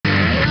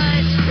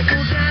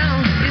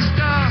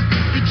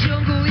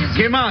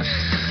¿Qué más?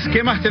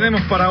 ¿Qué más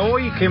tenemos para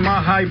hoy? ¿Qué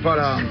más hay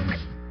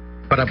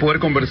para poder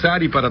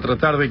conversar y para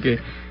tratar de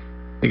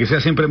que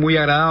sea siempre muy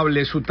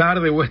agradable su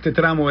tarde o este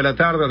tramo de la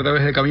tarde a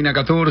través de Cabina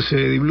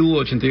 14,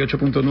 Diblu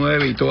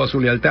 88.9 y toda su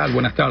lealtad?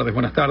 Buenas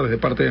tardes de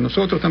parte de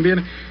nosotros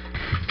también.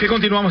 Que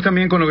continuamos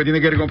también con lo que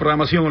tiene que ver con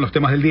programación, con los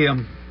temas del día,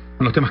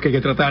 con los temas que hay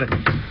que tratar,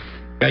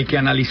 que hay que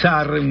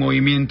analizar. Un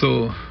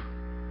movimiento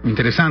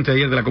interesante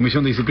ayer de la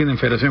Comisión de Disciplina en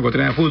Federación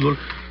Ecuatoriana de Fútbol,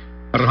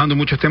 arrojando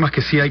muchos temas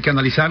que sí hay que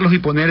analizarlos y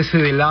ponerse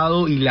de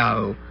lado y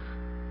lado.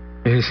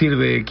 Es decir,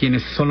 de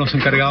quienes son los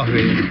encargados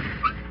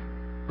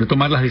de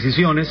tomar las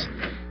decisiones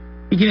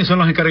y quienes son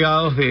los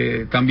encargados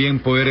de también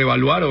poder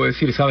evaluar o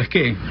decir, ¿sabes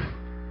qué?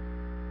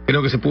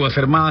 Creo que se pudo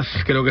hacer más,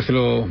 creo que se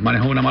lo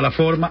manejó de una mala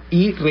forma,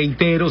 y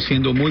reitero,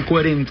 siendo muy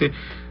coherente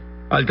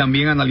al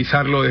también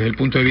analizarlo desde el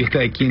punto de vista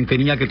de quien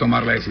tenía que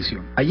tomar la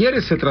decisión.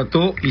 Ayer se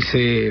trató y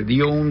se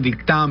dio un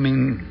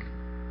dictamen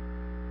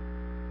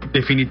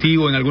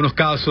definitivo en algunos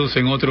casos,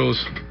 en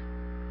otros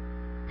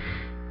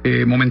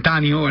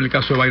momentáneo, en el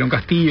caso de Byron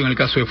Castillo, en el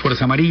caso de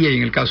Fuerza Amarilla y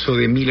en el caso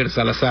de Miller,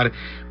 Salazar,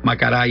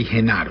 Macará y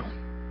Genaro.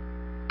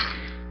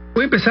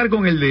 Voy a empezar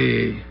con el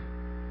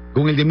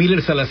de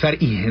Miller, Salazar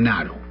y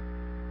Genaro.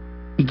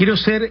 Y quiero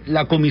ser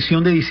la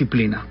comisión de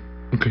disciplina.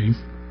 Okay.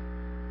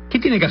 ¿Qué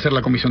tiene que hacer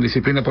la comisión de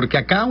disciplina? Porque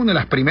acá una de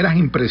las primeras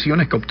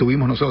impresiones que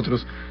obtuvimos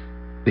nosotros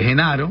de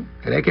Genaro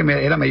era que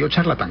era medio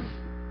charlatán.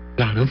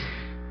 Claro.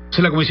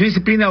 Entonces la comisión de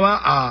disciplina va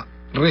a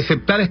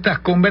receptar estas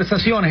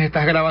conversaciones,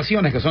 estas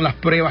grabaciones, que son las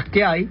pruebas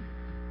que hay,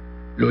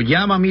 lo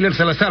llama Miller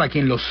Salazar, a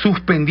quien lo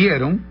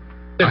suspendieron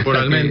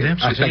temporalmente,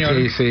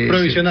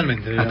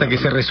 provisionalmente, hasta que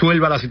se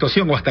resuelva la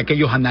situación o hasta que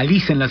ellos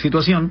analicen la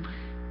situación.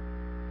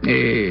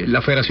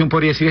 La federación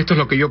podría decir, esto es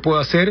lo que yo puedo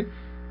hacer.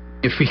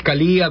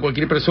 Fiscalía,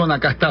 cualquier persona,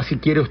 acá está, si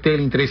quiere usted,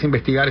 le interesa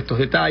investigar estos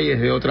detalles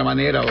de otra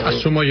manera. O...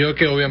 Asumo yo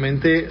que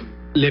obviamente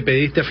le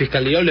pediste a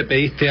Fiscalía o le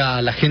pediste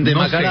a la gente de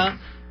Macará.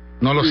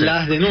 No lo sé.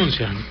 Las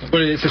denuncias.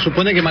 Porque se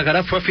supone que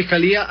Macará fue a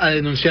Fiscalía a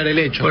denunciar el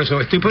hecho. Por eso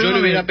estoy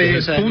poniendo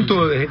el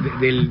punto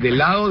del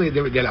lado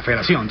de la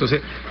federación.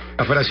 Entonces,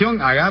 la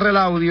federación agarra el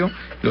audio,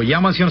 lo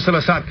llama al señor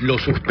Salazar, lo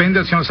suspende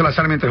al señor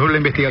Salazar mientras dura la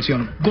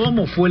investigación.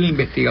 ¿Cómo fue la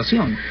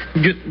investigación?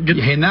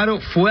 ¿Genaro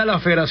fue a la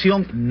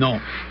federación? No.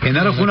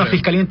 ¿Genaro fue a una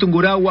fiscalía en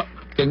Tungurahua?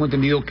 Tengo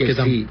entendido que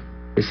sí.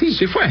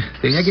 Sí fue.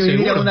 Tenía que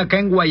venir a una acá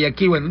en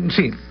Guayaquil. Bueno,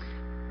 sí.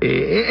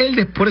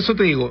 Por eso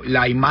te digo,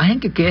 la imagen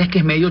que queda es que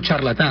es medio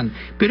charlatán,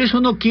 pero eso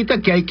no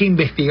quita que hay que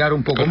investigar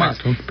un poco más.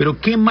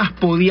 Pero ¿qué más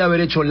podía haber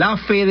hecho la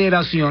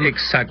federación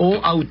o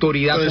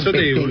autoridad competente?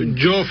 Por eso te digo,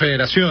 yo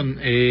federación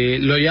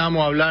lo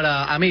llamo a hablar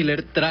a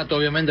Miller, trato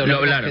obviamente de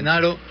hablar con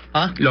Genaro.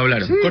 ¿Ah? Lo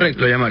hablaron. Sí,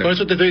 correcto. Lo llamaron. Por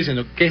eso te estoy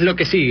diciendo, ¿qué es lo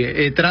que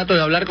sigue? Trato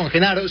de hablar con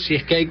Genaro, si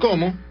es que hay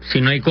cómo. Si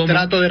no hay cómo.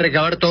 Trato de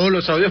recabar todos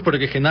los audios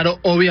porque Genaro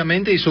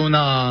obviamente hizo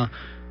una...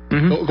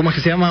 ¿Cómo es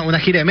que se llama? Una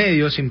gira de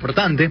medios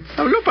importante.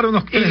 Habló para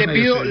unos y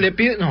le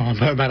pido, no,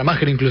 para más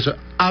que incluso.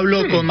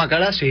 Hablo con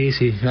Macará,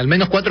 sí, al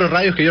menos 4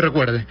 radios que yo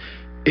recuerde.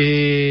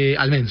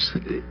 Al menos.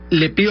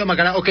 Le pido a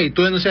Macará, ok,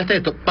 tú denunciaste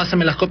esto,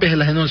 pásame las copias de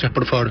las denuncias,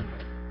 por favor.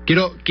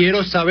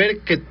 Quiero saber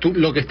que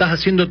lo que estás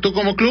haciendo tú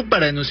como club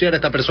para denunciar a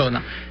esta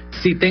persona.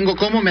 Si tengo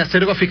cómo, me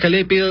acerco a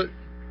Fiscalía y pido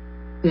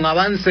un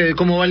avance de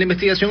cómo va la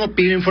investigación o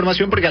pido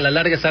información porque a la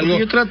larga es algo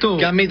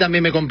que a mí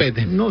también me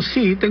compete. No,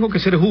 sí, tengo que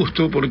ser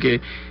justo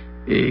porque...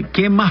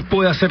 ¿qué más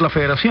puede hacer la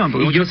federación?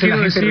 Porque muchas veces la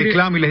gente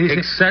reclama y les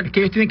dice que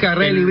ellos tienen que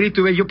agarrar el librito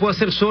y ver, yo puedo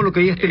hacer solo que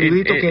hay este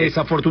librito que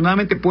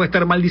desafortunadamente puede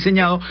estar mal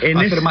diseñado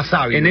para ser más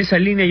sabio. En esa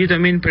línea yo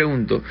también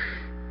pregunto,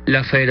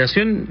 ¿la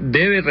federación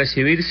debe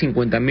recibir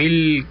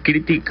 50.000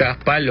 críticas,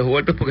 palos,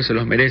 golpes porque se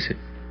los merece?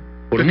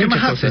 Por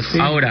muchas cosas. Sí.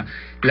 Ahora,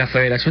 la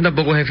federación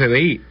tampoco es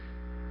FBI.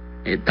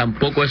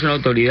 Tampoco es una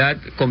autoridad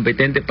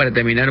competente para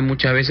determinar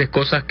muchas veces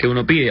cosas que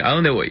uno pide. ¿A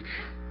dónde voy?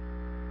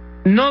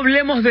 No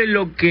hablemos de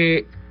lo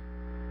que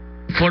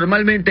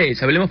formalmente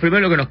es, hablemos primero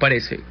de lo que nos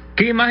parece.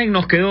 ¿Qué imagen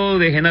nos quedó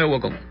de Genaro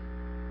Guacón?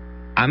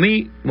 A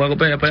mí, voy a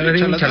copiar la palabra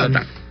de un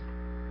charlatán.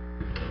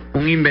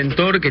 Un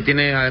inventor que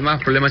tiene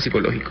además problemas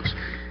psicológicos.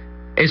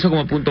 Eso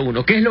como punto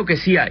uno. ¿Qué es lo que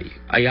sí hay?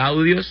 Hay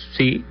audios,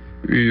 sí,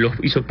 los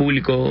hizo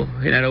público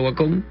Genaro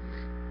Guacón.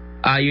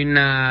 Hay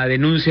una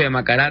denuncia de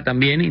Macará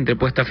también,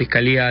 interpuesta a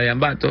Fiscalía de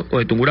Ambato o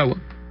de Tungurahua.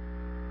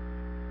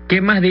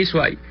 ¿Qué más de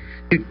eso hay?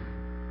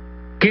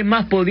 ¿Qué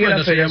más podía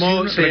la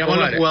federación? Se llamó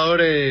a los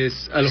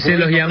jugadores, se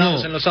los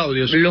llamó en los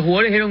audios. Los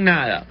jugadores dijeron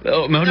nada,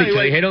 o mejor dicho,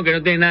 igual. dijeron que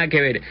no tiene nada que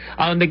ver.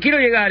 A donde quiero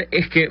llegar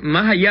es que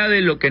más allá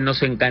de lo que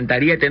nos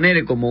encantaría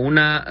tener como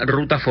una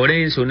ruta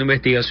forense, una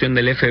investigación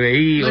del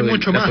FBI o de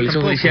la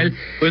Policía Judicial,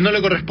 pues no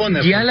le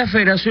corresponde. Ya la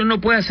federación no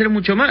puede hacer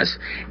mucho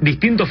más.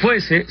 Distinto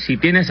fuese si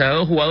tienes a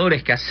 2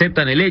 jugadores que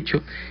aceptan el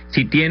hecho,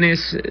 si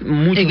tienes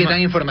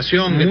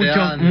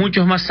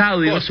muchos más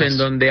audios en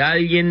donde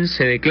alguien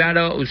se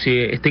declara o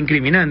se está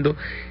incriminando.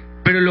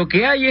 Pero lo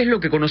que hay es lo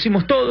que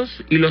conocimos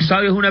todos, y los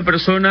audios de una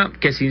persona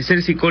que, sin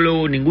ser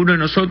psicólogo ninguno de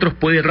nosotros,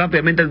 puede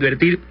rápidamente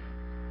advertir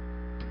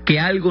que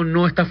algo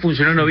no está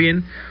funcionando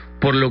bien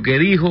por lo que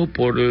dijo,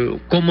 por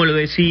cómo lo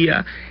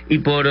decía y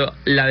por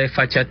la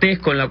desfachatez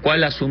con la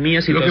cual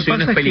asumía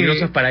situaciones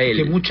peligrosas para él.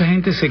 Que mucha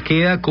gente se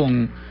queda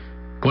con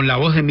con la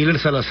voz de Miller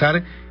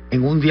Salazar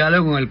en un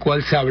diálogo en el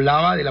cual se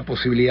hablaba de la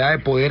posibilidad de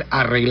poder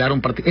arreglar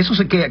un partido.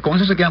 Con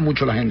eso se queda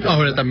mucho la gente.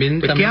 Ahora, también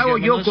 ¿Qué hago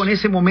yo con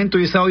ese momento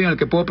y ese audio en el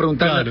que puedo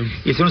preguntarle? Claro.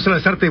 Y el señor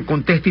Salazar te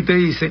contesta y te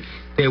dice,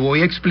 te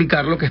voy a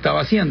explicar lo que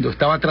estaba haciendo.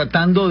 Estaba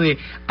tratando de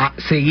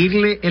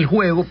seguirle el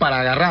juego para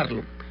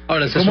agarrarlo.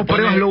 Ahora, ¿cómo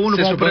pruebas lo uno?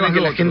 ¿Cómo pruebas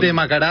que la gente de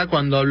Macará,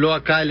 cuando habló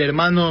acá el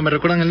hermano, ¿me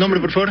recuerdan el nombre,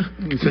 por favor?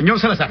 El señor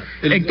Salazar.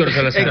 Héctor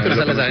Salazar. Héctor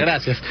Salazar,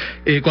 gracias.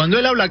 Cuando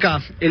él habla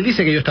acá, él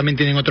dice que ellos también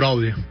tienen otro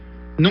audio.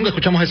 Nunca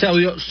escuchamos ese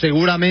audio,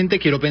 seguramente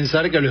quiero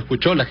pensar que lo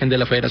escuchó la gente de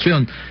la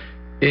federación.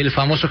 El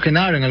famoso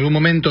Genaro en algún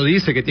momento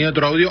dice que tiene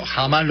otro audio,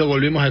 jamás lo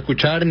volvimos a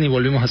escuchar ni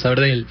volvimos a saber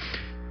de él.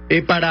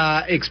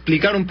 Para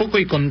explicar un poco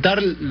y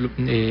contrastar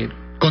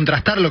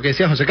lo que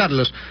decía José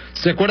Carlos,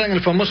 ¿se acuerdan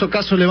el famoso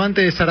caso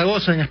Levante de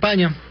Zaragoza en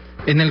España?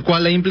 En el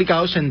cual hay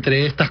implicados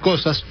entre estas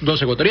cosas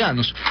 2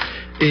 ecuatorianos.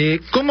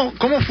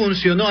 ¿Cómo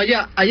funcionó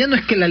allá? Allá no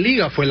es que la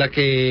liga fue la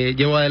que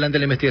llevó adelante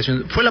la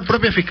investigación, fue la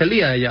propia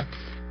fiscalía de allá.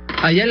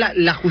 Allá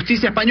la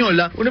justicia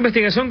española... Una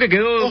investigación que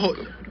quedó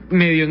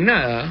medio en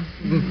nada.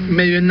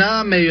 Medio en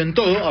nada, medio en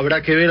todo.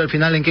 Habrá que ver al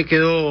final en qué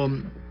quedó...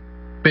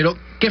 Pero,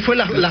 ¿qué fue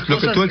las cosas? Lo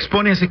que tú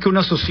expones es que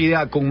una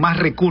sociedad con más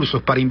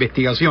recursos para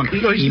investigación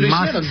y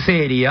más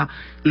seria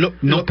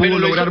no pudo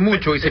lograr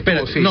mucho.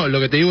 No, lo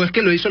que te digo es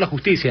que lo hizo la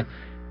justicia.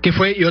 ¿Qué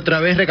fue? Y otra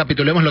vez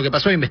recapitulemos lo que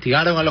pasó.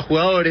 Investigaron a los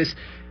jugadores,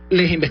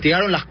 les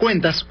investigaron las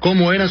cuentas,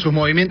 cómo eran sus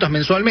movimientos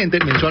mensualmente.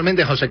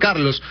 Mensualmente José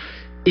Carlos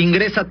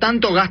ingresa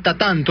tanto, gasta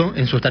tanto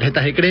en sus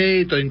tarjetas de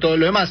crédito y en todo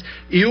lo demás.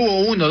 Y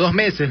hubo 1 o 2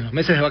 meses, los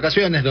meses de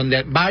vacaciones,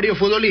 donde varios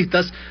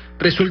futbolistas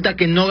resulta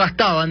que no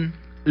gastaban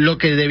lo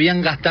que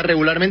debían gastar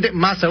regularmente,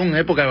 más aún en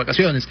época de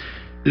vacaciones.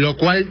 Lo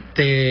cual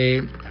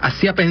te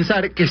hacía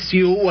pensar que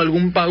si hubo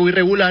algún pago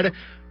irregular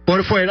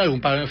por fuera,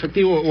 algún pago en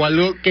efectivo o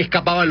algo que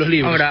escapaba de los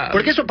libros. Ahora,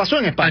 porque eso pasó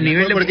en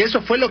España, porque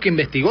eso fue lo que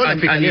investigó la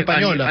Fiscalía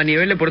Española. A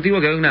nivel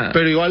deportivo quedó en nada.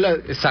 Pero igual,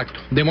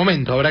 exacto, de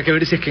momento, habrá que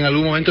ver si es que en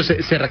algún momento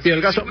se reactiva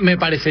el caso. Me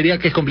parecería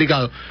que es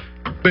complicado.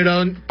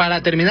 Pero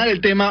para terminar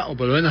el tema, o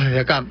por lo menos desde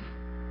acá,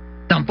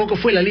 tampoco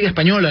fue la Liga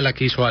Española la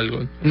que hizo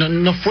algo.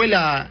 No fue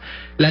la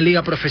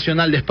Liga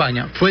Profesional de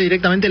España. Fue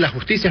directamente la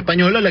justicia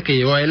española la que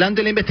llevó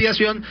adelante la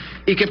investigación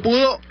y que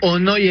pudo o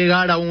no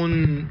llegar a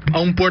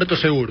un puerto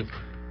seguro.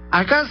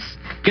 Acá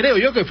creo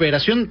yo que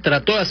Federación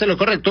trató de hacer lo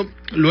correcto.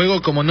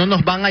 Luego, como no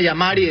nos van a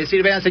llamar y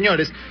decir, vean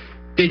señores,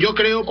 que yo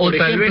creo, por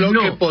ejemplo,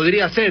 que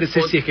podría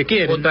hacerse si es que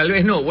quieren. O tal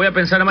vez no, voy a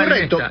pensar más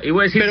en esta. Y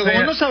voy a decir, pero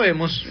como no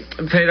sabemos,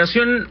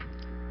 Federación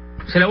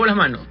se lavó las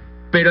manos,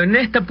 pero en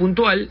esta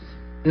puntual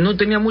no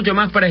tenía mucho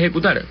más para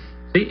ejecutar.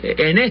 ¿Sí?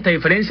 En esta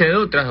diferencia de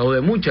otras o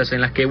de muchas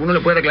en las que uno le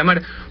puede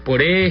reclamar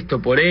por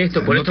esto, por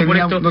esto. No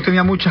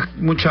tenía muchas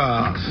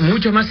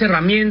más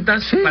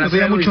herramientas, sí, para no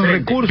tenía muchos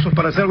recursos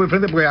para hacer algo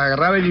diferente, porque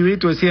agarraba el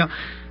librito y decía,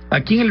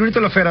 aquí en el librito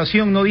de la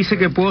Federación no dice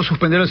que puedo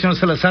suspender al señor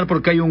Salazar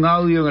porque hay un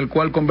audio en el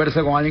cual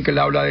conversa con alguien que le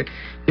habla de...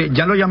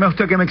 ya lo llamé a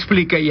usted que me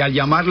explique, y al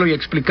llamarlo y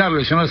explicarlo,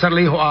 el señor Salazar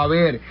le dijo, a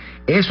ver,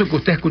 eso que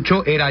usted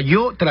escuchó era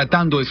yo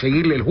tratando de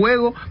seguirle el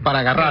juego para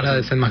agarrarlo. Para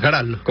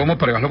desenmascararlo. ¿Cómo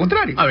pruebas lo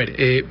contrario? A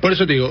ver, por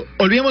eso te digo,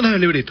 olvidémonos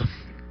del librito.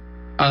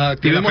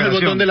 Activemos el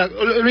botón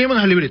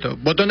olvidémonos del librito,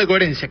 botón de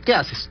coherencia. ¿Qué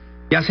haces?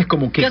 ¿Qué haces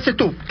como qué? ¿Qué haces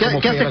tú? ¿Qué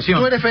haces?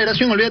 Tú eres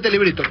Federación, olvídate del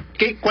librito.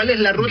 ¿Cuál es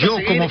la ruta? Yo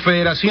como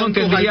Federación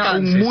tendría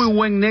un muy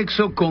buen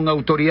nexo con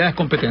autoridades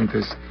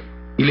competentes.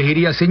 Y les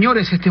diría,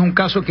 señores, este es un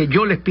caso que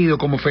yo les pido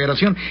como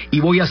Federación y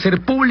voy a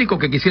hacer público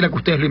que quisiera que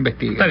ustedes lo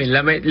investiguen. Está bien,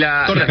 la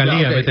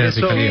Fiscalía.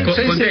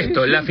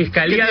 La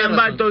Fiscalía de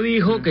Ambato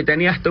dijo que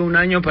tenía hasta 1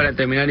 año para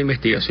terminar la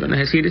investigación. Es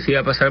decir, si iba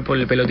a pasar por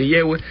el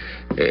pelotillehue,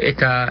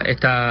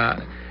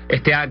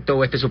 este acto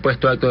o este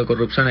supuesto acto de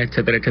corrupción,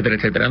 etcétera, etcétera,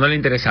 etcétera. No le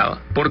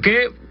interesaba. ¿Por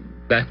qué?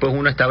 Después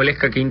uno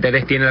establezca qué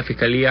interés tiene la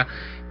Fiscalía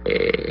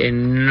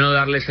en no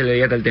darle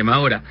celeridad al tema.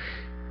 Ahora,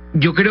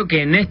 yo creo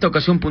que en esta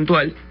ocasión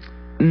puntual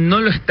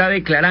no lo está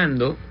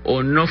declarando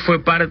o no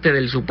fue parte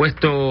del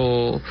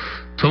supuesto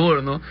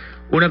soborno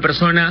una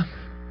persona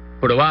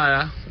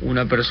probada,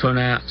 una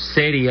persona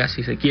seria,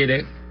 si se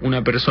quiere,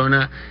 una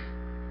persona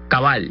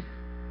cabal,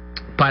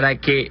 para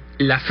que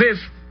la FEF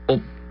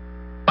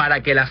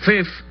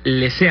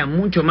le sea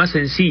mucho más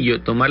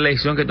sencillo tomar la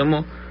decisión que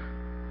tomó.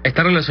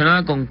 Está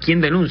relacionada con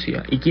quien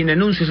denuncia, y quien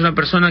denuncia es una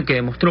persona que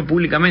demostró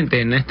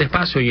públicamente en este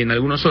espacio y en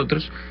algunos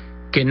otros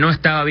que no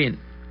estaba bien.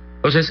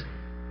 Entonces,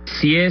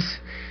 si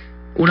es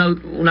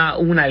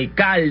un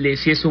alcalde,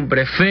 si es un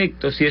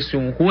prefecto, si es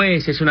un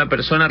juez, si es una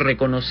persona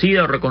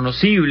reconocida o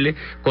reconocible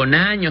con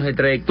años de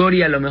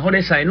trayectoria, a lo mejor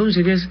esa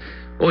denuncia es,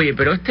 oye,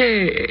 pero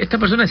esta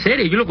persona es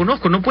seria, yo lo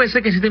conozco, no puede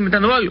ser que se esté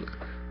inventando algo.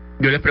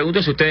 Yo les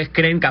pregunto si ustedes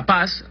creen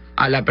capaz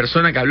a la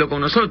persona que habló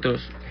con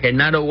nosotros,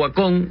 Genaro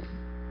Huacón,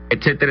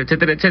 etcétera,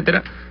 etcétera,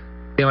 etcétera,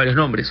 tiene varios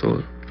nombres,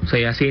 o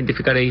sea, así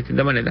identificar de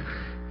distinta manera.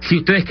 Si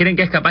ustedes creen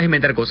que es capaz de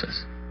inventar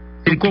cosas.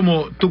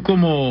 Tú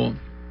como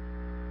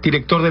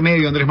director de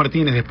medio, Andrés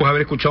Martínez, después de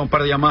haber escuchado un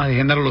par de llamadas de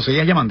Genaro, ¿lo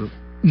seguías llamando?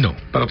 No.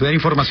 Para obtener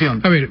información.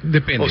 A ver,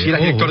 depende. O si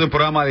eres director de un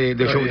programa de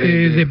show.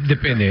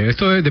 Depende.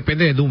 Esto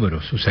depende de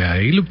números. O sea,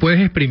 ahí lo puedes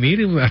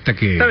exprimir hasta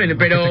que, está bien,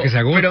 hasta que se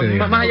agote.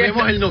 Pero más allá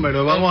vemos el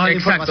número, vamos a la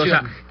información. O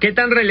sea, ¿qué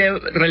tan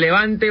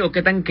relevante o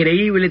qué tan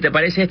creíble te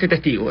parece este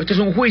testigo? Esto es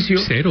un juicio.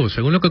 Cero,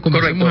 según lo que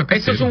conversamos acá.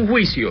 Esto es un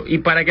juicio y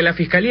para que la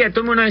fiscalía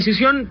tome una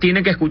decisión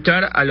tiene que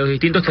escuchar a los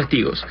distintos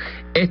testigos.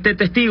 Este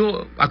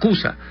testigo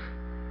acusa.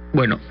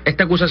 Bueno,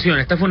 esta acusación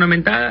está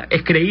fundamentada,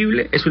 es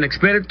creíble, es un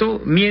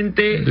experto,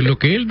 miente. Lo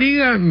que él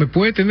diga me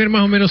puede tener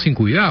más o menos sin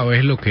cuidado,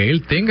 es lo que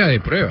él tenga de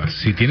pruebas,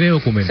 si tiene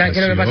documentación. ¿Sabes qué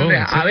es lo que pasa,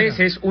 Andrea? A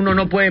veces uno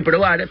no puede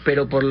probar,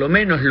 pero por lo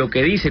menos lo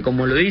que dice,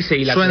 como lo dice,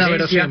 y la suena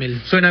coherencia,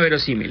 verosímil. Suena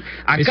verosímil.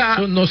 Acá,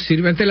 eso no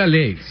sirve ante la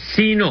ley.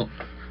 Sí, no,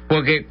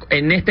 porque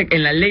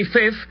en la ley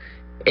FEF,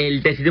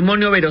 el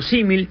testimonio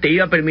verosímil te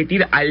iba a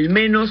permitir al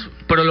menos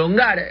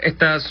prolongar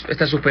esta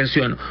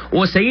suspensión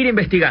o seguir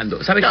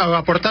investigando. ¿Sabes? Claro,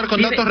 aportar con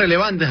datos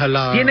relevantes a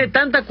la... Tiene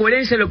tanta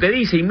coherencia lo que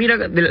dice y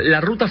mira la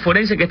ruta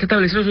forense que está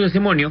estableciendo su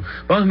testimonio.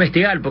 Vamos a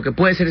investigar porque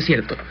puede ser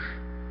cierto.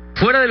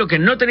 Fuera de lo que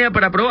no tenía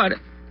para probar,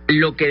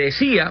 lo que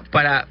decía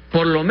para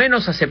por lo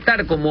menos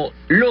aceptar como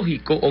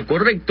lógico o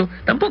correcto,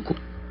 tampoco.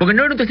 Porque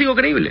no era un testigo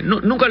creíble,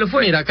 nunca lo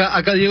fue. Mira,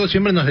 acá Diego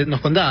siempre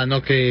nos contaba,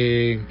 ¿no?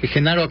 Que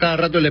Genaro a cada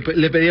rato le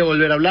pedía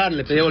volver a hablar,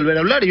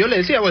 y yo le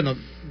decía, bueno,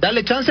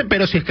 dale chance,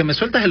 pero si es que me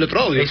sueltas el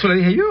otro audio. Eso le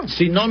dije yo.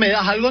 Si no me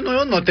das algo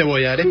nuevo, no te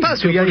voy a dar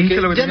espacio. Ya dijiste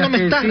lo que ya no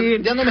me estás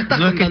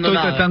no es que estoy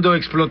nada. tratando de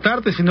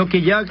explotarte, sino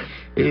que ya,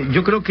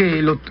 yo creo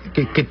que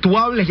que tú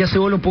hables ya se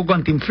vuelve un poco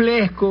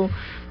antiinflesco,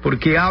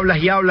 porque hablas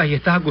y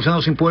estás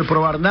acusando sin poder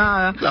probar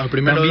nada. Claro,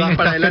 primero también das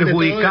para estás adelante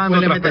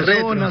perjudicando todo, a otras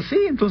personas. Sí,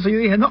 entonces yo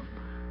dije, no.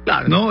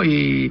 Claro. ¿No?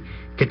 Y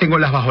que tengo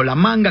las bajo la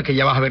manga, que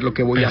ya vas a ver lo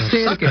que voy a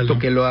hacer, sácalo. que esto,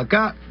 que lo de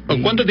acá.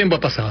 Y... ¿Cuánto tiempo ha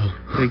pasado?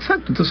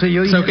 Exacto, entonces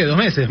yo dije... ¿Sabes qué? 2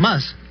 meses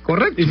más.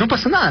 Correcto. Y no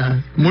pasa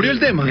nada. Murió el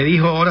tema. Me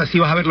dijo, ahora sí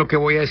vas a ver lo que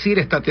voy a decir,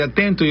 estate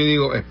atento. Yo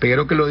digo,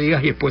 espero que lo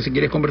digas y después si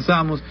quieres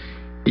conversamos.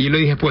 Y yo le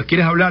dije, pues,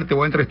 ¿quieres hablar? Te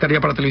voy a entrevistar ya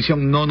para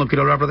televisión. No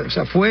quiero hablar para... O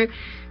sea, fue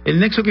el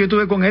nexo que yo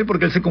tuve con él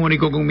porque él se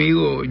comunicó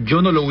conmigo.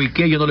 Yo no lo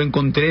ubiqué, yo no lo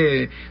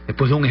encontré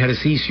después de un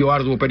ejercicio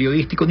arduo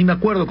periodístico. Ni me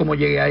acuerdo cómo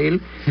llegué a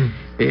él.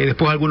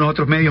 Después algunos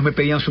otros medios me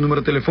pedían su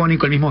número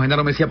telefónico. El mismo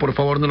Genaro me decía, por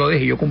favor, no lo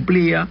deje. Yo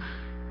cumplía.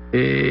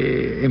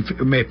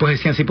 Después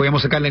decían si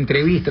podíamos sacar la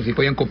entrevista, si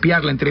podían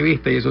copiar la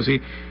entrevista. Y eso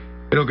sí,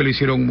 creo que lo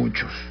hicieron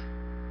muchos.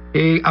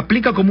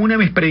 Aplica como una de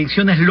mis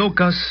predicciones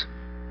locas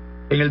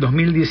en el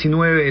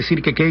 2019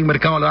 decir que Kevin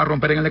Mercado la va a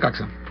romper en el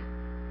Necaxa.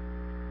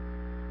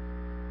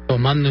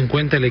 Tomando en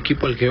cuenta el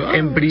equipo al que va.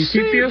 En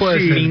principio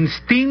Pues sí. el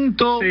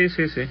instinto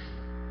Sí.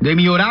 de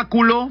mi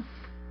oráculo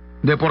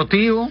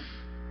deportivo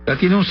ya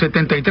tiene un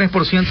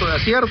 73% de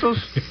aciertos.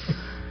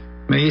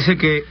 Me dice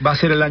que va a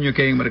ser el año de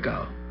Kevin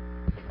Mercado.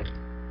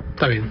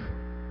 Está bien.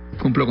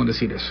 Cumplo con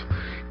decir eso.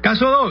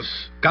 Caso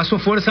 2, caso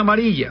Fuerza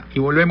Amarilla. Y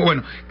volvemos,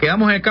 bueno,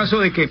 quedamos en el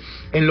caso de que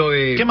en lo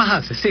de... ¿Qué más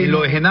haces? Sí, en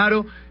lo de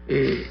Genaro,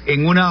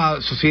 en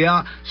una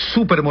sociedad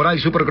súper moral y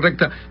súper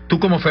correcta, tú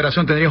como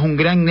federación tendrías un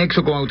gran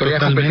nexo con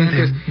autoridades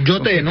competentes. Yo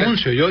te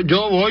denuncio,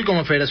 yo voy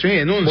como federación y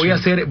denuncio.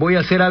 Voy a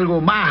hacer algo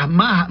más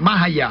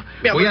allá.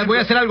 Mira, Voy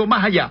a hacer algo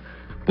más allá.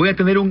 Voy a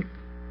tener un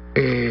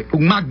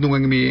Magnum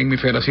en mi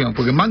federación,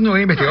 porque Magnum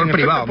era investigador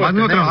privado.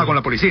 Magnum no trabajaba con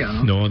la policía,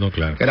 ¿no? No,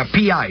 claro. Era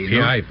PI,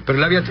 ¿no?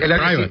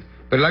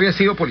 Pero él había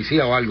sido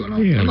policía o algo, ¿no?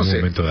 Sí, en Yo no algún sé.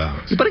 momento dado.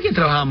 ¿Y para quién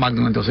trabajaba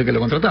Magnum entonces que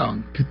lo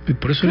contrataban?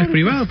 Por eso él es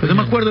privado. Pues no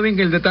me acuerdo bien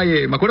que el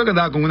detalle. Me acuerdo que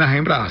andaba con unas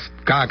hembras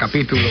cada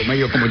capítulo,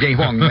 medio como James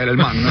Bond, era el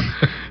man, ¿no?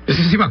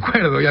 Eso sí me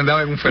acuerdo, y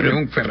andaba en un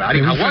Ferrari.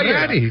 En Hawái,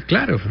 Ferrari,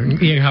 claro.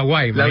 Y en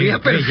Hawái. La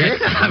vida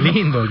perfecta.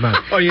 Lindo, hermano.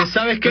 Oye,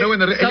 ¿sabes qué? Pero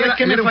bueno, ¿Sabes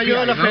qué me era un falló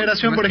de la PI, ¿no?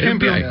 federación, por Era un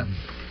ejemplo? PI.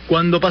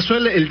 Cuando pasó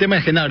el tema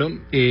de Genaro,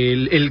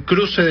 el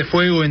cruce de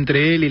fuego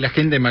entre él y la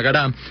gente de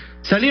Macará,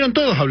 salieron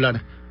todos a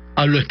hablar.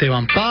 Habló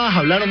Esteban Paz,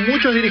 hablaron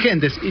muchos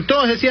dirigentes y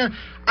todos decían,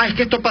 es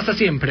que esto pasa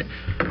siempre.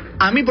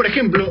 A mí, por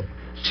ejemplo,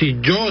 si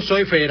yo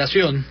soy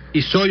federación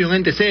y soy un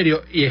ente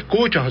serio y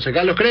escucho a José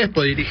Carlos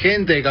Crespo,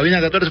 dirigente de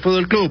Cabina 14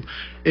 Fútbol Club,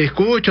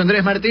 escucho a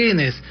Andrés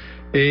Martínez,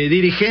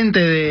 dirigente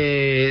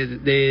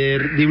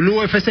de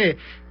Diblu FC,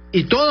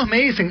 y todos me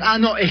dicen,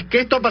 no, es que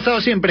esto ha pasado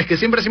siempre, es que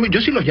siempre hacemos...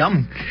 Yo sí los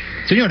llamo.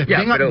 Señores,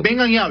 Ya,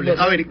 vengan y hablen.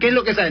 A ver, ¿qué es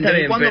lo que saben?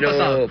 ¿Desde cuándo ha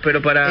pasado? Pero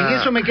En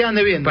eso me quedan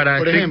debiendo,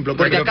 por ejemplo,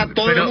 porque acá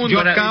todo el mundo... Yo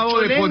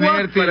acabo de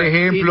ponerte el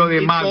ejemplo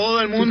de Magnum.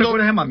 Todo el ¿Tú te mundo...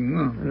 acuerdas de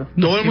Magnum?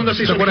 Todo el mundo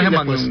se hizo ¿Te acuerdas de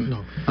después. Magnum?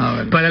 No. A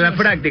ver. Para la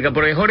práctica,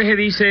 porque Jorge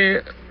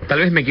dice, tal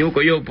vez me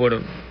equivoco yo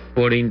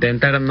por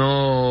intentar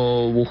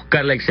no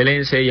buscar la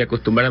excelencia y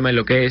acostumbrarme a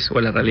lo que es o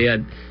a la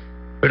realidad.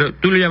 Pero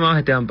tú lo llamabas a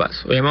Esteban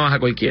Paz, o llamabas a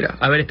cualquiera.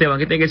 A ver, Esteban,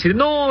 ¿qué tiene que decir?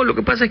 No, lo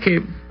que pasa es que...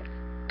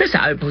 Usted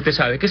sabe, pues usted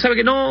sabe. ¿Qué sabe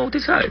que no? Usted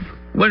sabe.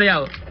 Bueno,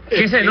 ya,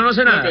 ¿qué sé? No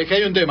sé nada. Es que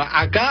hay un tema.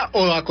 Acá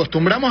o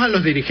acostumbramos a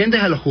los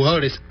dirigentes, a los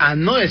jugadores, a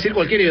no decir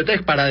cualquier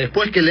idiotez para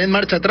después que le den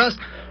marcha atrás,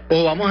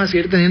 o vamos a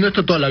seguir teniendo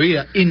esto toda la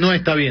vida, y no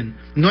está bien.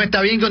 No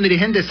está bien que un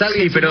dirigente salga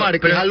y insinuar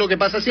que es algo que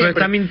pasa siempre,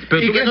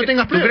 pero y ¿tú que no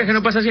tengas ¿Tú pruebas? crees que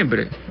no pasa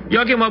siempre? Yo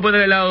aquí me voy a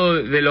poner al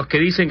lado de los que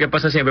dicen que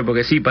pasa siempre,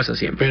 porque sí pasa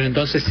siempre. Pero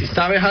entonces, si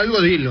sabes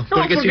algo, dilo,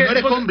 porque si no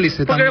eres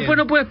cómplice porque también. después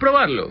no puedes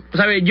probarlo.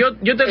 ¿Sabes? Yo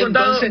te he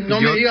contado... Entonces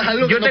no me digas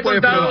algo que no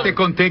puedes probar. Yo te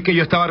conté que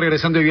yo estaba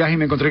regresando de viaje y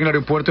me encontré en el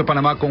aeropuerto de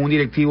Panamá con un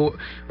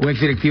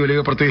exdirectivo, le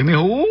digo portugués, me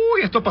dijo,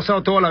 uy, esto ha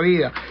pasado toda la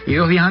vida. Y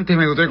 2 días antes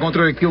me encontré con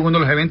otro directivo en uno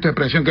de los eventos de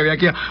prevención que había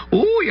aquí,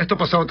 uy, esto ha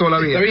pasado toda la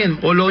vida. Está bien,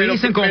 o lo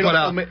dicen como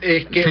para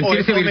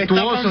sentirse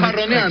virtuosos.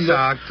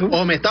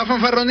 O me estás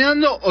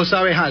fanfarroneando o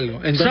sabes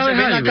algo. Entonces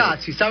ven acá,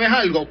 si sabes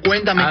algo,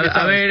 cuéntame qué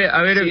sabes.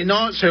 A ver, si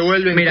no, se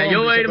vuelven mira,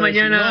 yo voy a ir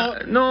cómplices, mañana...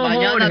 Si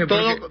mañana Jorge,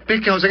 todo... porque...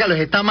 Es que, José Carlos,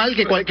 está mal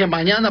que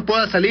mañana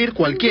pueda salir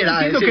cualquiera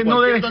a Entiendo decir que no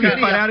cualquier debes tontería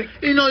disparar.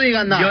 y no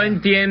digan nada. Yo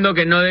entiendo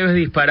que no debes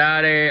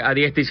disparar a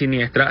diestra y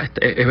siniestra,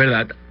 es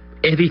verdad.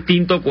 Es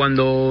distinto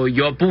cuando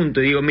yo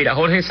apunto y digo, mira,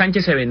 Jorge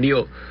Sánchez se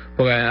vendió,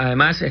 porque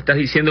además estás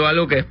diciendo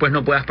algo que después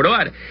no puedas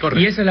probar. Correcto.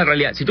 Y esa es la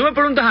realidad. Si tú me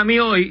preguntas a mí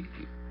hoy,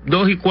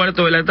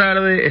 2:15 de la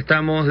tarde,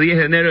 estamos 10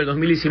 de enero del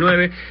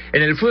 2019,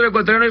 ¿en el fútbol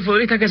ecuatoriano hay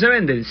futbolistas que se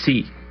venden?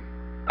 Sí.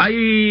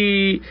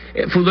 ¿Hay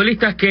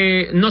futbolistas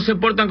que no se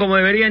portan como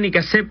deberían y que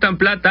aceptan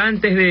plata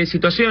antes de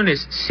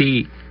situaciones?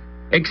 Sí.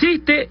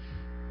 ¿Existe?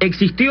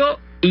 Existió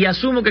y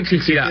asumo que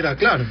existirá.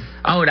 Claro.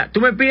 Ahora, tú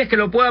me pides que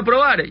lo pueda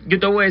probar, yo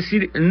te voy a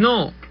decir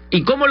no.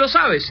 ¿Y cómo lo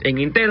sabes? En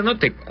interno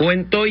te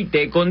cuento y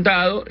te he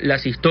contado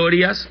las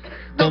historias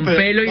con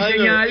pelo y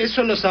señal.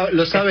 Eso lo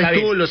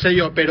sabes tú, lo sé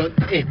yo, pero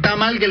está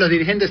mal que los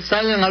dirigentes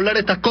salgan a hablar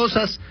estas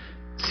cosas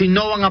si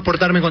no van a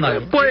aportarme con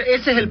algo. Pues,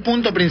 ese es el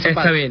punto principal.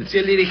 Está bien. Si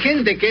el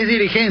dirigente que es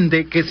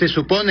dirigente, que se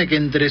supone que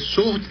entre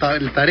sus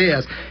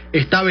tareas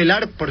está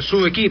velar por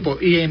su equipo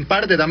y en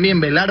parte también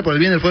velar por el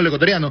bien del fútbol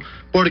ecuatoriano,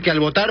 porque al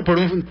votar por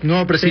un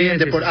nuevo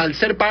presidente, al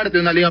ser parte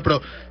de una Liga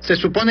Pro, se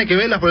supone que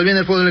velas por el bien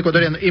del fútbol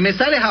ecuatoriano, y me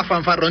sales a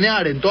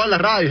fanfarronear en todas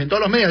las radios, en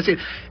todos los medios, a decir,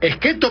 es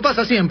que esto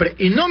pasa siempre,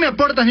 y no me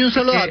aportas ni un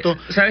solo dato,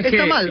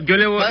 está mal.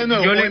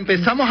 O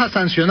empezamos a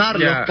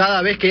sancionarlos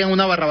cada vez que hayan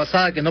una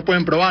barrabasada que no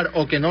pueden probar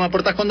o que no me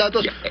aportas con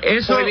datos.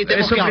 Eso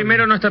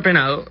primero no está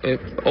penado.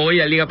 Hoy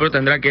la Liga Pro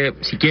tendrá que,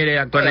 si quiere,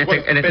 actuar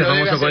en este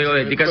famoso código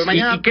de ética,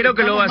 y creo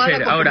que lo va a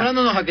hacer. Ahora,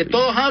 a que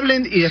todos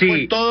hablen y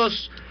después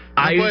todos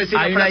hay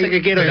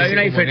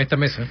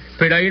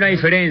una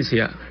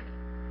diferencia.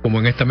 Como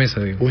en esta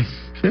mesa, digo. Uy,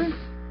 ¿sí?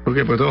 ¿Por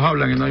qué? Porque todos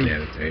hablan y no hay...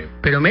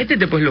 Pero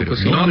métete, pues, loco.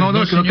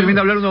 No, que no termine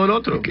de hablar uno del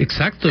otro.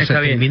 Exacto, o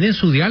sea, terminen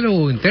su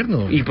diálogo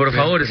interno. Y por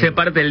favor, sé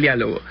parte del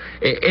diálogo.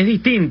 Es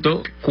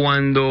distinto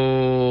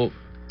cuando,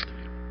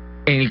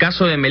 en el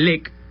caso de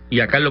Emelec, y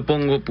acá lo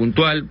pongo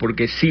puntual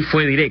porque sí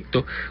fue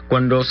directo,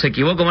 cuando se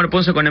equivocó Omar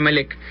Ponce con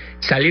Emelec,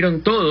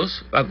 salieron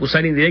todos a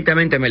acusar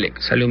indirectamente a Emelec.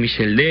 Salió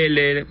Michel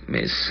Deller,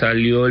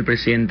 salió el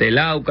presidente del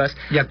Aucas.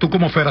 Ya tú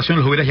como federación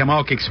los hubieras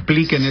llamado a que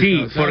expliquen.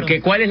 Sí, porque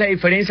 ¿cuál es la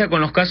diferencia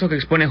con los casos que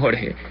expone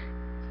Jorge?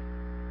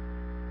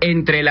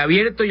 Entre el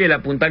abierto y el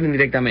apuntar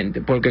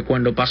indirectamente, porque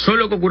cuando pasó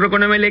lo que ocurrió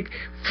con Emelec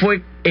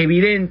fue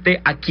evidente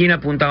a quién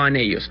apuntaban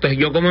ellos. Entonces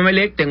yo como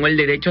Emelec tengo el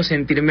derecho a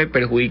sentirme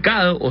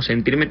perjudicado o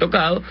sentirme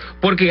tocado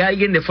porque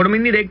alguien de forma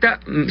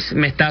indirecta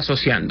me está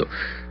asociando.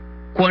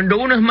 Cuando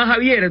uno es más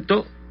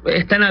abierto,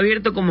 es tan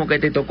abierto como que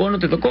te tocó o no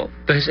te tocó.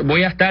 Entonces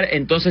voy a estar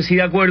entonces sí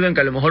de acuerdo en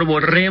que a lo mejor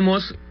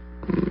borremos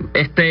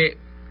este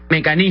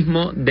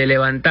mecanismo de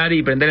levantar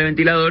y prender el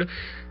ventilador.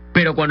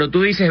 Pero cuando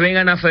tú dices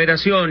vengan a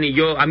federación y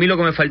a mí lo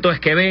que me faltó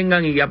es que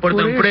vengan y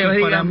aportan pruebas.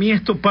 Para mí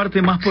esto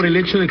parte más por el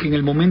hecho de que en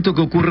el momento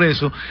que ocurre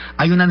eso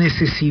hay una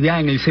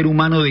necesidad en el ser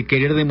humano de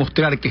querer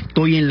demostrar que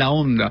estoy en la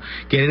onda,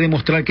 querer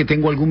demostrar que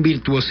tengo algún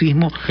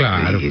virtuosismo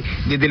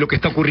de lo que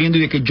está ocurriendo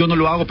y de que yo no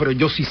lo hago, pero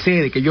yo sí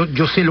sé, de que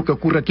yo sé lo que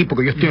ocurre aquí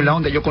porque yo estoy en la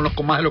onda, yo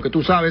conozco más de lo que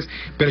tú sabes,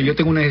 pero yo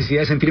tengo una necesidad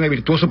de sentirme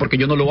virtuoso porque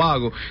yo no lo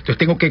hago, entonces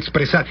tengo que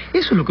expresar.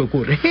 Eso es lo que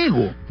ocurre, es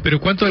ego. Pero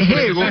 ¿cuánto es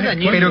ego?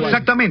 Pero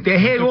exactamente,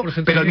 es ego,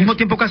 pero al mismo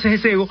tiempo que haces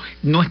ese ego,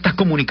 no estás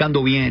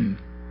comunicando bien.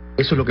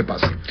 Eso es lo que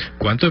pasa.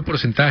 ¿Cuánto de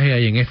porcentaje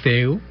hay en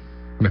este ego?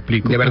 Me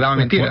explico. De verdad o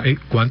mentira.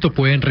 ¿Cuánto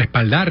pueden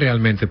respaldar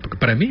realmente? Porque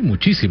para mí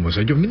muchísimo. O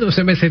sea, yo no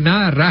se me hace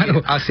nada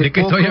raro de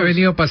que esto haya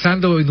venido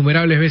pasando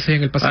innumerables veces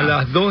en el pasado.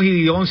 A las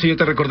 2:11 yo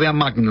te recordé a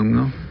Magnum,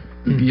 ¿no?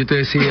 Y yo te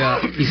decía,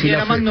 y si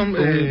era Magnum,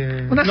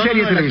 una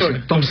serie de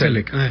televisión, Tom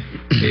Selleck.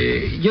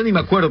 Yo ni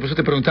me acuerdo, por eso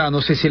te preguntaba,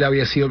 no sé si él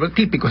había sido, pero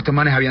típico, estos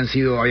manes habían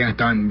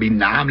estado en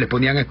Vietnam, les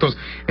ponían estos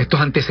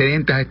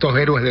antecedentes a estos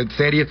héroes de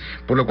series,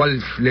 por lo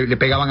cual le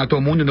pegaban a todo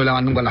el mundo y no le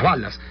daban nunca las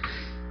balas.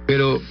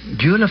 Pero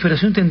yo en la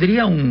federación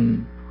tendría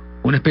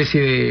una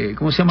especie de,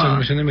 ¿cómo se llama?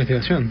 Comisión de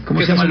investigación.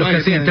 ¿Cómo se llaman los que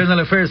hacen Internal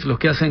Affairs, los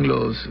que hacen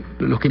los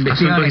que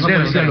investigan los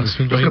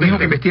mismos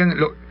que investigan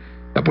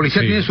la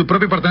policía tiene su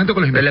propio departamento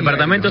con los investigadores. El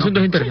departamento de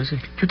asuntos internos, sí.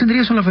 Yo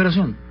tendría eso en la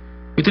federación.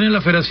 Yo tendría en la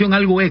federación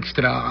algo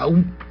extra,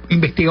 un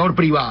investigador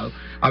privado.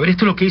 A ver,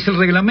 esto es lo que dice el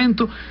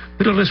reglamento,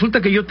 pero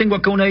resulta que yo tengo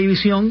acá una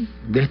división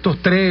de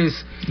estos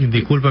tres.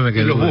 Discúlpame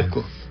que los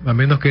busco. A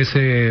menos que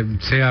ese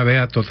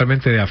vea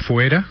totalmente de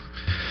afuera.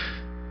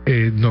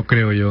 No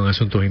creo yo en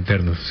asuntos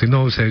internos. Si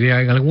no,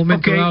 sería en algún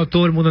momento dado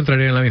todo el mundo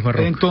entraría en la misma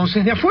roca.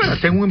 Entonces, de afuera,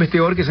 tengo un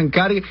investigador que se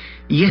encargue,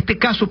 y este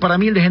caso para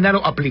mí el de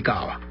Genaro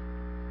aplicaba.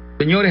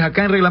 Señores,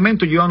 acá en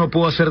reglamento yo ya no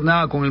puedo hacer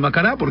nada con el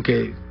Macará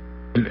porque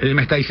él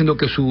me está diciendo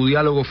que su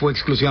diálogo fue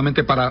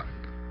exclusivamente para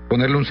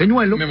ponerle un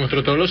señuelo. Me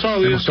mostró todos los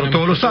audios.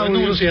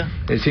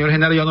 El señor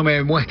Genaro ya no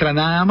me muestra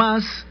nada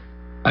más.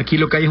 Aquí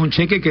lo que hay es un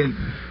cheque que,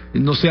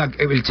 no sé,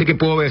 el cheque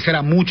puede obedecer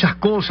a muchas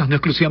cosas, no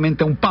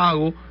exclusivamente a un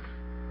pago.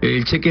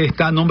 El cheque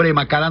está a nombre de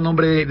Macará, a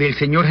nombre del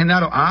señor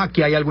Genaro.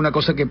 Aquí hay alguna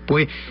cosa que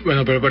puede...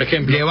 Bueno, pero por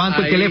ejemplo...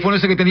 Levanto el teléfono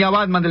ese que tenía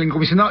Batman del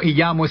incomisionado y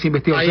llamo a ese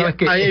investigador. ¿Sabes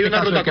qué? Ahí hay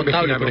una ruta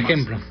contable, por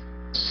ejemplo.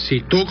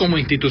 Si tú como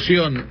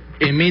institución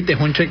emites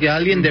un cheque a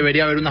alguien,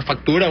 debería haber una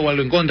factura o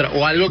algo en contra,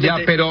 o algo que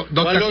pero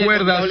 ¿no te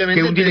acuerdas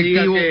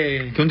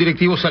que un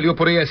directivo salió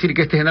por ahí a decir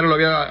que este Genaro lo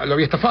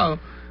había estafado?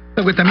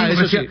 Porque también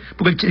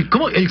porque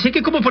el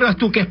cheque, ¿cómo pruebas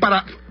tú que es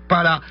para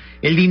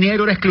el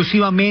dinero era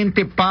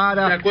exclusivamente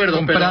para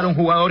comprar un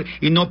jugador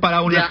y no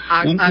para un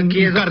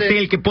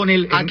cartel que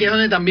pone aquí es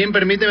donde también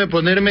permíteme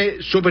ponerme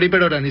súper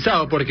hiper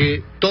organizado,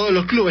 porque todos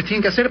los clubes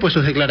tienen que hacer pues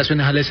sus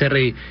declaraciones al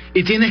SRI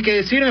y tienes que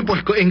decirme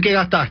pues en qué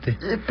gastaste.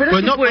 Pero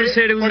pues no puede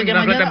ser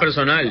una cuenta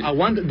personal.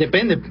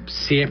 Depende,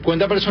 si es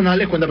cuenta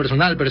personal es cuenta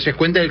personal, pero si es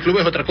cuenta del club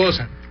es otra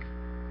cosa.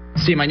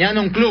 Si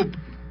mañana un club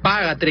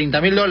paga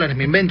 $30,000,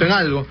 me invento en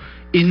algo,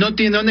 y no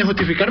tiene dónde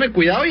justificarme,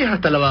 cuidado, y es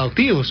hasta lavado de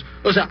activos.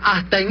 O sea,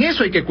 hasta en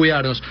eso hay que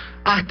cuidarnos,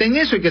 hasta en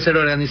eso hay que ser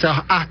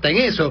organizados, hasta en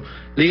eso,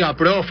 Liga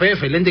Pro,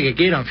 FEF, el ente que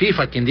quieran,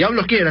 FIFA, quien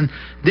diablos quieran,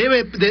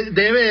 debe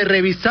de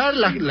revisar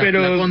la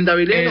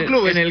contabilidad de los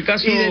clubes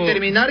y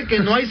determinar que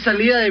no hay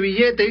salida de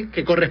billete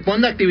que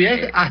corresponda a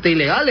actividades hasta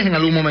ilegales en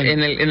algún momento.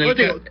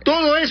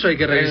 Todo eso hay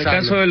que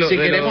revisarlo, si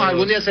queremos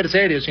algún día ser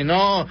serios, si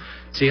no...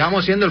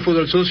 sigamos siendo el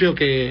fútbol sucio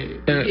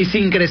y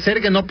sin crecer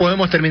que no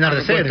podemos terminar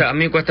de ser. A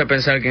mí me cuesta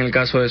pensar que en el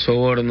caso de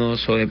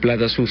sobornos o de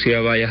plata sucia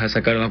vayas a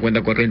sacar una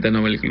cuenta corriente en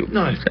nombre del club.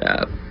 No,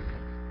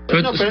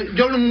 pero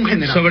yo hablo en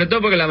general. Sobre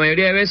todo porque la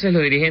mayoría de veces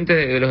los dirigentes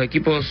de los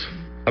equipos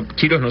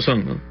chiros no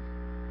son,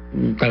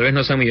 ¿no? Tal vez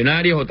no sean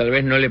millonarios o tal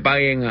vez no le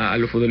paguen a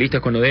los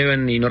futbolistas cuando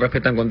deben y no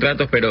respetan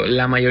contratos, pero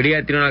la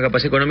mayoría tiene una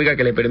capacidad económica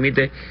que le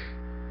permite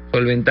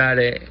solventar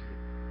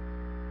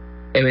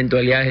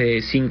eventualidades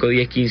de 5,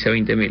 10, 15,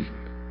 20 mil.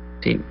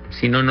 Sí,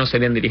 si no, no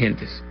serían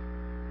dirigentes.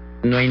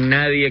 No hay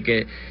nadie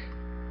que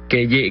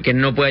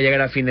no pueda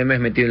llegar a fin de mes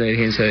metido en la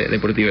dirigencia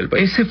deportiva del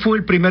país. Ese fue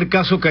el primer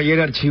caso que ayer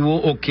archivó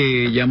o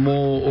que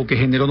llamó o que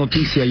generó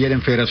noticia ayer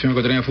en Federación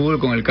Ecuatoriana de Fútbol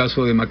con el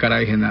caso de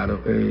Macará y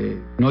Genaro.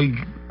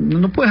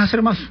 No puedes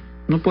hacer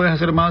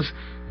más,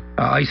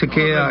 ahí se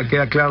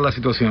queda clara la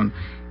situación.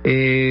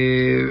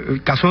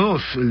 El caso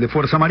 2, el de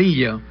Fuerza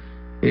Amarilla,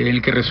 en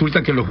el que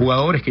resulta que los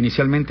jugadores que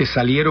inicialmente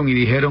salieron y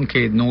dijeron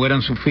que no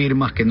eran sus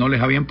firmas, que no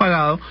les habían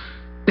pagado,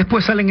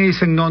 después salen y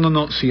dicen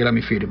no, sí era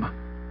mi firma.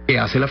 ¿Qué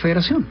hace la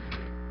federación?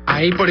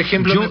 Ahí, por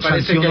ejemplo, yo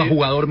sanciono a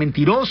jugador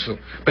mentiroso,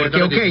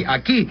 porque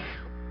aquí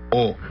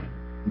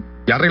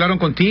ya arreglaron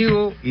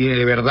contigo y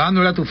de verdad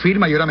no era tu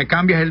firma y ahora me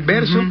cambias el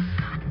verso,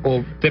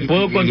 te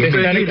puedo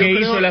contestar qué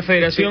hizo la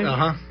federación.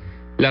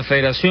 La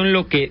federación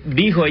lo que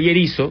dijo ayer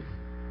hizo,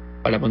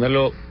 para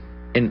ponerlo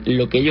en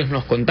lo que ellos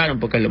nos contaron,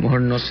 porque a lo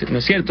mejor no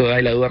es cierto,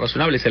 hay la duda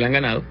razonable, se la han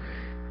ganado,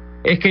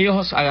 es que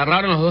ellos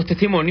agarraron los dos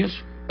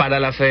testimonios. Para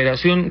la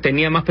federación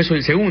tenía más peso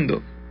el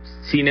segundo,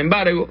 sin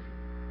embargo,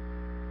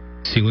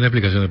 sin una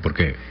explicación de por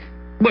qué.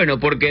 Bueno,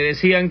 porque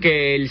decían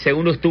que el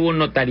segundo estuvo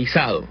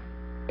notarizado.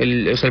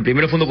 El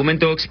primero fue un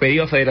documento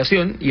expedido a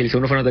federación y el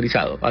segundo fue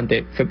notarizado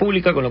ante fe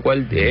pública, con lo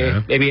cual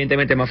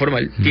evidentemente más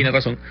formal. Tiene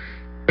razón.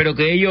 Pero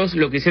que ellos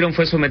lo que hicieron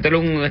fue someterlo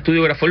a un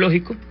estudio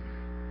grafológico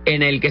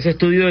en el que ese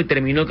estudio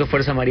determinó que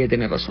Fuerza Amarilla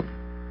tiene razón.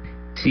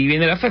 Si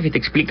viene la FEF y te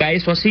explica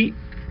eso así,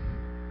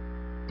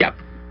 ya.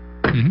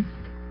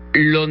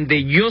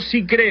 Donde yo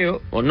sí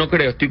creo, o no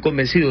creo, estoy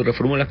convencido,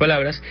 reformulo las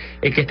palabras,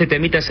 es que este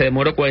temita se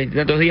demoró 40 y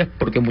tantos días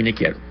porque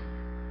muñequearon.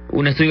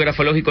 Un estudio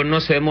grafológico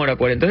no se demora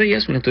 40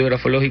 días, un estudio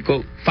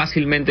grafológico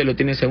fácilmente lo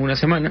tienes en una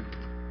semana,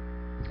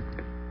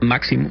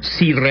 máximo,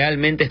 si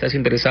realmente estás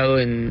interesado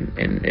en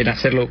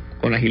hacerlo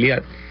con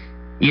agilidad.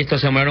 Y esto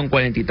se demoraron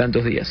 40 y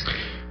tantos días.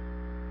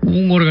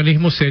 Un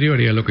organismo serio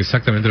haría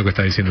exactamente lo que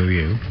está diciendo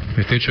Diego.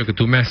 Este hecho de que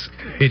tú me has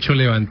hecho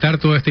levantar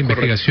toda esta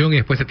investigación y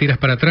después te tiras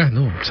para atrás,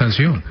 no,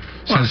 sanción.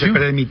 Sanción.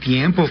 Perder mi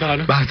tiempo,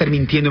 vas a estar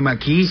mintiéndome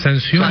aquí.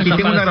 Sanción. Aquí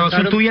tengo una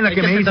grabación tuya en la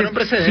que me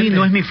dice, sí,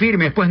 no es mi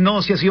firma, después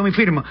no, sí ha sido mi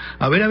firma.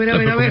 A ver.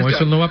 Como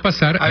eso no va a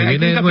pasar, ahí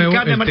viene de nuevo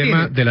el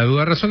tema de la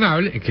duda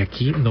razonable, que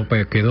aquí no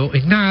quedó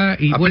en nada.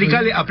 Y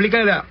aplícale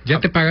ya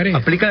te pagaré.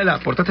 Aplícale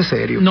portate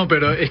serio. No,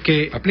 pero es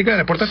que...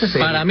 Aplícale, portate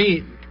serio. Para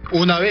mí...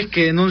 Una vez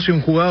que denuncia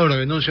un jugador o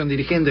denuncia un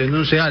dirigente,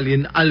 denuncia a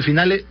alguien, al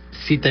final,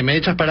 si te me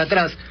echas para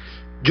atrás,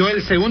 yo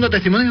el segundo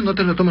testimonio no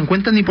te lo tomo en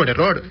cuenta ni por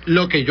error.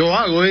 Lo que yo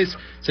hago es,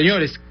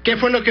 señores, ¿qué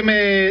fue lo que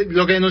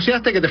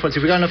denunciaste que te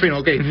falsificaron la firma?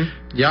 Ok,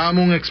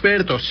 llamo a un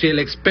experto. Si el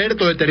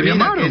experto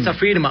determina que esa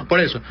firma,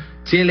 por eso,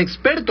 si el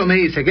experto me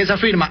dice que esa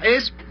firma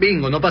es,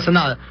 bingo, no pasa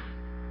nada.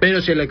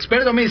 Pero si el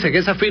experto me dice que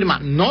esa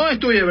firma no es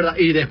tuya de verdad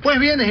y después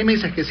vienes y me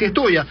dices que sí es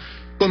tuya,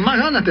 con más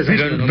ganas te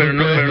sanciono.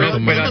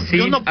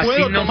 Yo no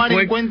puedo tomar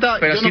en cuenta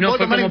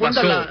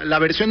la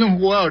versión de un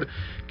jugador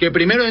que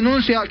primero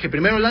denuncia, que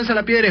primero lanza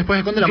la piedra y después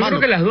esconde la mano. Yo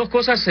creo que las dos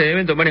cosas se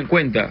deben tomar en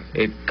cuenta.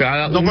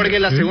 No,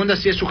 porque la segunda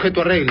sí es sujeto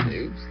a regla.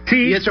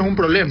 Sí, y eso es un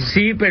problema.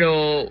 Sí,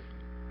 pero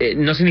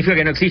no significa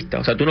que no exista.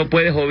 O sea, tú no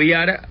puedes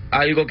obviar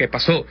algo que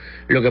pasó.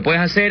 Lo que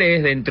puedes hacer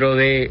es, dentro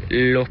de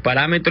los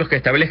parámetros que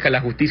establezca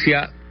la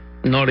justicia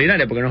no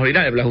ordinaria, porque no es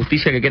ordinaria, pero la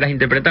justicia que quieras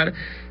interpretar,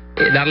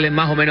 darle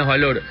más o menos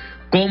valor.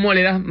 ¿Cómo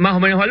le das más o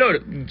menos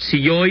valor?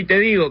 Si yo hoy te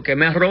digo que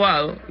me has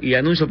robado y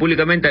anuncio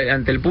públicamente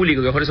ante el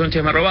público que Jorge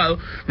Sánchez me ha robado,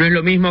 no es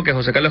lo mismo que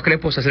José Carlos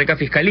Crespo se acerque a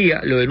Fiscalía,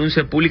 lo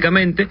denuncie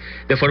públicamente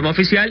de forma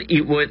oficial y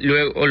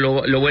luego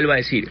lo vuelva a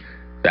decir.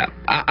 O sea,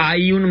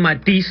 hay un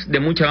matiz de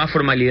mucha más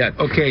formalidad.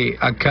 Ok,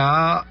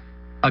 acá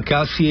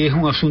sí es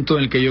un asunto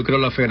en el que yo creo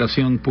la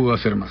Federación pudo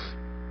hacer más.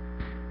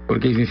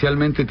 Porque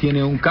inicialmente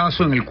tiene un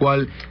caso en el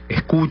cual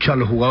escucha a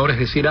los jugadores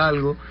decir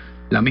algo.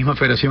 La misma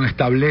Federación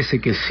establece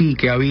que sí,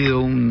 que ha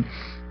habido un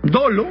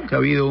dolo, que ha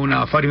habido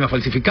una firma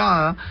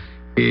falsificada,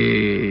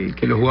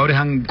 que los jugadores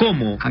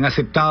han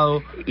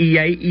aceptado. Y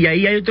ahí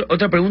hay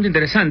otra pregunta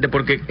interesante,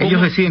 porque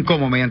ellos deciden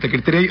cómo, mediante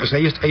criterio, o sea,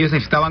 ellos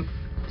necesitaban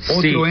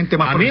otro ente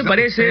más. A mí me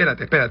parece...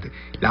 Espérate.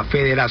 La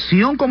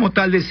Federación como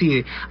tal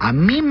decide, a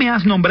mí me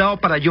has nombrado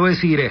para yo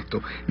decidir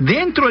esto.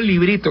 Dentro del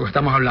librito que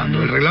estamos hablando,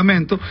 del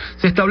reglamento,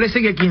 se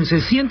establece que quien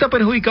se sienta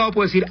perjudicado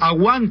puede decir,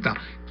 aguanta,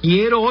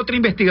 quiero otra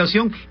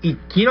investigación y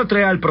quiero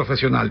traer al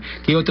profesional,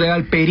 quiero traer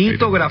al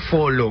perito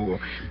grafólogo.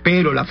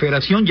 Pero la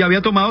Federación ya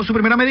había tomado su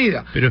primera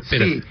medida. Pero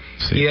espérate,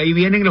 sí. Y de ahí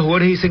vienen los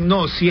jugadores y dicen,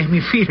 no, si es mi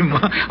firma.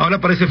 Ahora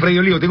aparece Freddy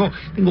Olivo. Tengo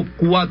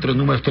 4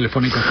 números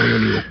telefónicos de Freddy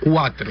Olivo.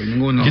 4,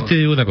 ninguno. Yo te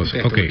digo una cosa.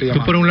 Ok,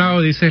 tú por un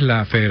lado dices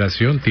la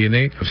Federación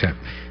tiene, o sea,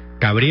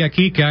 cabría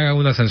aquí que haga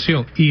una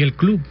sanción. ¿Y el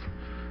club?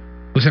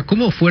 O sea,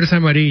 ¿cómo Fuerza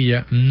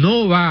Amarilla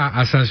no va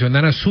a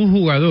sancionar a sus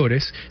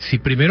jugadores si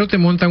primero te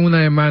montan una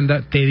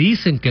demanda, te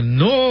dicen que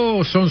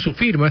no son sus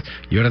firmas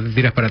y ahora te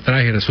tiras para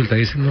atrás y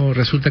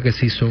resulta que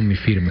sí son mis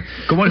firmas?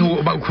 ¿Cómo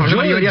Fuerza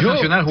Amarilla debería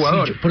sancionar al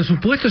jugador? Sí, por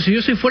supuesto, si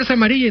yo soy Fuerza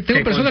Amarilla y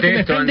tengo personas que me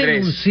están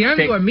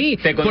denunciando a mí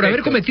por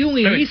haber cometido un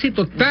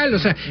ilícito tal, o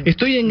sea,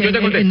 estoy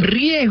en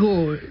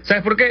riesgo.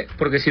 ¿Sabes por qué?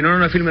 Porque si no,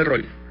 no firme el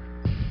rol.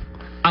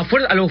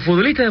 A los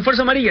futbolistas de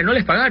Fuerza Amarilla no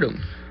les pagaron.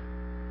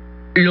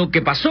 Lo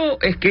que pasó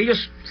es que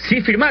ellos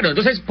sí firmaron.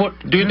 Entonces,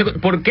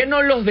 ¿por qué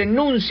no los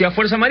denuncia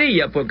Fuerza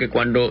Amarilla? Porque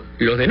cuando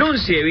los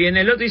denuncie,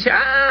 viene el otro y dice,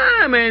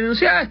 me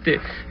denunciaste.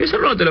 Eso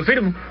no te lo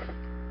firmo.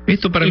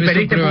 Esto para mí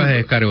son pruebas de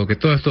descargo, que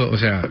todo esto, o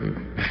sea,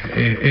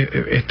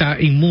 está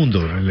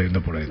inmundo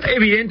por ahí.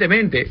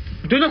 Evidentemente.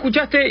 Tú no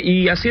escuchaste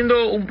y haciendo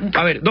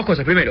a ver, dos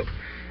cosas. Primero,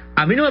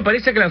 a mí no me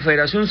parece que la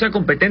Federación sea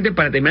competente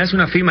para determinar si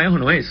una firma es o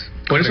no es.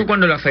 Por eso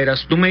cuando la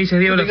Federación, tú me dices,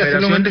 Diego, la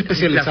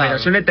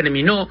Federación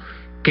determinó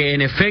que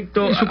en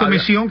efecto... En su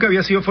comisión que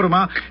había sido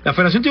formada, la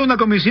Federación tiene una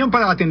comisión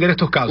para atender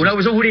estos casos. Una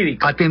comisión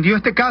jurídica. Atendió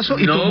este caso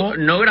y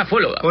no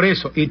grafóloga. Por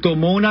eso, y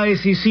tomó una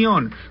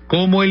decisión.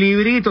 Como el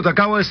librito, te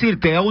acabo de decir,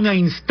 te da una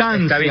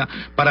instancia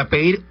para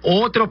pedir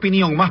otra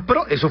opinión más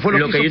pro. Eso fue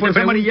lo que hizo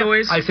Fuerza Amarilla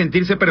al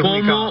sentirse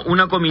perjudicado. Como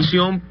una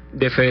comisión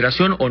de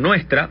Federación o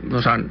nuestra,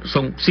 o sea,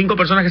 son 5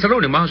 personas que se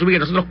reúnen, vamos a subir que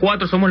nosotros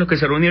 4 somos los que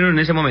se reunieron en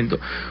ese momento.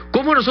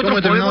 ¿Cómo nosotros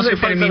podemos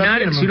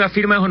determinar si una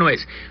firma es o no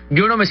es?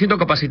 Yo no me siento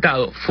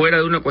capacitado, fuera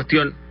de una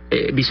cuestión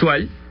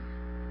visual,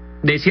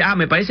 de decir,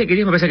 me parece que es,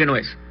 me parece que no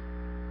es.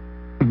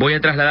 Voy a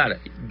trasladar.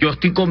 Yo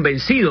estoy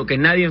convencido que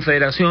nadie en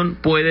Federación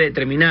puede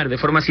determinar de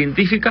forma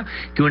científica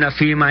que una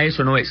firma es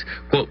o no es.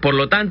 Por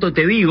lo tanto,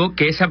 te digo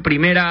que esa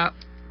primera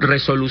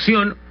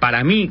resolución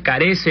para mí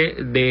carece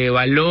de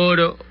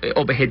valor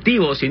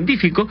objetivo o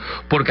científico,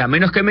 porque a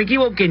menos que me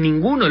equivoque,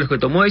 ninguno de los que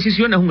tomó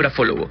decisión es un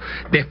grafólogo.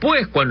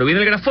 Después, cuando viene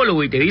el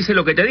grafólogo y te dice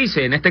lo que te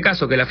dice, en este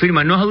caso que la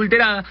firma no es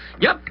adulterada,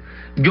 ya,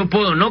 yo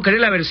puedo no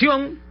creer la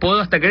versión, puedo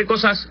hasta creer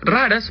cosas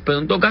raras, pero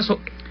en todo caso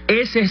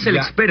ese es el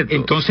experto.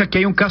 Entonces aquí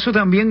hay un caso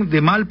también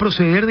de mal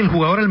proceder del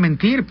jugador al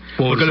mentir,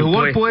 porque el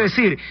jugador puede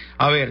decir,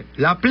 a ver,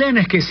 la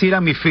plena es que sí era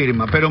mi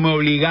firma, pero me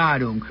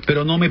obligaron,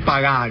 pero no me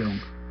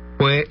pagaron.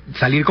 Puede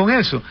salir con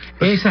eso.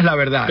 Esa es la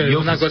verdad. Pero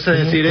una cosa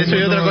es decir eso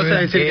y otra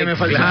cosa es decir que me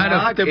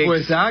faltaste,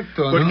 pues.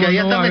 Exacto. Porque ahí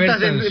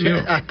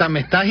hasta me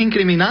estás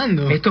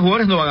incriminando. Estos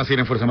jugadores no van a seguir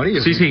en Fuerza Amarilla.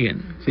 Sí,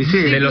 siguen. Sí,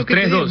 de los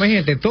 3, 2.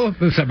 Imagínate, todos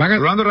van a...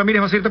 Rolando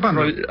Ramírez va a seguir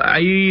tapando.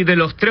 Ahí de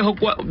los 3 o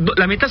 4,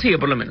 la mitad sigue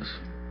por lo menos.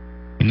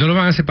 ¿Y no lo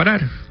van a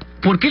separar?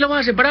 ¿Por qué lo van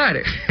a separar?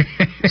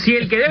 Si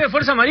el que debe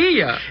Fuerza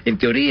Amarilla. En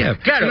teoría.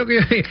 Claro.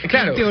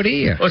 En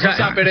teoría. O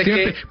sea,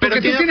 pero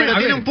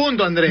tiene un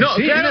punto, Andrés. No,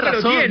 sí, claro que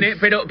lo tiene,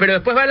 pero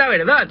después va la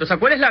verdad. O sea,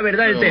 ¿cuál es la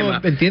verdad del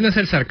tema? Entiendes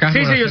el sarcasmo.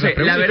 Sí, yo sé.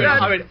 La verdad.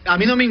 A ver, a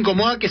mí no me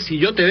incomoda que si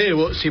yo te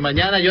debo, si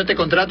mañana yo te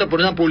contrato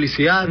por una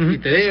publicidad y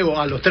te debo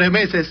a los 3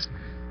 meses,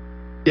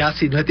 ya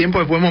si no es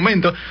tiempo, es buen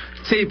momento.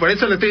 Sí, por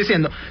eso lo estoy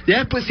diciendo. Ya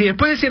después, si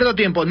después de cierto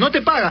tiempo no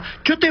te paga,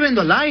 yo te vendo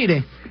al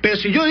aire. Pero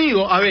si yo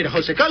digo, a ver,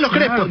 José Carlos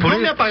Crespo no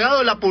me ha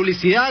pagado la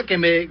publicidad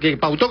que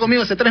pautó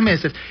conmigo hace 3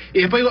 meses, y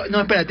después digo,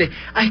 no, espérate,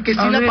 es que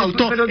sí la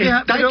pautó,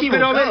 está equivocado.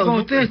 Pero a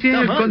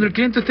ver, cuando el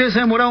cliente ustedes se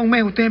ha demorado un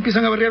mes, ustedes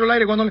empiezan a berrear al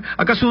aire,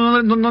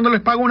 ¿acaso no les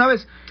paga una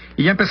vez?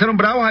 Y ya empezaron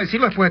bravos a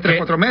decirlo después de 3 o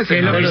 4 meses.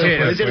 Es lo que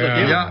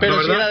hicieron.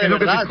 Pero si era de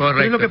verdad.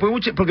 Es lo que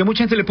porque mucha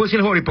gente le puede decir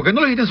al jugador, ¿por qué no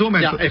lo dijiste en su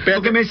momento?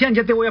 Porque me decían,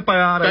 ya te voy a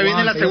pagar. Pero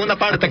viene la segunda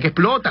parte. Hasta que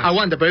explota.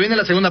 Aguanta, pero viene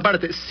la segunda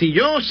parte. Si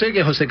yo sé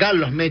que José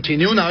Carlos me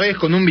chineó una vez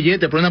con un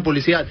billete por una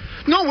publicidad,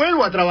 no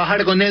vuelvo a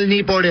trabajar con él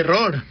ni por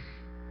error.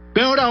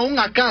 Peor aún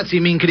acá,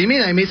 si me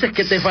incrimina y me dices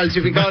que te he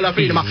falsificado la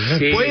firma,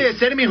 puede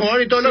ser mi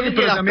jugador y todo lo que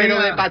quieras,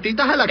 pero de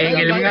patitas a la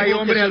cara. Hay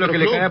hombres a los que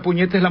le cae a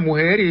puñetes la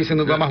mujer y dicen,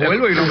 nunca más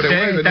vuelvo, y el hombre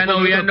vuelve.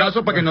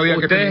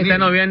 Ustedes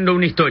están obviando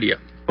una historia,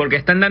 porque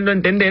están dando a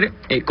entender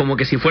como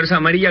que si Fuerza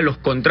Amarilla los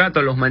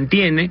contrata, los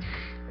mantiene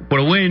por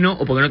bueno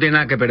o porque no tiene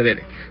nada que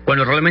perder,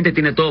 cuando realmente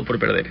tiene todo por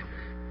perder.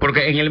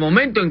 Porque en el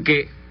momento en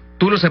que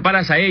tú los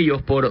separas a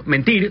ellos por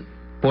mentir,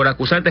 por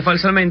acusarte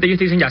falsamente, ellos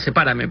te dicen, ya,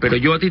 sepárame, pero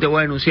yo a ti te voy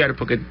a denunciar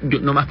porque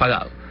no me has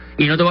pagado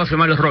y no te voy a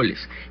firmar los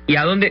roles. ¿Y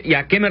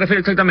a qué me refiero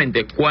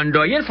exactamente?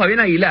 Cuando ayer Fabián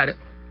Aguilar,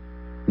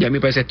 y a mí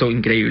me parece esto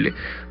increíble,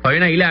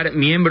 Fabián Aguilar,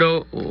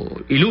 miembro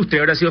ilustre,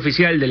 ahora ha sido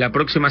oficial de la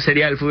próxima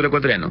Serie A del fútbol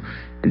ecuatoriano,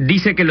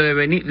 dice que lo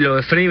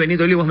de Freddy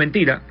Benito Olivo es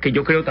mentira, que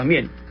yo creo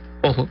también,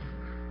 ojo.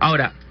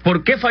 Ahora,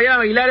 ¿por qué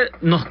Fabián Aguilar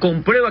nos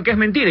comprueba que es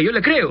mentira? Yo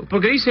le creo,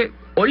 porque dice,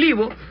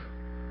 Olivo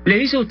le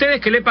dice a ustedes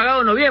que le he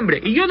pagado en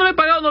noviembre, y yo no le he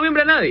pagado en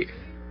noviembre a nadie.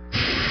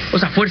 O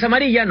sea, Fuerza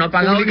Amarilla no ha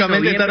pagado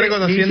públicamente, está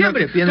reconociendo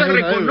que tiene una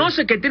deuda.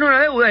 Reconoce que tiene una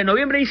deuda de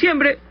noviembre y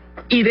diciembre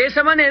y de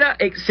esa manera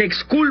se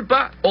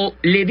exculpa o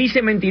le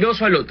dice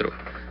mentiroso al otro.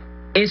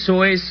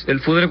 Eso es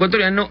el fútbol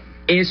ecuatoriano,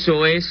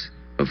 eso es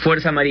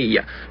Fuerza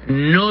Amarilla.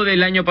 No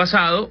del año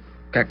pasado,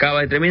 que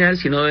acaba de terminar,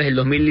 sino desde el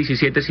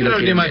 2017. Si la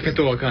última vez que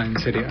estuvo acá en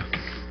Serie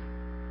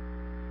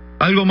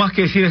A. ¿Algo más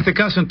que decir en este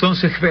caso?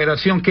 Entonces,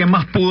 Federación, ¿qué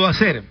más pudo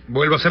hacer?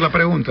 Vuelvo a hacer la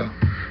pregunta.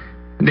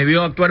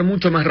 Debió actuar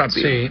mucho más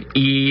rápido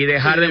y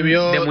dejar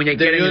de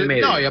muñequera en el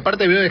medio. No, y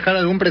aparte debió dejar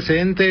algún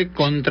precedente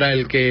contra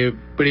el que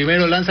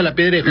primero lanza la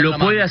piedra y lo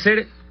puede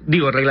hacer,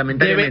 digo,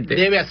 reglamentariamente.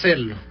 Debe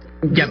hacerlo.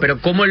 Ya, pero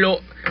 ¿cómo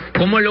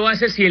lo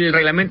hace si el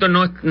reglamento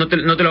no te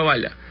lo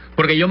avala?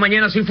 Porque yo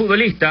mañana soy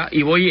futbolista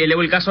y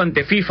elevo el caso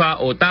ante FIFA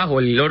o TAS o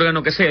el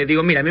órgano que sea, y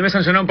digo, mira, a mí me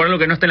sancionaron por algo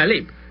que no está en la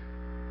ley.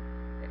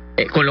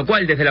 Con lo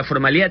cual, desde la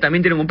formalidad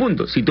también tienen un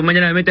punto. Si tú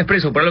mañana me metes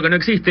preso por algo que no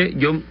existe,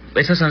 yo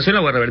esa sanción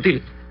la voy a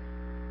revertir.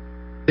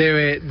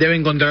 Debe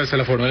encontrarse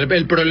la forma.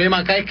 El problema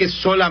acá es que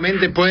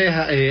solamente puedes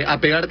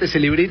apegarte a ese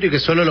librito y que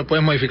solo lo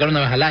puedes modificar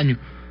una vez al año.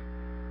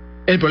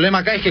 El problema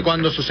acá es que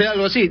cuando sucede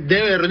algo así,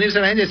 debe reunirse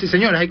la gente y decir,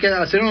 señores, hay que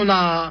hacer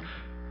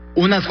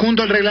un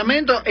adjunto al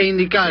reglamento e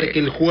indicar que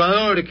el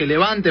jugador que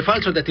levante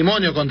falso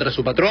testimonio contra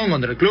su patrón,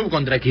 contra el club,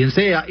 contra quien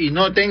sea, y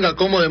no tenga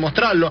cómo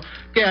demostrarlo,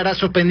 quedará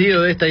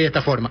suspendido de esta y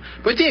esta forma.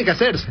 Pues tiene que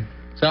hacerse.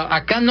 O sea,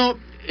 acá no...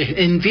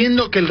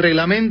 Entiendo que el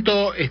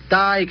reglamento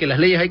está y que las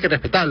leyes hay que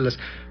respetarlas,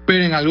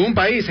 pero en algún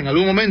país, en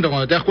algún momento,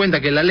 cuando te das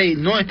cuenta que la ley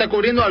no está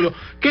cubriendo algo,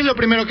 ¿qué es lo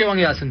primero que van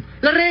y hacen?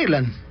 La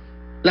arreglan.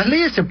 Las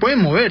leyes se pueden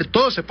mover,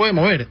 todo se puede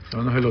mover.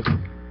 No, no es el otro.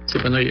 Sí,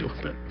 pero no llego.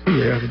 Sí,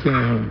 llegaste,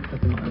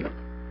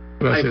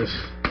 gracias.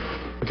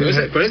 Pero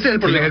ese es el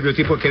problema. El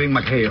biotipo de Kevin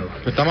McHale.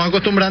 Estamos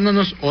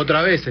acostumbrándonos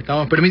otra vez,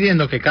 estamos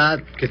permitiendo que cada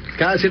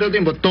cierto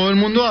tiempo todo el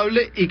mundo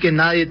hable y que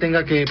nadie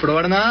tenga que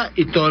probar nada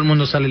y todo el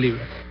mundo sale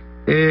libre.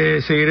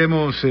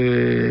 Seguiremos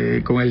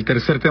con el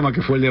tercer tema,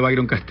 que fue el de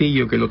Byron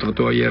Castillo, que lo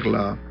trató ayer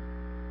la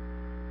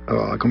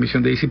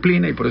Comisión de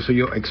Disciplina, y por eso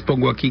yo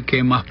expongo aquí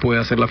qué más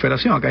puede hacer la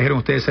Federación. Acá dijeron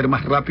ustedes ser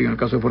más rápido en el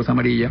caso de Fuerza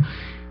Amarilla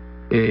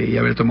y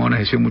haber tomado una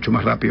decisión mucho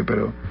más rápido,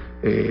 pero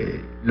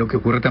lo que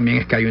ocurre también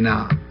es que hay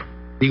una,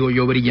 digo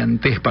yo,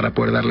 brillantez para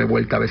poder darle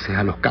vuelta a veces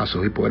a los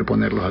casos y poder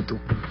ponerlos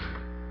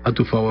a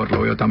tu favor.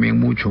 Lo veo también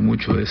mucho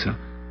de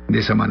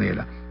esa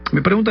manera.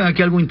 Me preguntan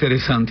aquí algo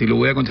interesante y lo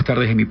voy a contestar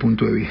desde mi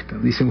punto de vista.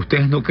 Dicen,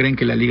 ¿ustedes no creen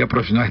que la liga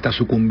profesional está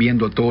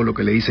sucumbiendo a todo lo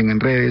que le dicen en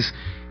redes?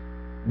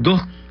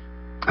 Dos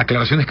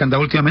aclaraciones que han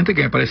dado últimamente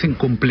que me parecen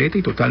completas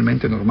y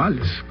totalmente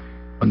normales.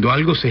 Cuando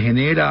algo se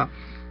genera,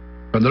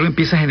 cuando algo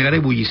empieza a generar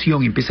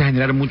ebullición, empieza a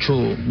generar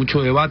mucho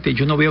debate,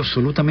 yo no veo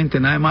absolutamente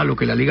nada de malo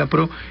que la Liga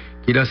Pro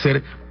quiera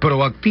ser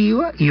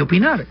proactiva y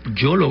opinar.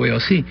 Yo lo veo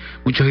así.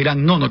 Muchos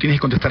dirán, no tienes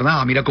que contestar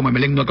nada, mira cómo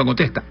Emelec no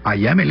contesta.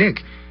 Allá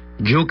Emelec.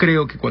 Yo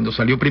creo que cuando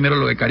salió primero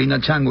lo de Karina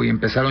Chango y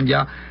empezaron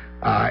ya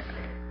a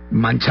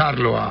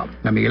mancharlo a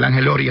Miguel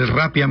Ángel Ori, él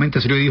rápidamente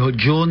salió y dijo,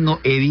 yo no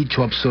he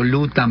dicho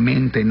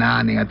absolutamente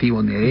nada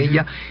negativo ni de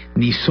ella,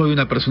 ni soy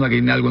una persona que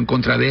tiene algo en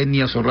contra de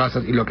etnias o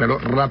razas, y lo aclaró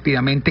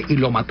rápidamente y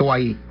lo mató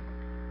ahí.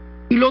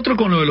 Y lo otro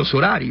con lo de los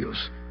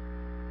horarios.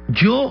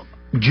 Yo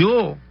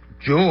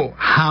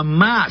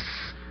jamás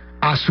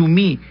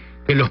asumí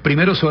que los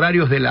primeros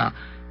horarios de la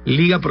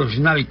liga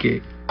profesional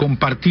que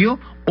compartió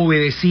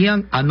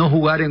obedecían a no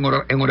jugar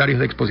en horarios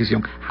de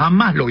exposición.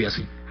 Jamás lo vi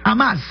así.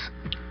 Jamás.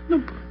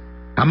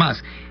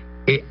 Jamás.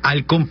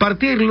 Al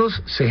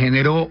compartirlos se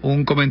generó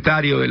un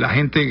comentario de la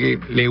gente que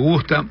le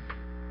gusta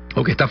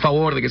o que está a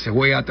favor de que se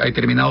juegue a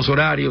determinados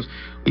horarios,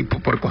 y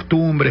por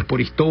costumbres,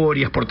 por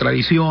historias, por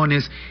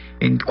tradiciones,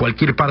 en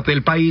cualquier parte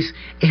del país.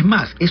 Es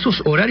más,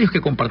 esos horarios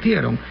que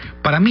compartieron,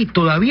 para mí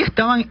todavía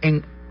estaban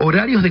en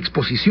horarios de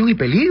exposición y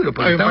peligro,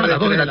 porque estaban a las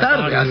 2 de la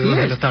tarde, así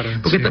es.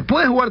 Porque te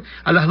puedes jugar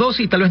a las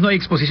 12 y tal vez no hay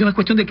exposición, es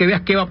cuestión de que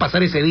veas qué va a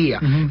pasar ese día.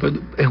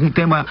 Es un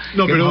tema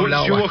que pero hemos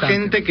hablado hubo bastante.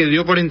 gente que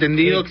dio por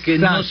entendido que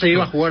no se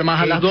iba a jugar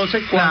más a las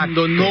 12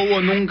 cuando no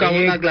hubo nunca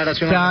una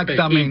aclaración.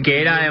 Exactamente. Y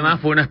que era además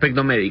por un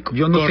aspecto médico.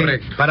 Yo no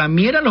sé, para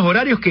mí eran los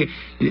horarios que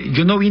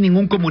yo no vi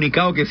ningún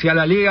comunicado que sea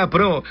la Liga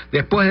Pro,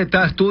 después de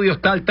tal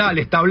estudios tal,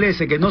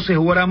 establece que no se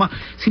jugará más,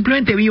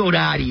 simplemente vi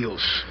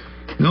horarios,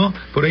 ¿no?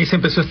 Por ahí se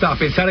empezó a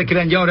pensar que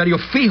eran ya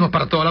horarios fijos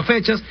para todas las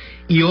fechas,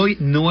 y hoy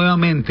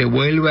nuevamente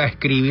vuelve a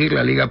escribir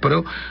la Liga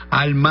Pro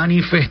al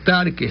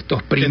manifestar que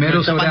estos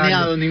primeros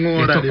horarios,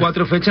 estos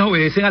 4 fechas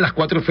obedecen a las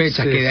 4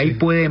 fechas, que de ahí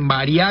pueden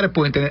variar,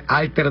 pueden tener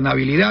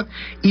alternabilidad,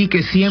 y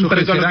que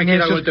siempre serán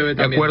hechos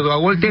de acuerdo a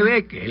Gol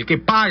TV, que es el que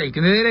paga y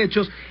tiene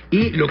derechos,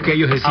 y lo que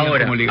ellos decían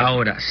como Liga.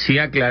 Ahora, sí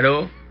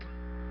aclaró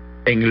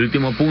en el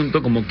último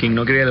punto, como quien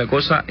no quería la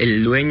cosa,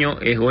 el dueño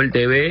es Gol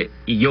TV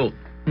y yo.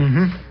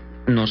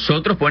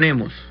 Nosotros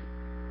ponemos,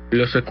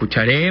 los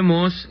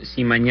escucharemos,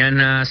 si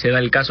mañana se da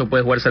el caso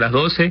puede jugarse a las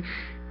 12,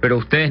 pero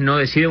ustedes no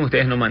deciden,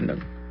 ustedes no mandan.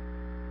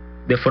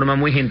 De forma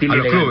muy gentil a y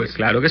los legal. clubes.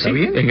 Claro que ¿Está sí.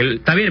 bien?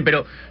 Está bien,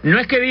 pero no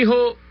es que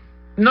dijo,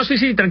 no,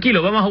 sí,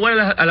 tranquilo, vamos a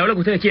jugar a la hora que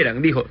ustedes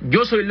quieran. Dijo,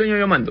 yo soy el dueño,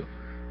 yo mando.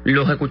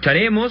 Los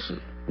escucharemos,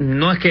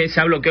 no es que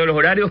se ha bloqueado los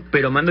horarios,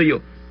 pero mando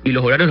yo. Y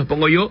los horarios los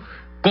pongo yo,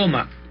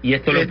 y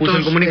esto lo puso en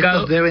el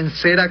comunicado. Estos deben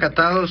ser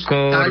acatados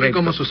tal y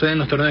como sucede en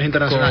los torneos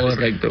internacionales.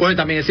 Correcto. Pues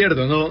también es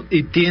cierto, ¿no?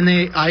 Y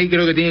ahí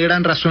creo que tiene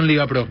gran razón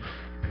Liga Pro.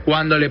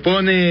 Cuando le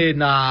ponen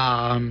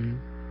a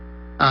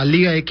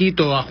Liga de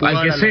Quito a jugar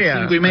a las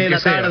 5:30 de la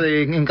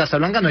tarde en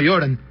Casablanca, no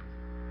lloran.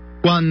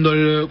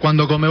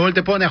 Cuando Conmebol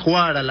te pone a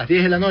jugar a las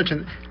 10 de la noche,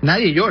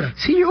 nadie llora.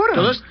 Sí llora.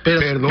 Todos,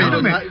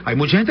 perdóname, hay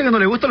mucha gente que no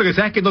le gusta, lo que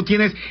sabes es que no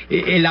tienes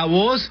la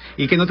voz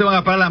y que no te van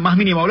a pagar la más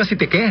mínima hora si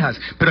te quejas.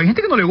 Pero hay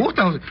gente que no le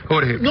gusta,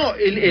 Jorge. No,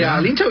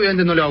 al hincha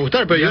obviamente no le va a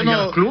gustar, pero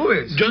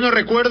yo no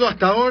recuerdo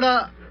hasta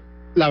ahora,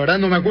 la verdad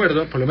no me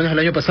acuerdo, por lo menos el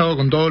año pasado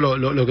con todo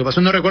lo que pasó,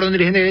 no recuerdo un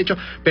dirigente que haya dicho,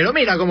 pero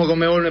mira cómo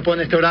Conmebol me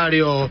pone este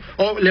horario,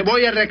 o le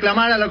voy a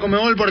reclamar a la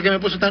Conmebol porque me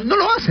puso tan... No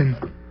lo hacen.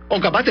 O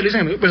capaz te lo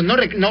dicen, pero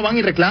no van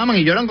y reclaman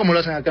y lloran como lo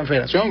hacen acá en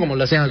Federación, como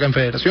lo hacen acá en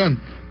Federación.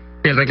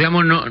 El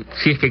reclamo, no,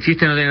 si es que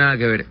existe, no tiene nada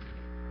que ver.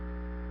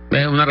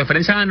 Es una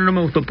referencia, no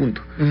me gustó,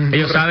 punto.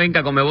 Ellos saben que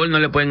a Conmebol no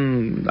le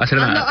pueden hacer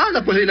nada.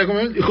 Anda, pues dile a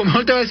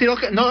Conmebol te va a decir,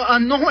 okay,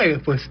 no juegues,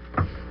 pues.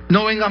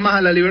 No vengas más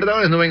a la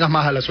Libertadores, no vengas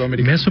más a la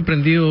Sudamericana. Me ha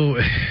sorprendido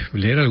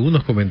leer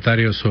algunos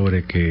comentarios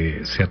sobre que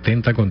se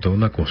atenta contra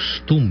una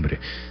costumbre,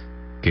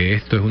 que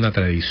esto es una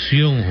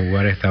tradición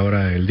jugar a esta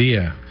hora del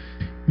día.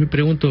 Me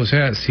pregunto, o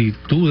sea, si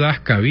tú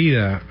das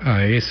cabida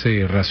a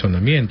ese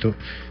razonamiento,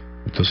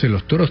 entonces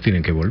los toros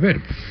tienen que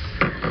volver.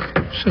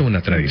 Eso es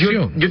una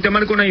tradición. Yo te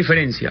marco una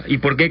diferencia. ¿Y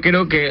por qué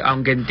creo que,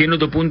 aunque entiendo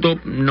tu punto,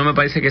 no me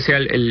parece que sea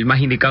el más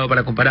indicado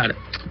para comparar?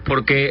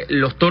 Porque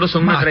los toros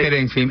son una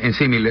tradición. En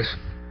símiles.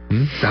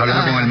 Estás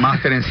hablando con el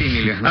máster en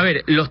símiles, ¿no? A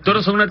ver, los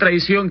toros son una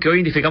tradición que hoy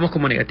identificamos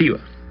como negativa,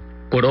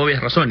 por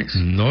obvias razones.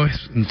 No es,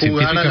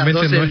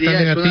 científicamente no es tan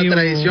negativo. Es una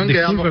tradición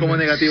que damos como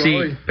negativa sí,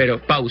 hoy. Pero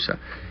pausa.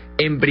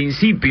 En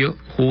principio,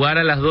 jugar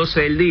a las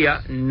 12 del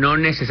día no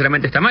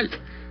necesariamente está mal.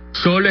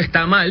 Solo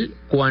está mal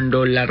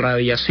cuando la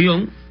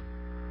radiación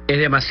es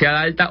demasiado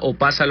alta o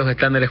pasa los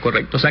estándares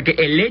correctos. O sea que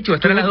el hecho de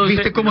estar a las 12...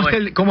 ¿Viste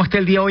cómo está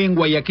el día hoy en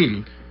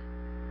Guayaquil?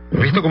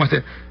 ¿Viste cómo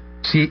está?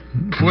 Si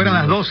fueran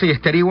las 12 y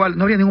estaría igual,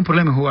 no habría ningún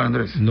problema en jugar,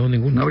 Andrés. No,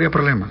 ninguno. No habría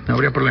problema.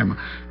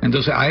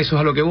 Entonces, a eso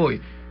es a lo que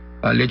voy.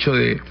 Al hecho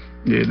de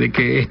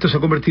que esto se ha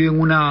convertido en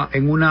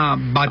una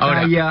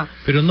batalla. Ahora,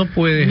 pero no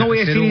puedes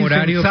hacer un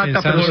horario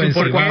pensando en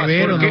si va a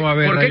haber o no va a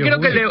haber. ¿Por qué creo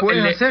que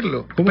puedes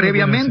hacerlo?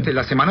 Previamente,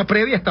 la semana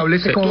previa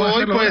establece cómo va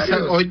a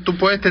ser. Hoy tú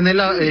puedes tener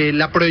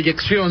la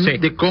proyección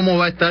de cómo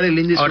va a estar el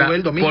índice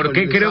el domingo. ¿Por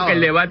qué creo que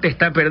el debate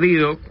está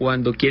perdido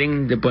cuando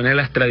quieren poner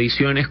las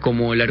tradiciones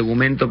como el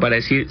argumento para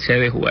decir se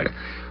debe jugar?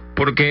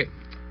 Porque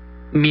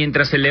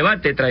mientras el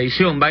debate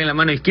tradición va en la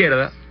mano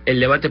izquierda, el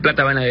debate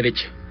plata va en la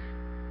derecha.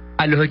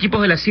 A los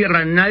equipos de la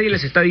Sierra nadie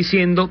les está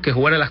diciendo que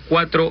jugar a las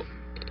 4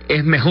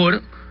 es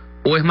mejor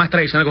o es más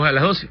tradicional que jugar a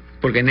las 12,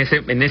 porque en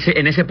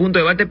ese punto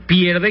de debate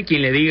pierde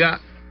quien le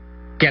diga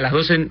que a las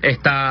 12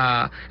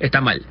 está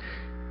mal.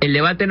 El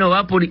debate no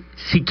va por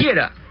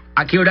siquiera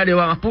a qué horario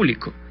va más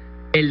público.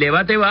 El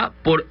debate va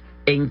por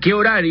en qué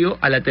horario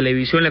a la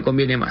televisión le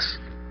conviene más.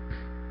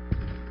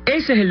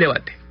 Ese es el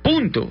debate.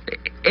 Punto.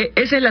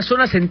 Esa es la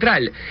zona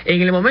central.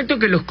 En el momento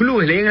que los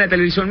clubes le digan a la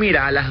televisión,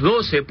 mira, a las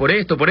 12, por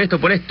esto,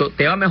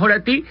 te va mejor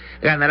a ti,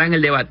 ganarán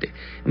el debate.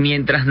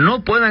 Mientras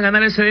no puedan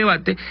ganar ese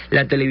debate,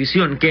 la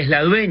televisión, que es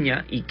la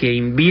dueña y que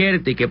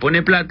invierte y que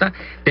pone plata,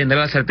 tendrá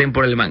la sartén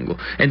por el mango.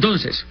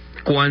 Entonces,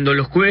 cuando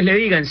los clubes le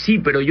digan, sí,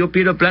 pero yo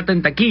pierdo plata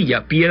en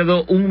taquilla,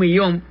 pierdo 1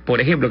 millón, por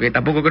ejemplo, que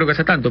tampoco creo que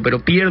sea tanto,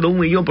 pero pierdo 1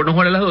 millón por no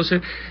jugar a las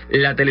 12,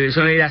 la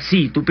televisión le dirá,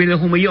 sí, tú pierdes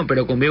 1 millón,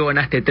 pero conmigo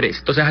ganaste 3.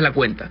 Entonces haz la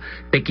cuenta.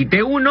 Te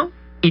quité 1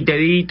 y te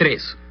di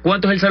 3.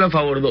 ¿Cuánto es el saldo a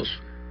favor?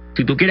 2.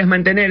 Si tú quieres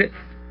mantener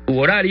tu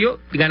horario,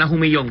 ganas 1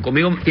 millón.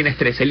 Conmigo tienes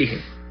 3, elige.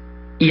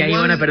 Y ahí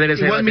van a perder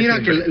ese debate. Igual mira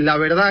siempre. Que la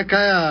verdad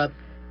acá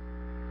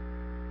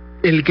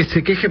el que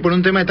se queje por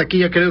un tema de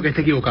taquilla creo que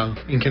está equivocado,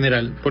 en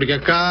general. Porque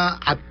acá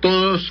a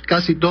todos,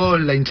 casi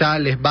todos, la hinchada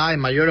les va en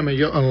mayor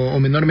o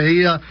menor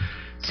medida,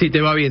 si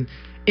te va bien.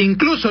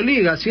 Incluso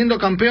Liga, siendo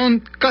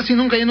campeón, casi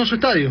nunca llenó su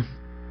estadio.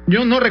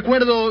 Yo no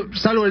recuerdo,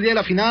 salvo el día de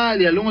la final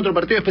y algún otro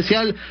partido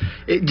especial,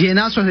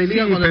 llenazos de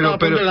Liga cuando estaba a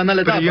punto de ganar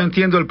la etapa. Pero yo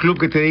entiendo el club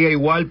que te diga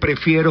igual,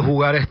 prefiero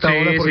jugar a esta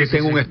hora porque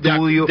tengo un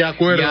estudio. De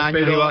acuerdo,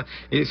 pero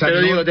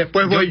digo,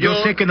 después voy yo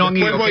sé que no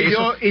después voy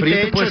yo y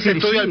te echo ese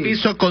estudio al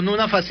piso con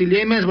una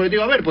facilidad inmensa, porque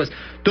digo, a ver, pues,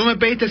 tú me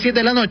pediste 7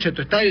 de la noche,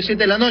 tu estadio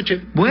 7 de la noche,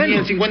 bueno, ni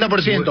el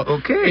 50%,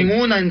 okay.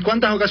 ¿En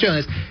cuántas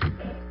ocasiones?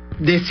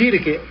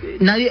 Decir que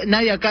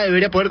nadie acá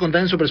debería poder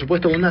contar en su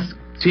presupuesto unas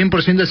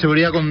 100% de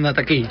seguridad con una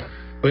taquilla.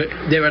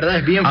 De verdad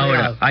es bien fregado.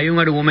 Ahora, hay un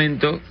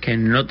argumento que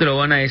no te lo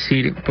van a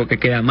decir porque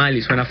queda mal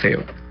y suena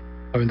feo.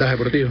 La ventaja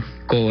deportiva.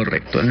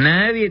 Correcto.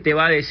 Nadie te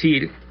va a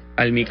decir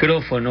al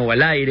micrófono o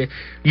al aire,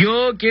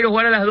 yo quiero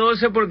jugar a las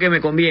 12 porque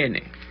me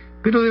conviene.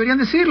 Pero deberían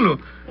decirlo,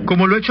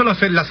 como lo ha hecho la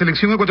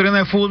selección ecuatoriana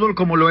de fútbol,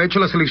 como lo ha hecho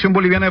la selección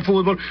boliviana de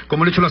fútbol,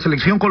 como lo ha hecho la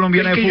selección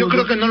colombiana de fútbol. Yo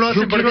creo que no lo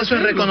hacen porque eso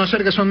es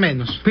reconocer que son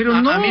menos. Pero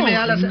no. A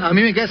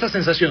mí me queda esa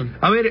sensación.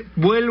 A ver,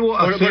 vuelvo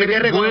a hacer, ya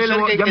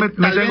me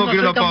tengo que ir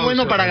a la pausa.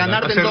 Bueno para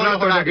ganarte en todos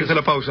los horarios.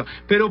 La pausa.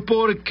 Pero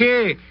 ¿por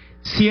qué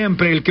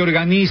siempre el que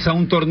organiza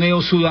un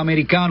torneo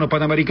sudamericano,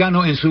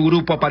 panamericano, en su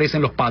grupo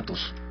aparecen los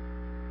patos?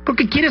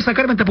 Porque quiere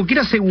sacar ventaja, porque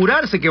quiere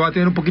asegurarse que va a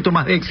tener un poquito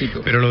más de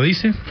éxito. ¿Pero lo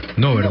dice?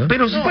 No, ¿verdad?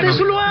 Pero para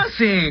eso lo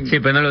hacen. Sí,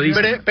 pero no lo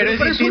dice. Pero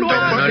es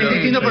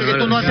distinto porque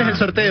tú no haces el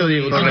sorteo,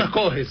 Diego. Tú no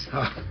escoges.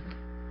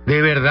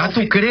 ¿De verdad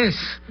tú crees?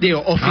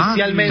 Digo,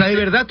 oficialmente. O sea, ¿de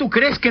verdad tú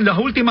crees que en las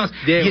últimas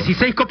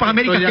 16 Copas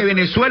Américas que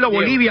Venezuela o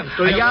Bolivia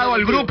haya dado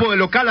al grupo de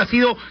local ha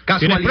sido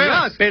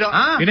casualidad?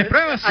 ¿Tienes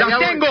pruebas? ¡Las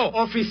tengo!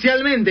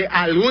 Oficialmente,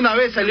 alguna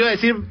vez salió a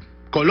decir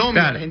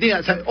Colombia,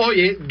 Argentina. O sea,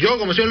 oye, yo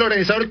como soy el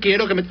organizador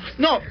quiero que me...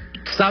 No,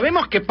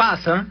 sabemos que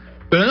pasa,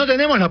 pero no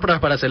tenemos las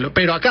pruebas para hacerlo.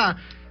 Pero acá,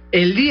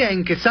 el día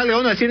en que salga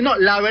uno a decir, no,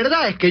 la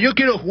verdad es que yo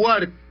quiero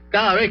jugar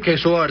cada vez que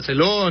subo a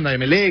Barcelona,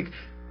 Emelec,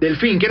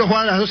 Delfín, quiero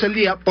jugar a las 12 del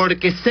día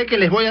porque sé que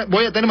les voy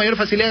a tener mayor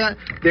facilidad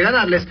de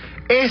ganarles,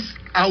 es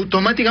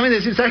automáticamente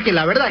decir, sabes que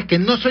la verdad es que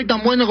no soy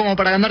tan bueno como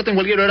para ganarte en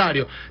cualquier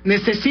horario.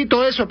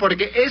 Necesito eso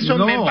porque eso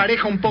me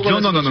empareja un poco.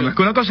 No. Es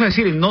que una cosa es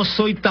decir, no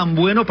soy tan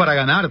bueno para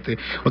ganarte.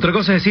 Otra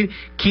cosa es decir,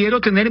 quiero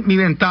tener mi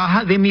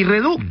ventaja de mi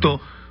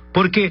reducto.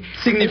 Porque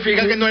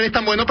significa que no eres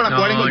tan bueno para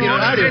jugar en cualquier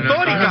horario.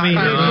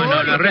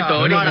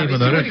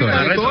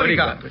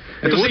 Retórica.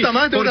 Entonces,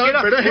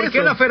 ¿por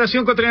qué la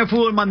Federación Ecuatoriana de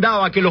Fútbol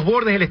mandaba que los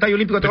bordes del Estadio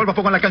Olímpico de Atahualpa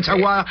pongan la cancha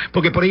aguada?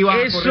 Porque por ahí va.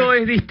 Eso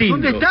es distinto.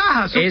 ¿Dónde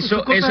estás?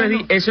 Eso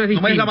es distinto.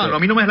 No me des la mano, a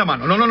mí no me des la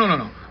mano.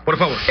 No. Por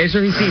favor. Eso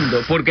es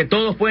distinto, porque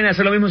todos pueden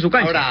hacer lo mismo en su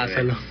cancha. Ahora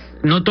hazlo.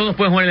 No todos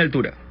pueden jugar en la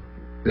altura.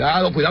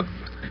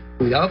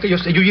 Cuidado que yo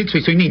soy jiu-jitsu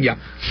y soy ninja.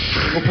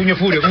 Tengo puño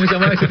furio, ¿cómo se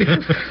llama ese tipo?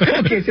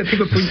 ¿Cómo que decía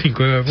tipo puño?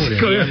 5 de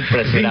furia.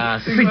 Siempre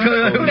estarás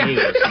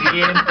conmigo.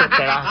 Siempre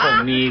estarás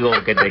conmigo,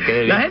 que te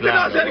quede bien. La gente no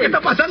va a saber qué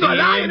está pasando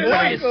al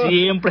aire.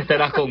 Siempre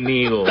estarás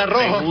conmigo. Te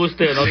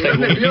guste o no te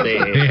guste.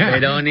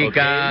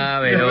 Verónica.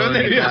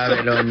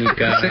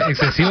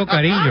 Excesivo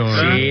cariño.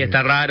 Sí,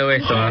 está raro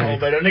esto. No,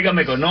 Verónica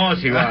me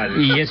conoce igual.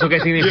 ¿Y eso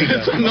qué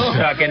significa? O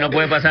sea, que no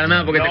puede pasar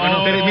nada porque te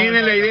conoce.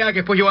 Terminen la idea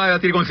que después yo voy a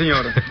debatir con el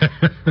señor.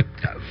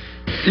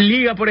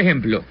 Liga, por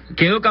ejemplo,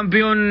 quedó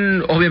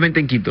campeón obviamente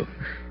en Quito.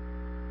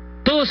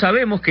 Todos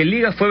sabemos que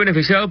Liga fue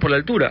beneficiado por la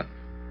altura.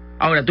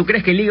 Ahora, ¿tú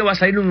crees que Liga va a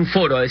salir en un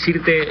foro a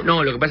decirte,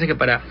 no, lo que pasa es que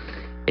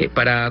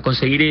para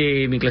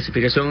conseguir mi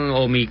clasificación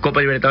o mi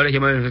Copa Libertadores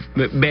yo me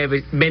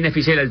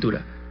beneficié de la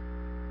altura?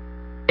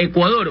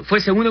 Ecuador fue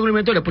segundo en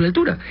eliminatoria por la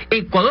altura.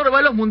 Ecuador va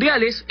a los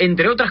mundiales,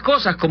 entre otras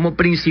cosas, como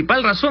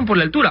principal razón por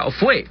la altura. O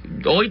fue.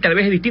 Hoy tal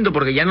vez es distinto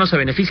porque ya no se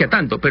beneficia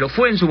tanto, pero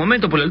fue en su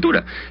momento por la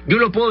altura. Yo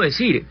lo puedo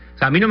decir. O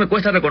sea, a mí no me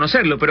cuesta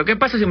reconocerlo. Pero ¿qué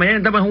pasa si mañana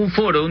estamos en un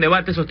foro, un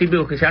debate, esos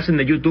típicos que se hacen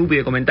de YouTube y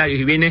de comentarios,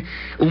 y viene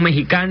un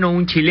mexicano,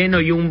 un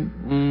chileno y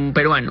un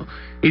peruano?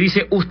 Y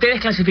dice,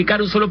 ustedes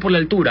clasificaron solo por la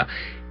altura.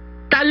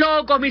 ¡Están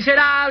locos,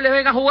 miserables!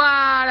 ¡Venga a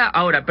jugar!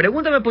 Ahora,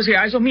 pregúntame pues,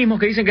 a esos mismos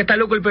que dicen que está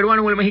loco el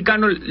peruano o el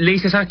mexicano, le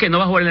dice, ¿sabes qué? No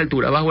vas a jugar en la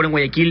altura, vas a jugar en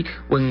Guayaquil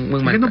o en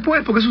Malta. Porque no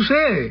puedes, porque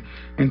sucede.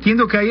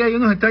 Entiendo que ahí hay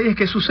unos detalles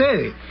que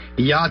sucede.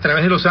 Y ya a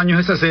través de los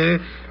años esa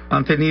sede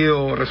han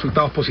tenido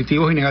resultados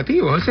positivos y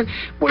negativos. Es decir,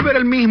 volver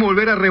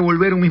a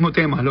revolver un mismo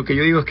tema. Lo que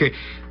yo digo es que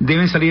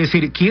deben salir y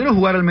decir, quiero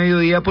jugar al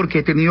mediodía porque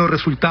he tenido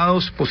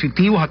resultados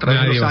positivos a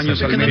través de los años.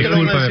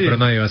 Discúlpame, pero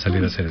nadie va a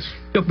salir a hacer eso.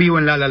 Yo vivo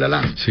en la.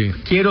 Sí.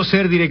 Quiero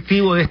ser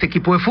directivo de este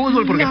equipo de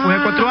fútbol porque después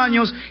de 4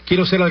 años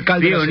quiero ser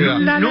alcalde de la ciudad.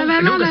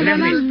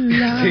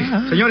 Sí.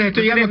 Señores,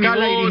 estoy llegando acá a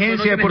la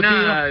dirigencia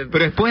deportiva,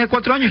 pero después de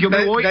 4 años yo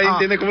me voy al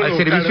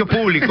servicio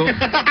público.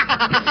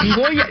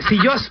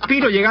 Si yo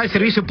aspiro a llegar al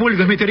servicio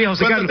público, es mi teoría,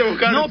 José Carlos,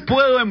 no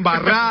puedo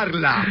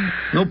embarrarla.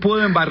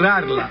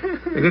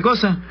 ¿Qué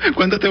cosa?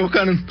 ¿Cuántos te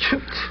buscaron?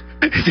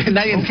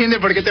 Nadie entiende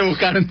por qué te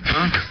buscaron.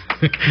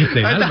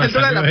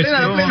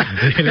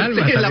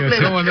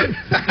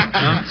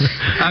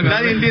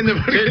 Nadie entiende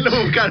por qué lo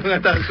buscaron a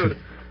esta altura.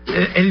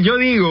 Yo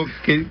digo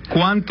que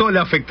cuánto le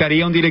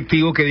afectaría a un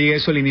directivo que diga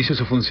eso al inicio de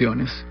sus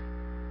funciones.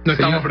 No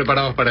estamos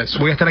preparados para eso.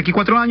 Voy a estar aquí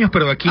 4 años,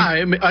 pero aquí... a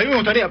mí me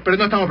gustaría, pero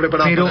no estamos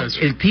preparados para eso.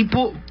 Pero el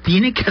tipo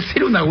tiene que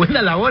hacer una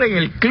buena labor en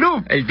el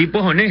club. El tipo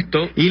es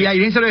honesto. Y la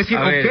dirigencia le va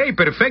a decir, ok,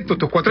 perfecto,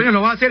 tus 4 años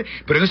lo vas a hacer,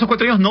 pero en esos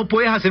 4 años no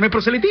puedes hacerme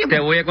proselitismo. Te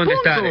voy a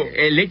contestar. Punto.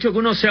 El hecho de que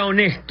uno sea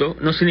honesto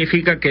no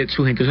significa que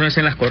sus intenciones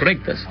sean las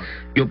correctas.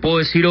 Yo puedo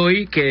decir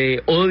hoy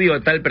que odio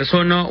a tal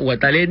persona, o a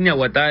tal etnia,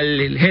 o a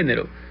tal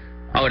género.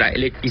 Ahora,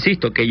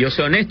 insisto, que yo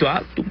sea honesto,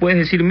 tú puedes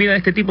decir, mira,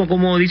 este tipo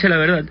como dice la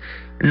verdad,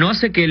 no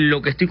hace que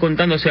lo que estoy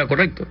contando sea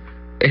correcto.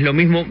 Es lo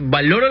mismo,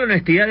 valoro la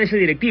honestidad de ese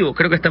directivo,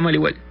 creo que está mal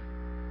igual.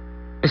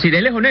 Es decir,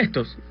 él es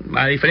honesto,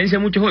 a diferencia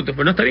de muchos otros,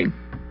 pero no está bien.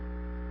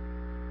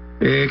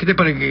 ¿Qué te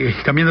parece?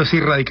 Cambiando así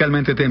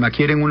radicalmente de tema,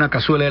 ¿quieren una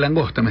cazuela de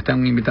langosta? Me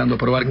están invitando a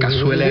probar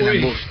cazuela de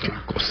langosta. Qué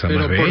cosa Pero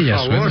más por bella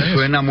favor,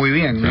 suena muy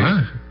bien,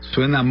 ¿no?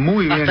 Suena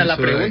muy bien. Hasta la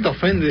pregunta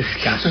ofende.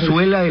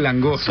 Cazuela de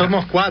langosta.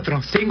 Somos 4,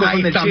 5 Ahí con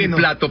el está mi chino.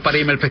 plato para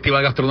irme al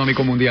Festival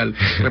Gastronómico Mundial,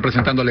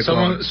 representando al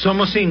Ecuador.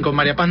 Somos 5,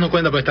 María Paz no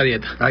cuenta por esta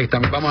dieta. Ahí está,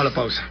 vamos a la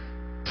pausa.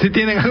 Si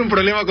tienen algún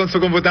problema con su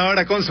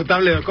computadora, con su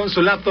tablet o con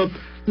su laptop,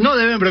 no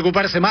deben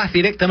preocuparse más,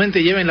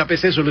 directamente lleven la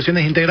PC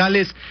Soluciones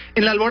Integrales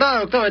en la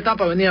Alborada, octava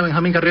etapa, avenida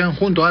Benjamín Carrión,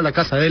 junto a la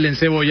Casa del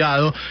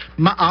Encebollado.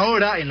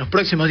 Ahora, en los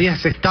próximos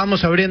días,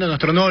 estamos abriendo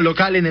nuestro nuevo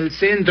local en el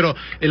centro,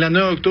 en la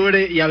 9 de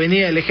octubre y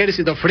avenida del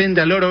Ejército,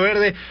 frente al Oro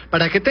Verde,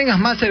 para que tengas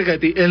más cerca de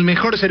ti el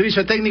mejor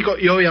servicio técnico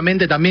y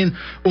obviamente también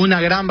una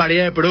gran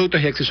variedad de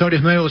productos y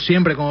accesorios nuevos,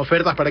 siempre con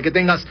ofertas para que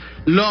tengas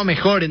lo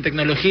mejor en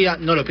tecnología.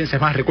 No lo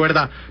pienses más,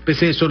 recuerda,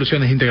 PC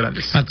Soluciones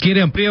Integrales.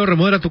 Adquiere, amplía o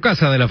remodela tu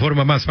casa de la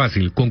forma más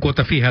fácil, con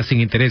cuota fija,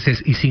 sin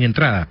intereses y sin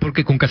entrada,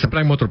 porque con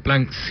Casaplan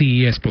Motorplan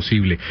sí es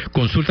posible.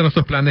 Consulta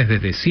nuestros planes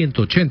desde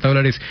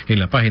 $180 en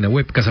la página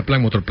web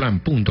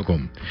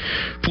casaplanmotorplan.com.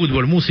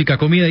 Fútbol, música,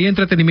 comida y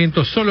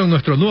entretenimiento solo en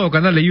nuestro nuevo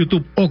canal de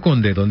YouTube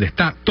Oconde, donde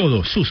está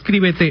todo.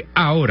 Suscríbete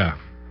ahora.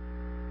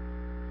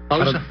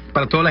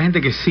 Para toda la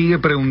gente que sigue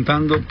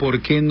preguntando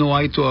por qué no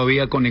hay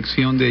todavía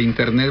conexión de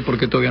internet, por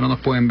qué todavía no nos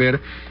pueden ver,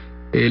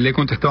 le he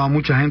contestado a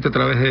mucha gente a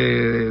través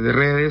de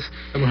redes.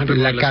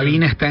 La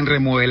cabina está en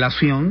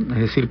remodelación,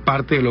 es decir,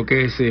 parte de lo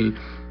que es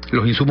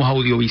los insumos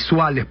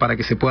audiovisuales para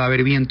que se pueda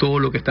ver bien todo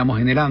lo que estamos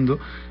generando,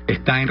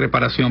 está en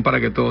reparación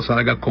para que todo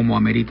salga como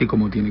amerita y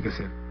como tiene que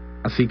ser.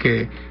 Así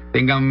que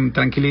tengan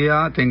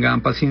tranquilidad,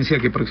 tengan paciencia,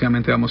 que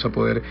próximamente vamos a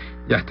poder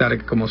ya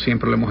estar como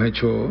siempre lo hemos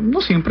hecho.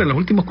 No siempre, en los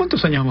últimos,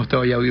 ¿cuántos años hemos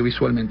estado ya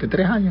audiovisualmente?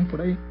 3 años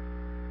por ahí.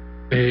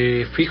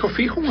 Fijo,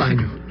 1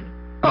 año.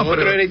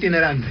 Otro era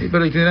itinerante.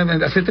 Pero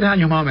itinerante, hace 3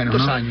 años más o menos,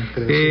 2 ¿no? años,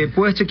 creo, sí.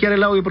 ¿Puedes chequear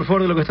el audio, por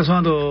favor, de lo que está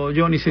sonando,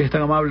 Johnny, si es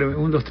tan amable?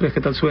 1, 2, 3,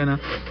 ¿qué tal suena?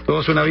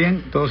 ¿Todo suena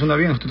bien? ¿Todo suena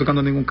bien? No estoy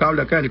tocando ningún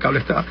cable acá, el cable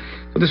está...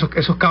 Entonces,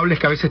 esos cables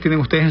que a veces tienen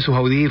ustedes en sus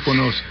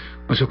audífonos,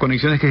 en sus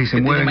conexiones que si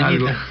se mueven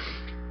algo...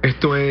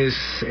 Esto es,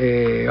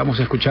 vamos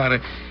a escuchar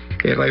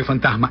Radio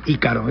Fantasma,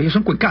 Ícaro. Ellos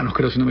son cuencanos,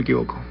 creo, si no me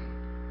equivoco.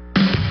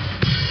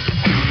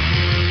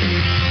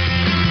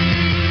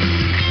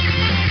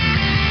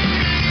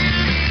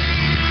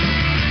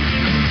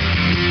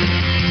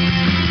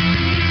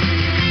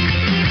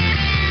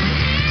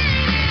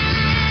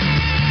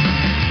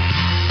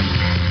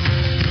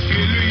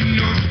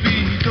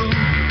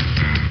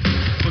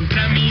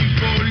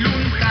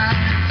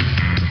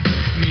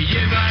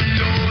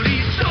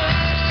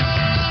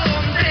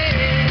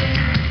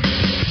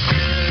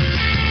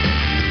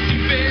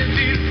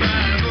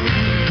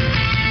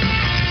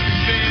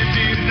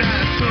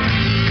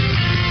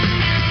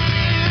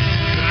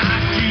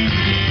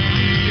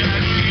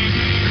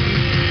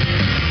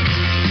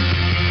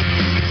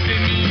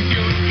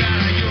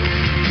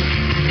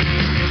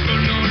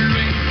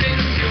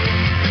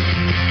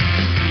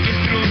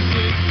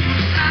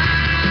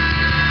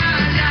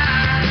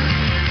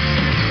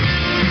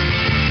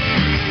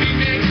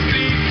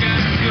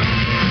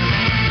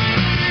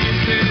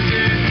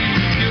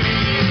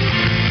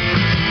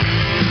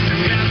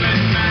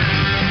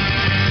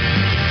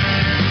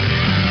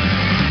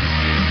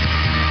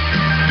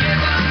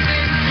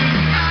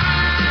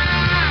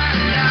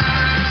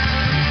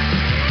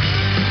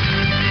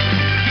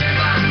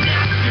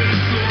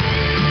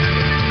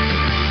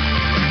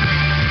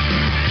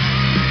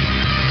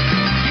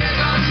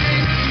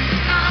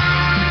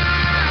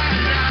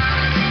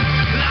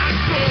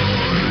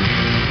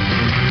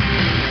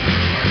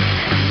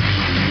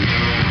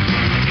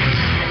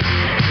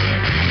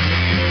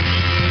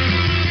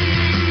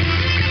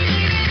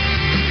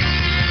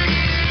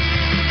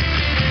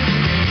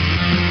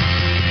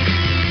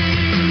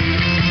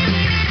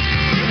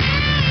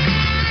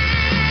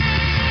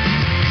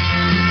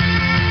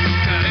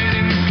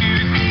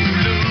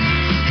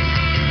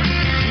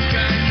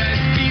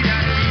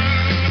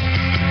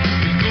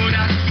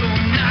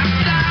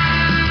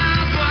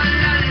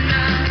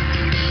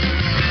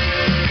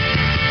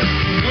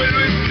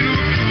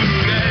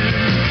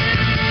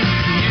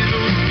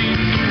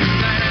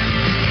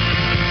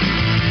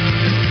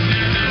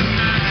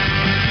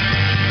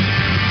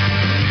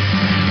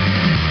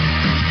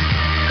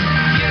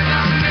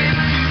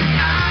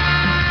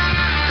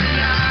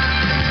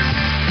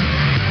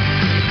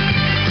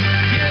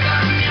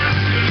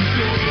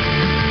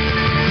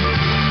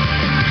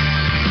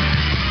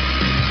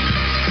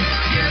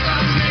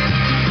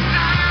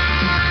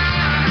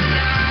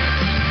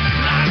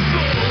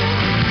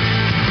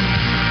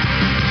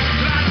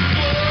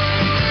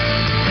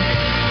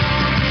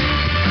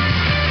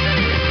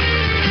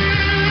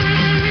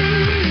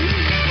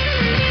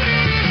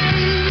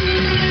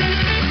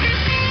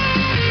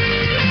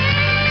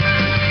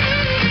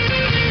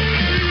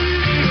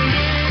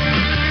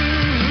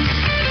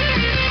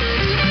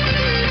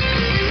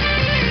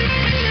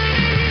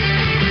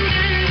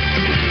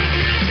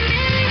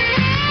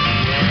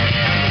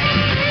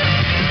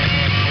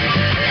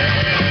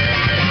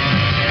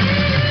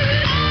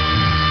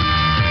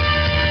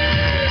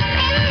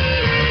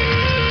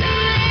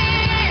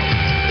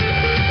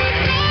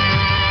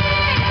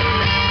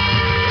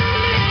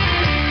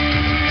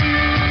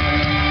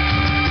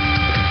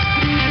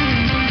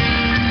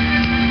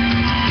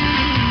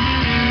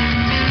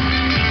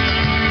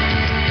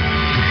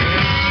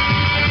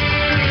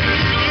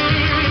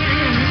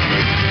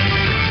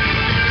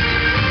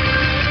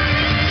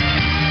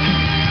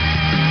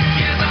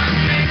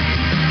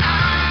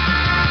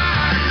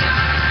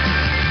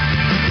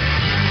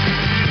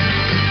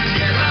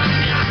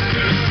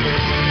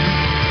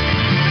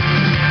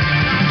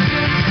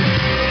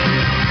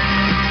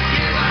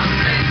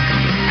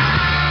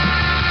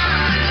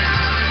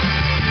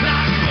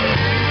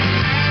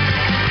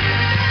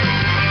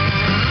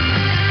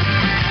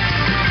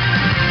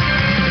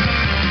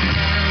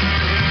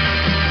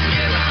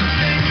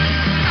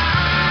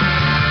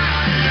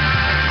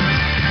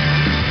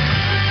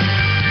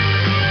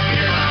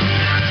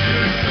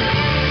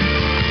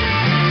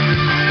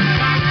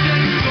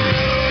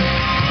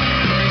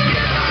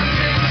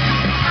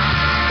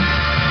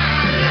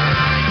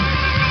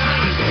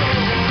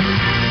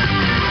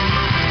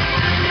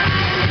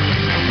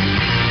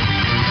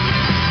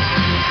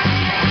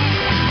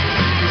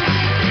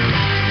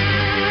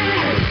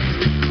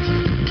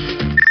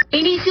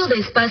 de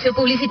espacio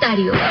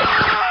publicitario.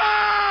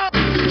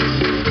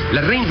 La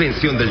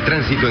reinvención del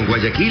tránsito en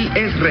Guayaquil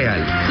es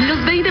real.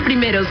 Los 20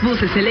 primeros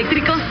buses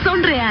eléctricos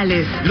son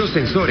reales. Los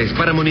sensores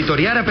para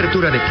monitorear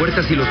apertura de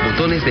puertas y los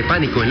botones de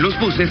pánico en los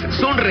buses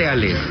son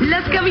reales.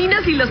 Las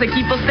cabinas y los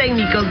equipos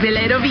técnicos de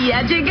la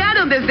aerovía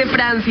llegaron desde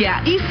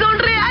Francia y son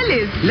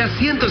reales. Las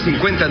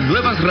 150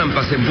 nuevas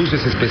rampas en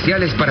buses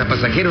especiales para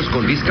pasajeros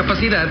con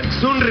discapacidad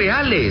son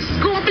reales.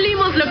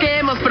 Cumplimos lo que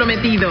hemos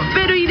prometido,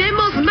 pero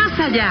iremos más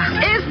allá.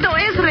 Esto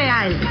es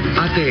real.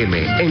 ATM,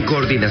 en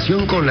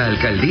coordinación con la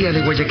Alcaldía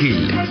de Guayaquil.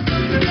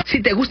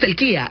 Si te gusta el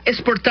Kia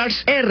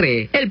Sportage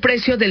R, el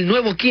precio del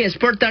nuevo Kia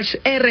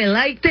Sportage R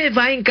Lite te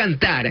va a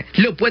encantar.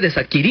 Lo puedes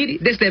adquirir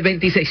desde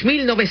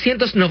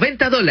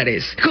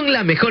 $26,990 con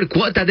la mejor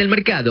cuota del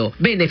mercado,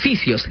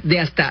 beneficios de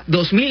hasta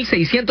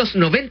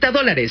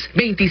 $2,690,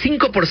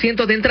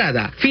 25% de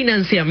entrada,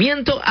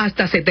 financiamiento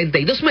hasta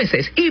 72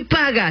 meses y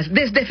pagas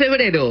desde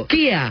febrero.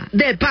 Kia,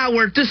 the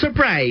power to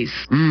surprise.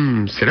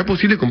 ¿Será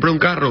posible comprar un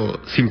carro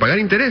sin pagar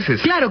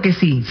intereses? Claro que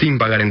sí. ¿Sin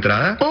pagar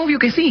entrada? Obvio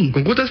que sí.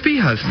 ¿Con cuotas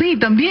fijas? Sí,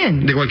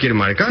 también. ¿De cualquier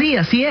marca? Sí,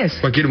 así es.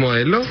 ¿Cualquier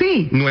modelo?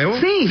 Sí. ¿Nuevo?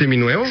 Sí.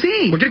 ¿Seminuevo?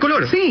 Sí. ¿Cualquier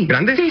color? Sí.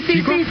 ¿Grande? Sí, sí,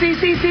 ¿Chico?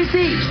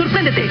 sí.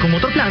 Sorpréndete con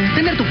Motorplan.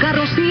 Tener tu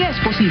carro sí es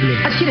posible.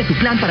 Adquiere tu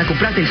plan para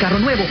comprarte el carro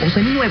nuevo o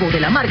seminuevo de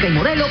la marca y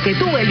modelo que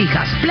tú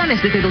elijas.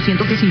 Planes desde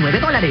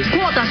 $219.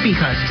 Cuotas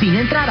fijas. Sin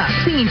entrada.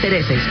 Sin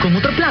intereses. Con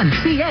Motorplan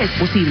sí es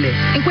posible.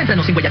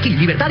 Encuéntranos en Guayaquil,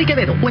 Libertad y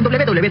Quevedo o en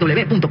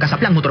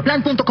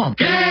www.casaplanmotorplan.com.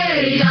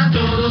 Que ya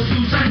todos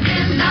usan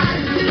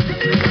Kendall.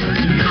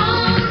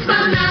 Nos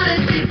van a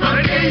decir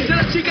por qué. Dice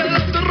la chica del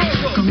auto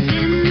rojo. Con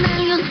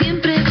Kendall yo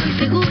siempre voy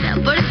segura,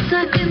 por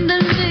esa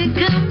Kendall me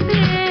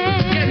cambié.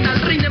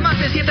 Kendall rinde más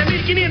de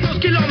 7.500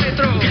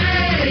 kilómetros.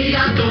 Que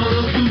ya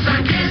todos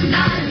usan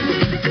Kendall.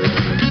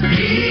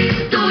 Y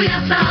tú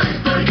ya sabes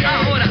por qué.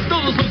 Ahora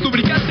todos los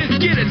lubricantes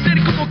quieren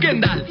ser como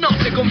Kendall. No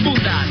se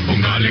confundan.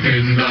 Póngale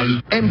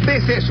Kendall. En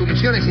PC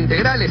Soluciones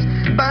Integrales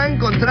va a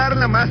encontrar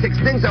la más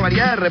extensa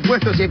variedad de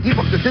repuestos y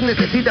equipos que usted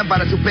necesita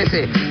para su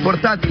PC,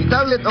 portátil,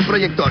 tablet o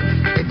proyector.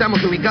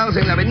 Estamos ubicados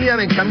en la avenida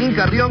Benjamín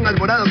Carrión,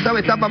 Alborada, octava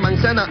etapa,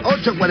 manzana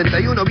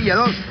 841, Villa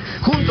 2,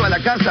 junto a la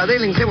Casa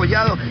del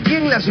Encebollado, y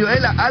en la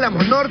Ciudadela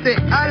Álamos Norte,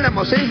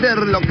 Álamos Center,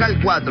 local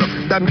 4.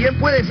 También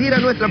puedes ir a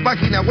nuestra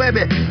página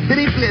web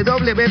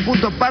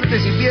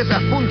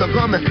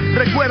www.partesypiezas.com.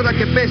 Recuerda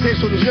que PC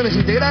Soluciones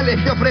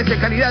Integrales te ofrece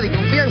calidad y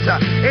confianza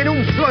en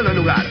un solo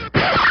lugar.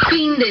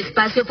 Fin de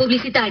espacio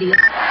publicitario.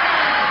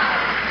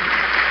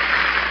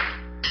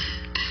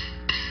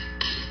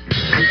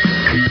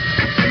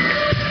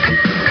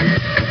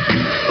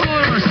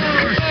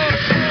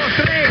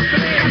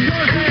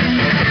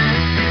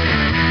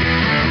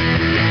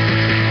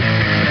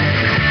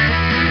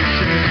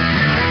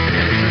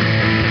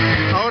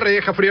 Ahorra y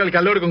deja frío al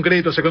calor con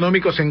Créditos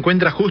Económicos.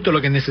 Encuentra justo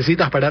lo que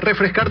necesitas para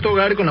refrescar tu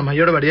hogar con la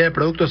mayor variedad de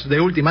productos de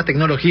última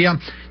tecnología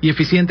y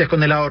eficientes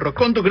con el ahorro.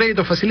 Con tu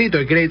crédito facilito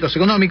de Créditos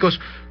Económicos,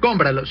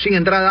 cómpralo sin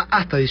entrada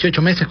hasta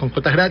 18 meses con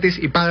cuotas gratis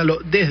y págalo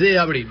desde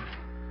abril.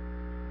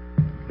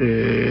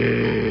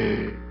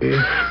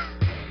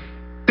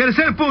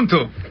 Tercer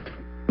punto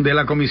de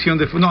la comisión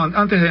de... No,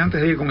 antes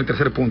de ir con el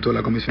tercer punto de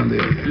la comisión de...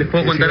 ¿Les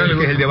puedo contar algo?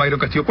 Que es el de Byron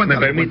Castillo. Cuéntame,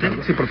 ¿Me permite?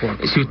 cuéntame. Sí, por favor.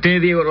 Si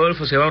usted, Diego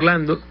Rodolfo, se va a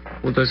Orlando,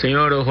 junto al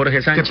señor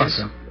Jorge Sánchez... ¿Qué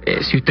pasa?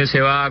 Si usted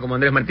se va, como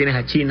Andrés Martínez,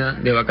 a China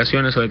de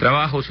vacaciones o de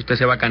trabajo, si usted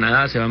se va a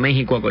Canadá, se va a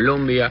México, a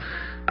Colombia,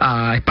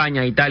 a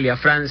España, a Italia, a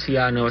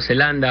Francia, a Nueva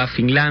Zelanda, a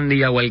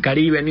Finlandia o al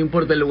Caribe, no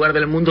importa el lugar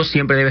del mundo,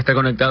 siempre debe estar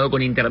conectado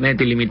con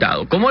internet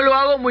ilimitado. ¿Cómo lo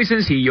hago? Muy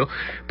sencillo.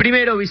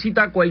 Primero,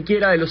 visita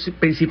cualquiera de los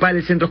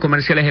principales centros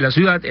comerciales de la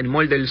ciudad, el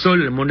Mall del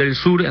Sol, el Mall del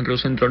Sur, en Río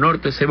Centro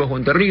Norte, Cebos o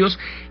Entre Ríos,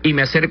 y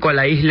me acerco a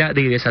la isla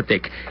de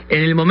Idesatec.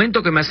 En el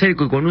momento que me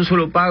acerco y con un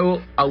solo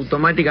pago,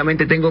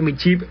 automáticamente tengo mi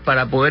chip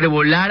para poder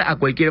volar a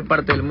cualquier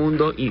parte del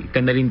mundo y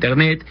tener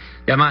internet,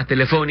 llamadas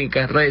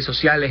telefónicas, redes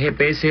sociales,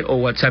 GPS o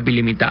WhatsApp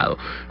ilimitado.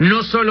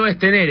 No solo es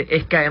tener,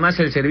 es que además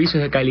el servicio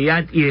es de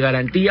calidad y de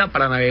garantía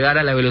para navegar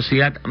a la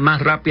velocidad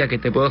más rápida que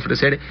te puede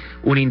ofrecer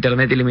un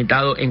internet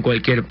ilimitado en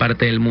cualquier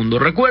parte del mundo.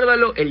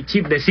 Recuérdalo, el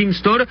chip de SIM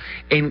Store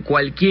en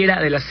cualquiera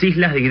de las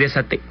islas de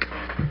Idesatec.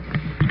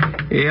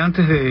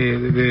 Antes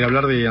de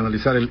hablar de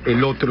analizar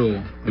el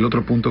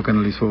otro punto que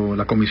analizó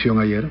la comisión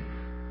ayer,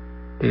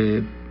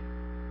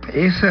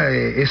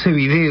 ese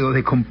video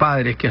de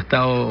compadres que ha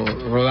estado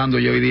rodando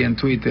yo hoy día en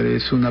Twitter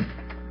es un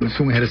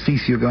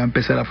ejercicio que va a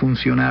empezar a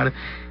funcionar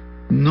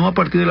no a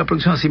partir de la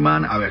próxima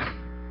semana. A ver,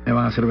 me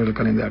van a hacer ver el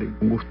calendario,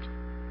 con gusto.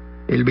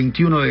 El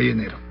 21 de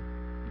enero.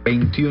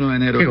 21 de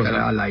enero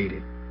estará al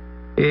aire.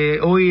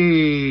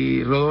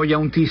 Hoy rodó ya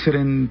un teaser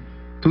en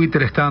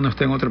Twitter, no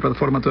está en otra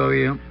plataforma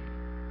todavía,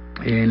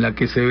 en la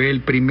que se ve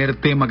el primer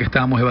tema que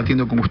estábamos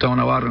debatiendo con Gustavo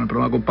Navarro en el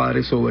programa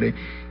Compadre sobre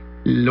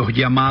los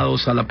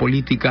llamados a la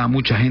política a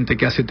mucha gente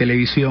que hace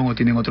televisión o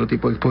tienen otro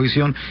tipo de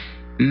exposición,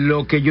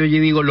 lo que yo ya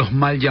digo los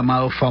mal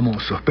llamados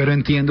famosos, pero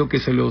entiendo que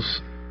se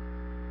los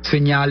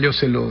señale o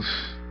se los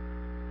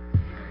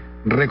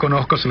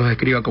reconozca, se los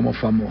describa como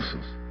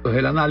famosos. Entonces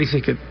el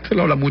análisis que se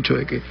lo habla mucho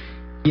de que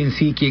quién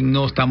sí, quién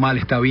no, está mal,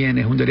 está bien,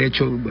 es un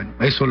derecho. Bueno,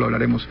 eso lo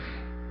hablaremos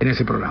en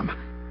ese programa.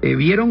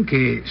 Vieron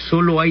que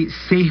solo hay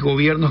 6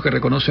 gobiernos que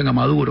reconocen a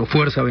Maduro,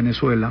 Fuerza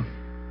Venezuela.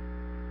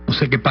 No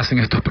sé qué pasa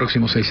en estos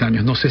próximos 6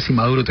 años, no sé si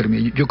Maduro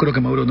termine. Yo creo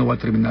que Maduro no va a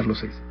terminar los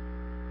 6.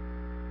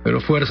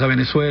 Pero Fuerza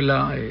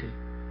Venezuela,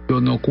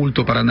 yo no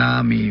oculto para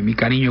nada mi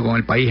cariño con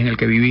el país en el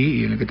que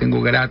viví y en el que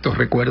tengo gratos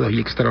recuerdos y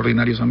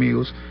extraordinarios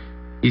amigos.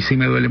 Y sí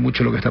me duele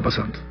mucho lo que está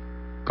pasando.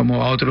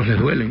 Como a otros les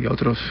duele y a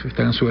otros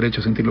están en su derecho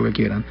a sentir lo que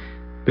quieran.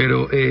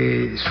 Pero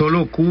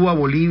solo Cuba,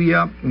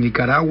 Bolivia,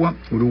 Nicaragua,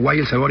 Uruguay,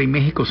 El Salvador y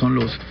México son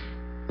los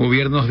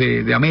gobiernos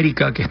de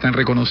América que están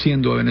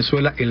reconociendo a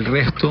Venezuela. El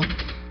resto...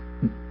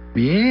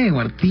 Bien,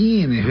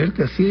 Martínez,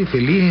 verte así de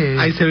feliz.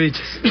 Hay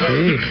ceviches.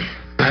 Sí.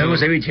 Hagamos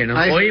ceviche, ¿no?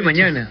 Hoy y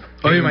mañana.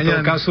 Hoy y mañana.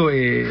 En todo caso,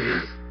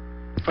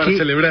 para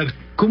celebrar.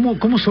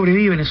 ¿Cómo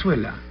sobrevive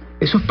Venezuela?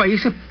 Esos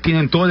países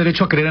tienen todo el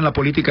derecho a creer en la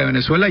política de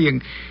Venezuela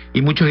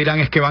y muchos dirán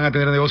es que van a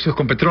tener negocios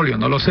con petróleo,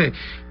 no lo sé.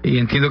 Y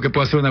entiendo que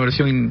puede ser una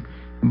versión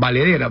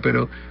valedera,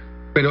 pero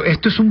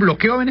esto es un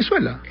bloqueo a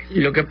Venezuela.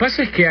 Lo que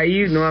pasa es que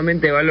ahí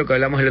nuevamente va lo que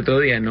hablamos el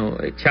otro día, ¿no?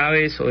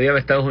 Chávez odiaba a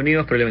Estados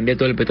Unidos, pero le vendía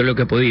todo el petróleo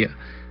que podía.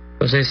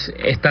 Entonces,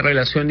 esta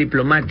relación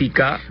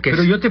diplomática...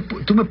 Pero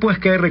tú me puedes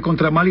caer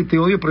recontra mal y te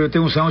odio, pero yo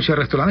tengo un sándwich de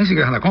restaurante y si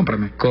quieres anda,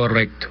 cómprame.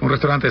 Correcto. Un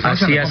restaurante de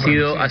sándwich.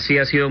 Así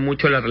ha sido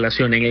mucho la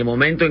relación. En el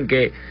momento en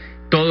que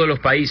todos los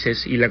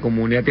países y la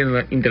comunidad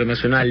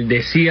internacional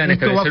decían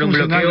establecer un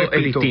bloqueo,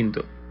 es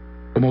distinto.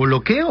 ¿Como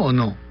bloqueo o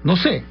no? No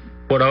sé.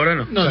 Por ahora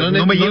no.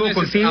 No me llevo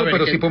contigo,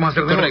 pero sí podemos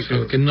hacer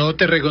correcto. Que no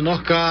te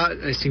reconozca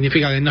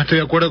significa que no estoy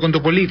de acuerdo con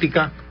tu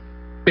política,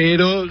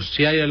 pero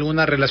si hay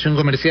alguna relación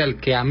comercial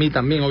que a mí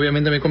también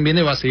obviamente me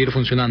conviene, va a seguir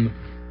funcionando.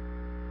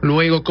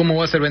 Luego, ¿cómo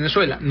va a ser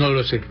Venezuela? No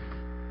lo sé.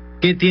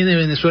 ¿Qué tiene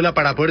Venezuela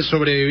para poder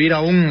sobrevivir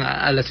aún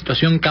a la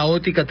situación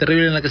caótica,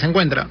 terrible en la que se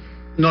encuentra?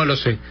 No lo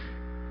sé.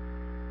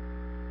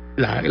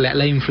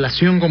 La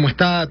inflación como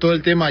está, todo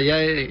el tema ya,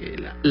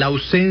 la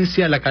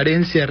ausencia, la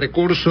carencia de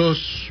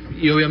recursos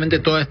y obviamente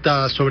toda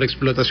esta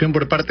sobreexplotación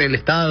por parte del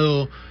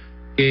Estado,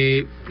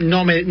 que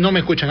no me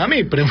escuchan a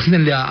mí,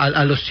 pregúntenle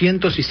a los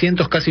cientos y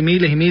cientos, casi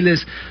miles y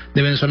miles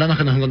de venezolanos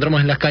que nos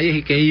encontramos en las calles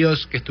y que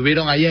ellos que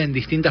estuvieron allá en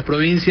distintas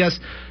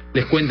provincias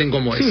les cuenten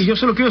cómo es. Sí, yo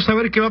solo quiero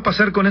saber qué va a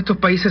pasar con estos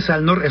países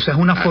al norte. O sea, es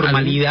una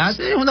formalidad.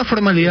 Es una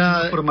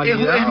formalidad.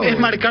 Es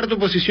marcar tu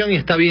posición y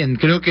está bien.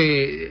 Creo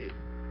que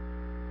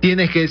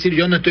tienes que decir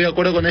yo no estoy de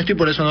acuerdo con esto y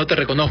por eso no te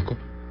reconozco.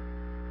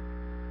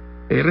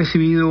 He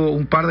recibido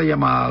un par de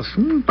llamadas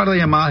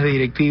de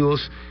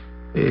directivos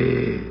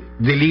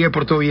de Liga de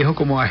Puerto Viejo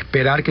como a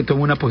esperar que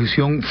tome una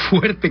posición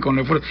fuerte con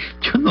el esfuerzo.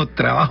 Yo no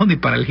trabajo ni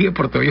para Liga de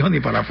Puerto Viejo ni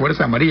para la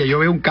Fuerza Amarilla. Yo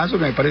veo un caso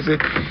que me parece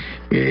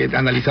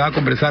analizaba,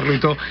 conversarlo y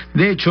todo.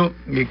 De hecho,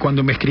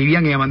 cuando me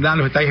escribían y me mandaban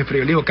los detalles de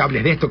Frío Olivo,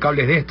 cables de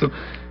esto,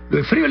 lo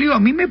de Frío Olivo a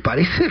mí me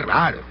parece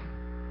raro.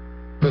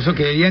 Por eso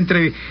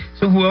que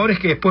son jugadores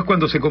que después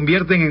cuando se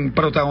convierten en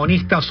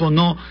protagonistas o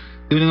no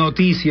de una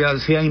noticia,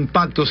 sea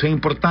impacto, sea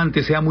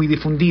importante, sea muy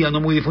difundida,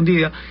 no muy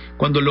difundida,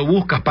 cuando lo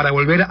buscas para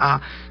volver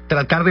a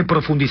tratar de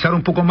profundizar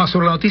un poco más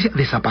sobre la noticia,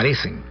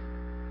 desaparecen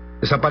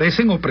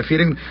o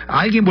prefieren...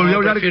 Alguien volvió a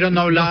hablar,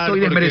 no estoy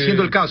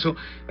desmereciendo el caso,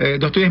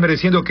 no estoy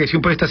desmereciendo que si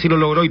un periodista sí lo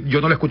logró y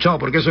yo no lo he escuchado,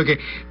 porque eso es que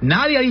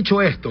nadie ha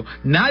dicho esto,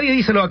 nadie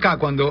díselo acá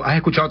cuando has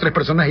escuchado a 3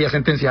 personas y a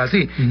sentencias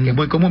así, que es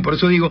muy común. Por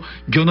eso digo,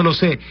 yo no lo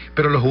sé,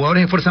 pero los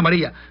jugadores de Fuerza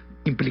Amarilla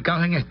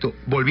implicados en esto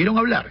volvieron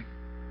a hablar.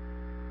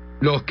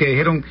 Los que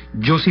dijeron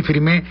yo sí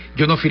firmé,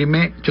 yo no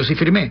firmé, yo sí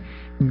firmé.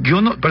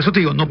 Yo no, por eso te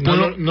digo,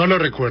 no lo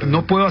recuerdo.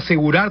 No puedo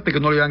asegurarte que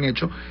no lo hayan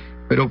hecho,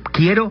 pero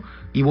quiero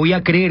y voy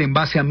a creer en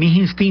base a mis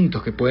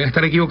instintos, que pueden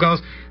estar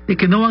equivocados, de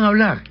que no van a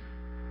hablar.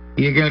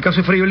 Y de que en el caso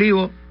de Freddy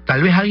Olivo,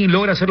 tal vez alguien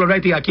logra hacerlo hablar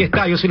y diga, aquí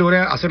está, yo sí logré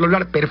hacerlo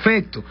hablar,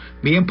 perfecto.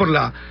 Bien por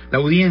la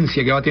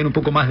audiencia que va a tener un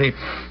poco más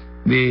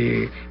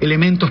de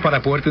elementos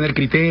para poder tener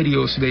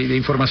criterios de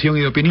información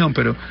y de opinión,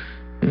 pero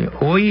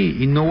hoy,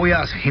 y no voy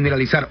a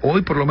generalizar,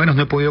 hoy por lo menos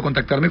no he podido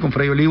contactarme con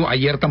Freddy Olivo,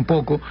 ayer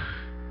tampoco.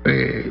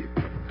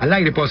 Al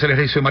aire puedo hacer el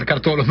ejercicio de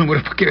marcar todos los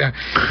números para que vean.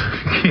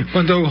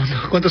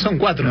 ¿Cuántos son?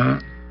 4.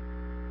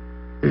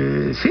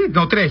 Sí,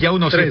 no 3, ya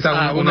uno 3,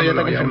 está, uno ya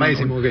está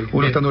confirmadísimo.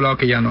 Uno está anulado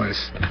que ya no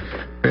es.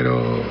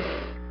 Pero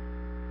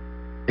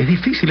es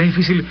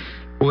difícil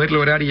poder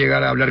lograr y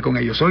llegar a hablar con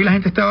ellos. Hoy la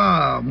gente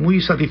estaba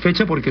muy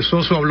satisfecha porque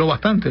Soso habló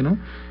bastante, ¿no?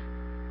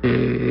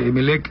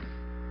 Melec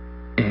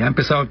ha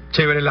empezado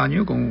chévere el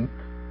año con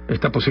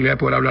esta posibilidad de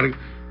poder hablar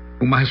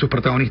con más de sus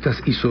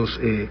protagonistas y sus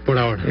por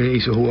ahora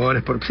y sus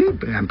jugadores. Sí,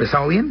 ha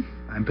empezado bien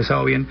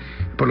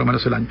por lo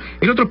menos el año.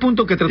 El otro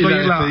punto que trató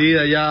ayer la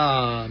despedida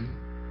ya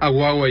a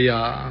Guagua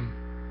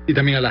y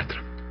también a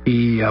Lastra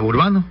y a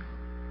Urbano.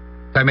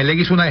 O sea, Melec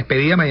hizo una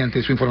despedida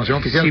mediante su información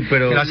oficial. Sí,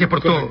 pero gracias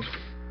por todo.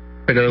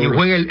 Pero y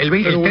juega el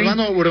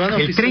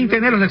 30 de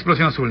enero es la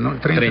explosión azul, ¿no? El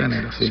 30 de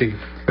enero, sí. Sí.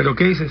 ¿Pero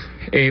qué dices?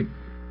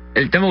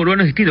 El tema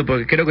Urbano es distinto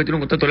porque creo que tiene un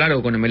contrato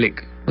largo con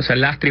Emelec. O sea,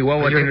 Lastra y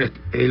Guagua tienen...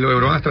 Lo de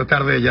Urbano es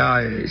tratar de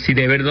ya... Sí,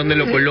 de ver dónde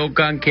lo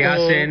colocan, qué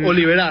hacen. O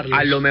liberarlo.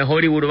 A lo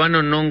mejor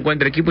Urbano no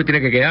encuentra equipo y tiene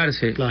que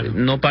quedarse. Claro.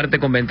 No parte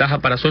con ventaja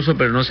para Soso,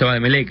 pero no se va de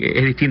Emelec.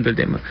 Es distinto el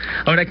tema.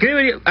 Ahora, ¿qué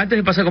debería, antes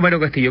de pasar con Mario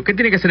Castillo, qué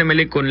tiene que hacer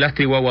Emelec con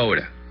Lastra y Guagua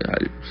ahora?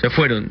 Se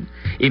fueron.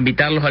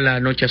 Invitarlos a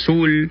la Noche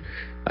Azul,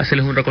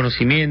 hacerles un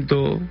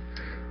reconocimiento...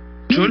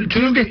 Yo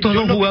creo que estos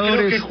dos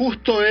jugadores... Creo que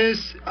justo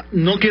es...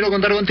 No quiero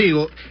contar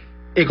contigo...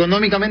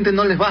 Económicamente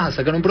no les vas a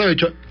sacar un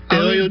provecho.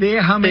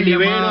 Déjame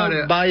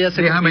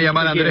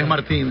llamar a Andrés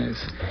Martínez.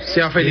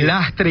 Sea feliz.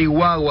 ¿Lastra y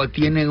Guagua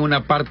tienen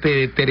una parte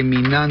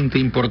determinante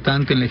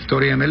importante en la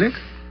historia de Emelec?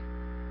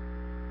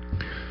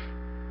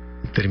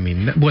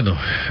 Bueno,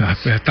 ha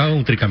estado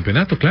un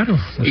tricampeonato, claro.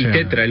 Y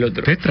Tetra el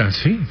otro. Tetra,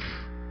 sí.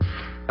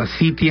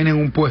 Así tienen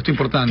un puesto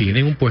importante.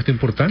 Tienen un puesto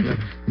importante.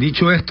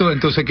 Dicho esto,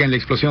 entonces que en la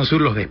Explosión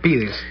Sur los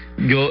despides.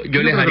 Yo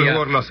les haría...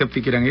 lo acepte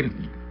y quieran ir.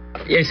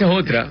 Esa es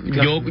otra.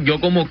 Claro. Yo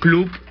como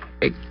club,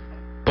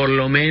 por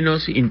lo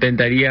menos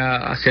intentaría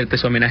hacerte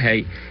ese homenaje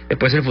ahí.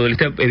 Después el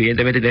futbolista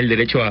evidentemente tiene el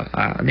derecho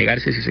a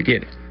negarse si se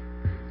quiere.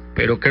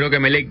 Pero creo que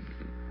Emelec,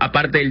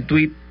 aparte del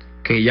tuit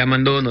que ya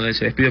mandó, donde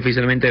se despide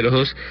oficialmente de los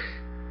dos,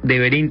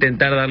 debería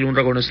intentar darle un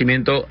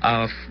reconocimiento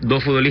a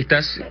dos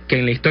futbolistas que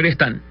en la historia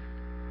están.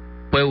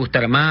 Puede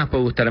gustar más,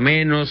 puede gustar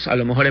menos. A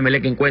lo mejor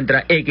Emelec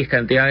encuentra X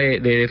cantidad de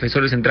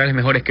defensores centrales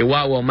mejores que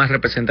Guagua o más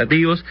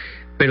representativos,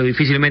 pero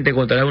difícilmente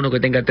encontrará uno que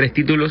tenga 3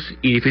 títulos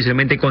y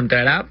difícilmente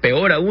encontrará,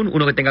 peor aún,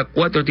 uno que tenga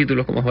 4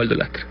 títulos como Osvaldo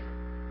Lastra.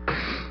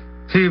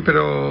 Sí,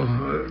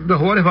 pero los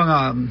jugadores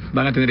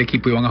van a tener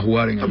equipo y van a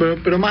jugar en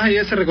pero más allá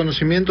de ese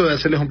reconocimiento de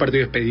hacerles un partido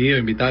de despedida,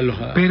 invitarlos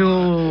a...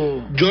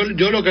 Pero...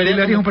 Yo lo que haría... ¿Tú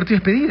le harías un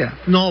partido de despedida?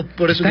 No,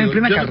 por eso... Está en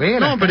plena carrera.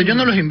 No, pero yo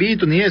no los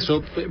invito ni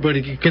eso,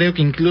 porque creo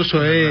que incluso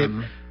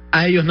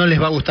a ellos no les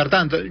va a gustar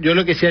tanto. Yo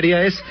lo que sí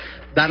haría es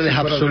darles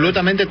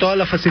absolutamente todas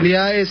las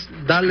facilidades,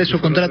 darles su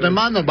contrato en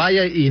mano,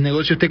 vaya y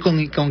negocie usted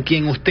con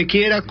quien usted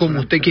quiera, como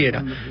usted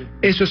quiera.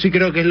 Eso sí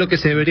creo que es lo que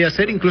se debería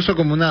hacer, incluso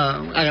como un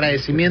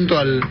agradecimiento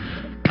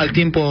al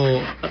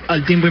tiempo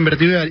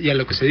invertido y a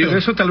lo que se dio. Pero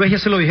eso tal vez ya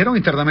se lo dijeron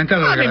internamente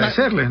al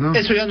agradecerles, ¿no?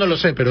 Eso ya no lo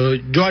sé, pero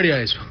yo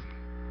haría eso.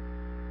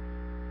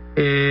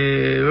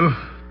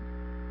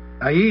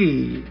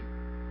 Ahí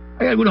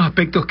hay algunos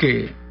aspectos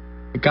que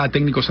cada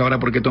técnico sabrá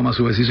por qué toma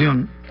su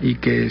decisión y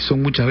que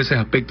son muchas veces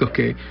aspectos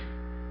que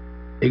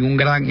en un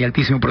gran y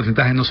altísimo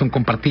porcentaje no son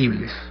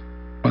compartibles.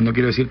 Cuando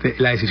quiero decirte,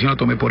 la decisión la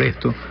tomé por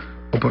esto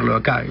o por lo de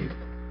acá.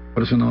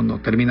 Por eso no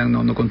terminan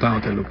no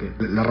contándote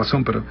la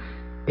razón, pero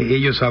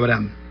ellos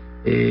sabrán.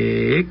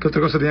 ¿Qué otra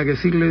cosa tenía que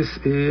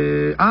decirles?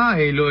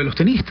 Lo de los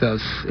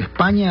tenistas.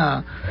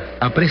 España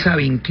apresa a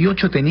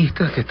 28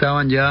 tenistas que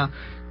estaban ya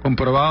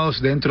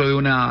comprobados dentro de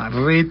una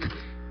red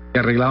que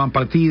arreglaban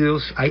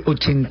partidos. Hay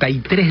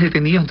 83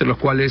 detenidos, entre los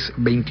cuales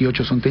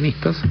 28 son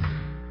tenistas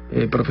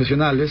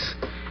profesionales.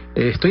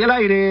 Estoy al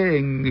aire,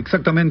 en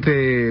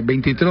exactamente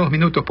 23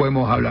 minutos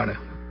podemos hablar.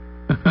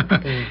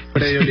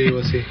 Freddy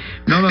Olivo, sí.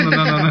 No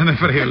es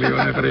Freddy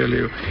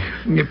Olivo.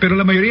 Pero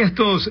la mayoría de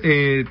estos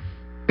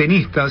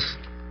tenistas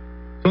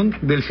son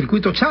del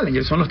circuito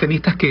Challenger, son los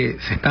tenistas que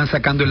se están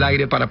sacando el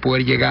aire para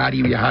poder llegar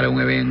y viajar a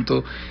un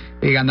evento,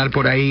 ganar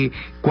por ahí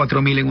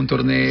 4.000 en un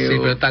torneo, sí,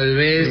 pero tal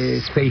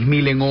vez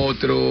 6.000 en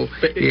otro,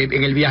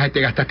 en el viaje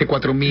te gastaste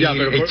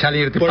 4.000, el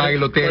Challenger te paga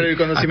el hotel, por el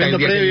conocimiento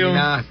hasta el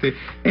día previo.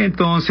 Que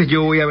entonces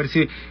yo voy a ver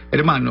si,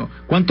 hermano,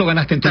 ¿cuánto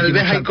ganaste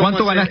en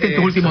 ¿cuánto ganaste en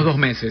tus últimos 2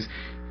 meses?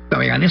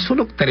 Me gané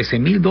solo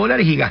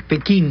 $13,000 y gasté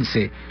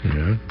 15.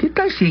 ¿Qué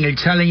tal si en el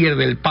Challenger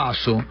del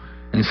Paso,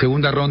 en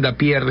segunda ronda,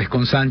 pierdes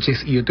con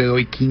Sánchez y yo te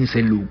doy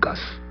 15 lucas?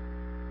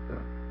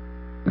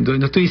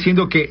 Entonces no estoy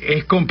diciendo que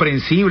es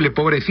comprensible,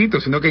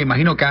 pobrecito, sino que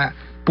imagino que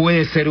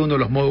puede ser uno de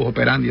los modus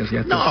operandi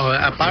hacia esto. No,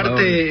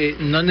 aparte,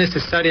 no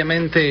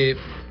necesariamente,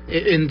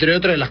 entre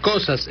otras de las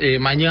cosas,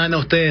 mañana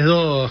ustedes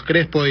dos,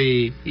 Crespo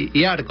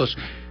y Arcos,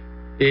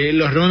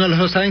 los los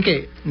dos saben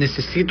que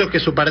necesito que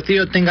su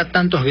partido tenga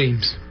tantos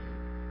games.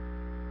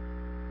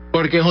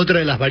 Porque es otra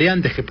de las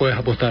variantes que puedes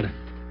apostar.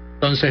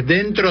 Entonces,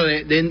 dentro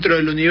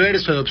del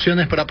universo de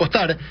opciones para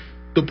apostar,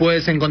 tú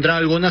puedes encontrar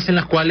algunas en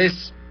las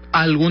cuales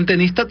algún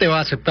tenista te va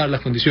a aceptar las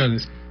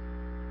condiciones.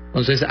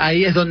 Entonces,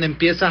 ahí es donde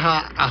empiezas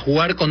a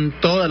jugar con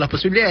todas las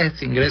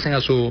posibilidades. Ingresen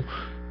a su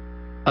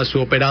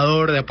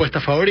operador de apuesta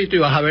favorito y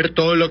vas a ver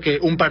todo lo que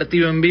un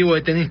partido en vivo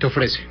de tenis te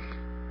ofrece.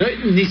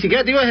 Ni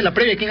siquiera te digo desde la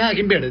previa quién gana,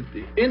 quién pierde.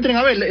 Entren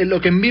a ver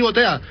lo que en vivo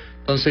te da.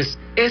 Entonces,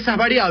 esas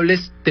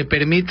variables te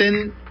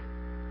permiten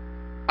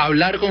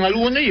hablar con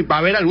alguno y va a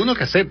haber alguno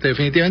que acepte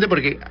definitivamente,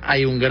 porque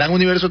hay un gran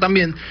universo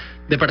también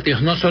de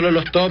partidos, no solo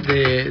los top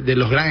de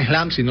los Grand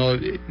Slams, sino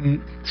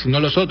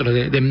los otros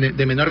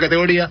de menor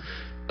categoría,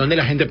 donde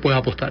la gente puede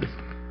apostar.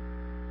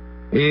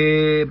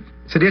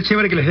 Sería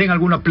chévere que les den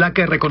alguna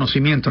placa de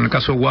reconocimiento en el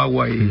caso de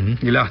Guagua y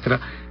Lastra,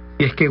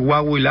 y es que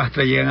Guagua y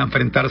Lastra llegan a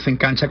enfrentarse en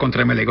cancha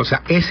contra Emelec, o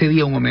sea, ese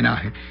día un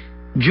homenaje.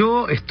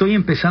 Yo estoy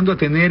empezando a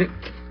tener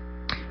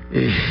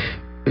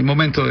el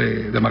momento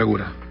de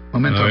amargura.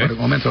 Momento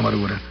de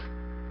amargura.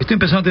 Estoy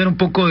empezando a tener un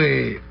poco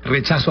de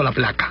rechazo a la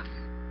placa.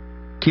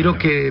 quiero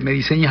que me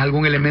diseñes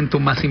algún elemento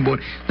más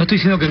simbólico. No estoy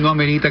diciendo que no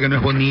amerita, que no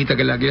es bonita,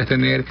 que la quieras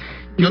tener.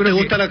 ¿No te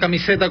gusta la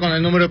camiseta con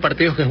el número de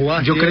partidos que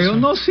jugaste? Yo creo,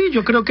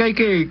 yo creo que hay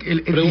que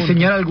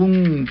diseñar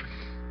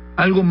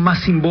algo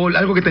más simbólico,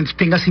 algo que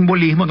tenga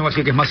simbolismo. No voy a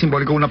decir que es más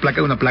simbólico una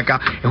placa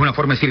es una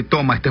forma de decir,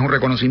 toma, este es un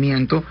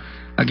reconocimiento,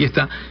 aquí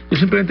está. Yo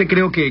simplemente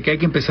creo que hay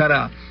que empezar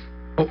a,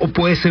 o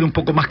puede ser un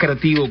poco más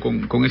creativo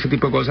con ese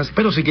tipo de cosas,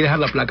 pero si quieres dar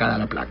la placa, da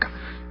la placa.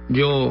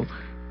 Yo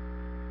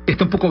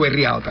está un poco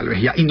berriado tal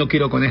vez ya, y no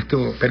quiero con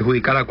esto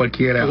perjudicar a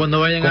cualquier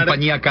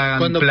compañía que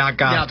hagan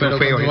placas,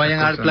 trofeos. Cuando vayan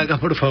a dar placas,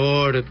 por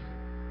favor,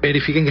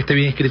 verifiquen que esté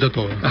bien escrito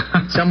todo.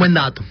 Sea un buen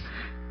dato.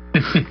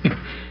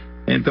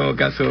 En todo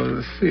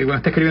caso, sí, bueno,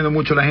 está escribiendo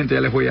mucho la gente,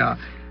 ya les voy a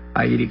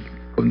ir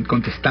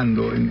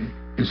contestando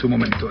en su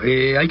momento.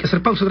 Hay que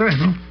hacer pausa otra vez,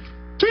 ¿no?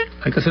 Sí.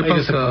 Hay que hacer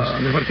pausa,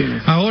 Andrés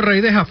Martínez. Ahorra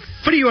y deja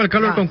frío al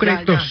calor con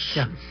créditos.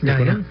 Ya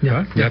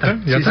está.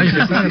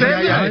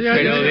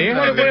 Pero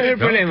déjalo, ¿cuál es el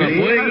problema?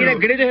 Pueden ir a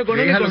créditos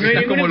económicos, no hay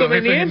ningún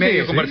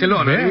inconveniente. Con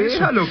Barcelona.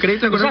 Déjalo,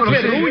 créditos económicos.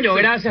 Ferruño,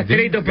 gracias,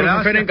 créditos por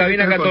confiar en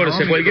Cabina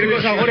 14. Cualquier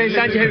cosa, Jorge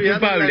Sánchez es el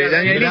culpable.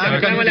 Danielita,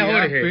 reclámale a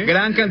Jorge.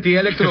 Gran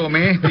cantidad de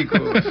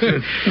electrodomésticos.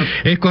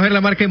 Escoger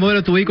la marca y modelo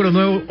de tu vehículo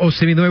nuevo o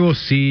seminuevo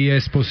sí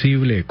es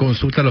posible.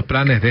 Consulta los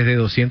planes desde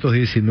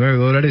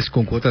 $219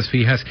 con cuotas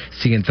fijas,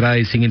 sin entrada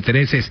y sin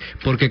intereses,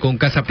 porque con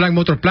Casaplan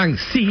Motorplan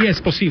sí es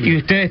posible. Y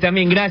ustedes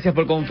también, gracias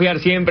por confiar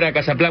siempre a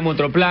Casaplan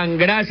Motorplan,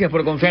 gracias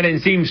por confiar en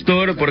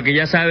SimStore, porque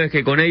ya sabes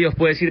que con ellos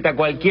puedes irte a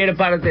cualquier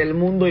parte del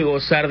mundo y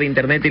gozar de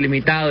internet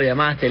ilimitado,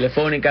 llamadas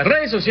telefónicas,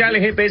 redes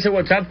sociales, GPS,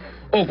 WhatsApp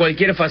o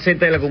cualquier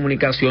faceta de la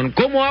comunicación.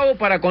 ¿Cómo hago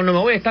para cuando me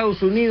voy a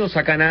Estados Unidos,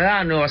 a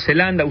Canadá, a Nueva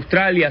Zelanda, a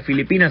Australia, a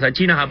Filipinas, a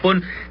China, a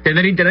Japón,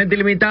 tener internet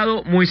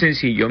ilimitado? Muy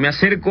sencillo. Me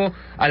acerco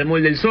al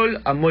Mall del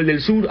Sol, al Mall del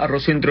Sur, a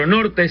Rocentro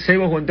Norte,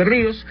 Cebos o Entre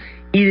Ríos,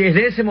 y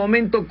desde ese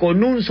momento,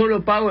 con un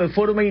solo pago de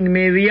forma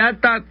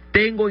inmediata,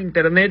 tengo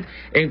internet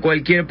en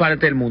cualquier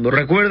parte del mundo.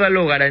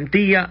 Recuérdalo,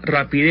 garantía,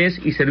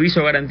 rapidez y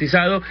servicio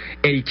garantizado.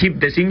 El chip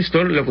de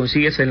SimStore lo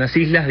consigues en las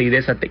islas de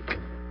Idesatec.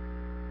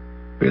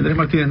 Andrés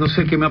Martínez, no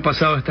sé qué me ha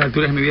pasado a estas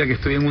alturas de mi vida, que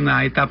estoy en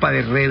una etapa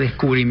de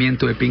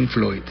redescubrimiento de Pink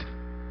Floyd.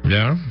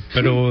 Ya,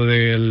 pero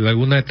de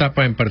alguna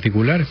etapa en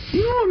particular.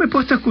 No, me he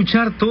puesto a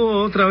escuchar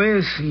todo otra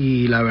vez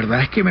y la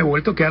verdad es que me he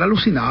vuelto a quedar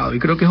alucinado y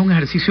creo que es un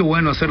ejercicio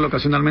bueno hacerlo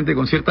ocasionalmente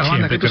con ciertas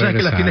bandas que tú sabes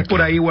que las tienes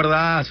por ahí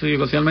guardadas y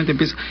ocasionalmente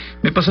empieza.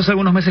 Me pasó hace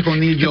algunos meses con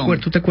Neil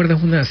Young. ¿Tú te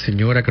acuerdas una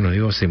señora que nos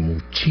dijo hace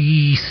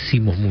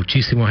muchísimos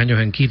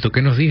años en Quito?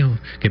 ¿Qué nos dijo?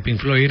 ¿Que Pink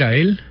Floyd era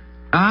él?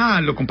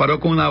 Ah, lo comparó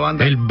con una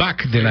banda. El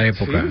back de la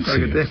época. Sí, para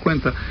que te des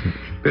cuenta.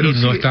 Pero y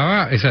no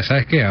estaba,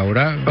 ¿sabes qué?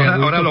 Ahora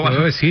lo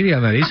puedo decir y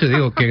analizo y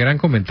digo, qué gran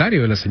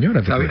comentario de la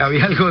señora.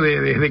 Había algo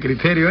de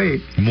criterio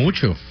ahí.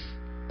 Mucho.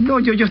 No,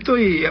 yo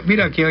estoy,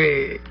 mira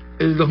que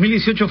el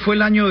 2018 fue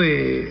el año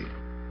de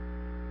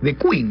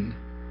Queen.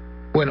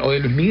 Bueno, o de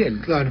Luis Miguel.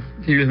 Claro.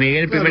 Luis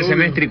Miguel el primer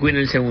semestre y Queen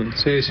el segundo.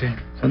 Sí. O sea,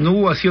 no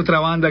hubo así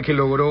otra banda que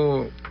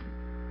logró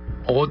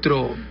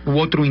otro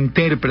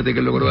intérprete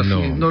que logró así.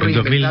 No en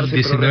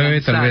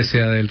 2019 tal vez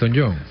sea de Elton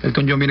John.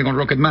 Elton John viene con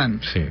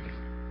Rocketman. Sí.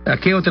 ¿A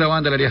qué otra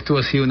banda le harías tú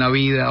así una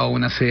vida o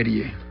una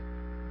serie?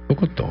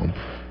 Poco Tom.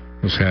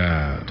 O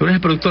sea... Tú eres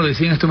el productor,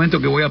 decía en este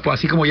momento que voy a...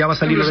 Así como ya va a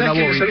salir lo de la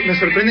Bowie. Me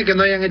sorprende que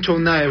no hayan hecho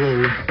nada de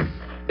Bowie.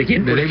 ¿De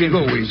quién? De David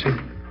Bowie. Sí.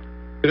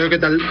 Creo que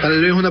tal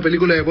vez una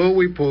película de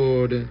Bowie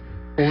o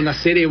una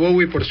serie de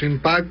Bowie por su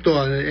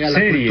impacto a la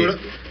cultura...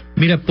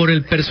 Mira, por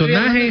el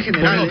personaje...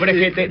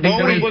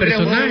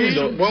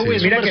 Bowie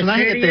es un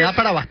personaje que te da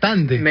para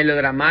bastante.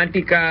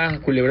 Melodramáticas,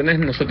 culebrones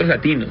nosotros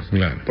latinos.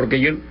 Claro. Porque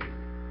yo...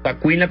 a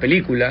Queen la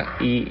película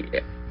y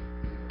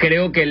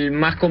creo que el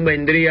más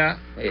convendría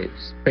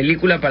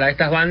película para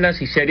estas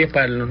bandas y series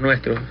para los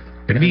nuestros.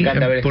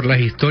 Por las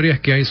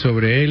historias que hay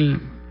sobre él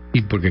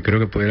y porque creo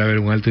que podría haber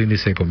un alto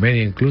índice de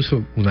comedia,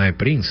 incluso una de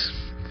Prince.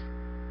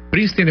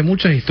 Prince tiene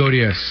muchas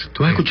historias.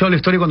 ¿Tú has escuchado la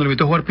historia cuando lo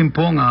invitó a jugar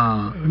ping-pong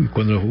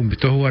cuando lo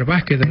invitó a jugar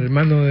básquet, el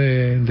hermano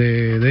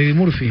de Eddie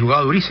Murphy?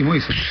 Jugaba durísimo,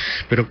 dice.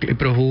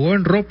 Pero jugó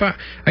en ropa.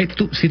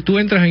 Si tú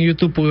entras en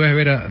YouTube puedes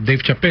ver a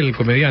Dave Chappelle, el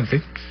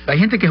comediante. Hay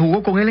gente que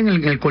jugó con él en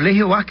el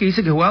colegio básquet y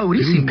dice que jugaba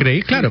durísimo.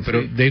 Increíble, claro, sí,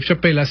 pero Dave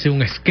Chappelle hace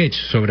un sketch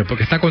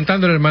porque está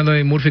contando el hermano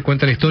de Eddie Murphy,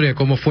 cuenta la historia de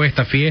cómo fue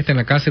esta fiesta en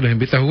la casa y los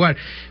invita a jugar.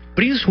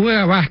 Prince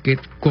juega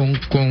básquet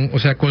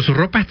con sus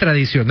ropas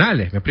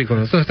tradicionales, me explico.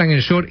 Nosotros están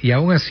en short y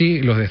aún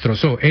así los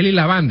destrozó. Él y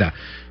la banda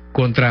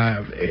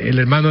contra el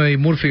hermano de Eddie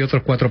Murphy y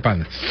otros 4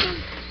 panas.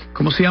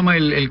 ¿Cómo se llama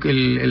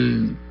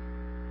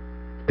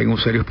Tengo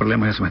serios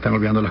problemas, ya se me están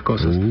olvidando las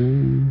cosas.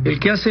 El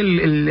que hace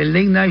el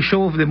late night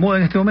show de moda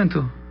en este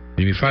momento.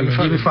 Jimmy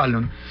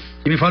Fallon.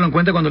 Jimmy Fallon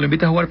cuenta cuando le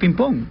invitas a jugar ping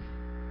pong.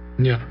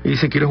 Y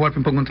dice, quiero jugar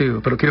ping pong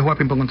contigo.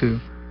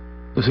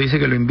 Entonces dice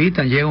que lo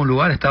invitan, llega a un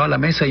lugar, estaba a la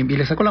mesa y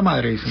le sacó la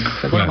madre, dice.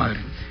 La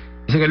madre.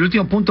 Dice que el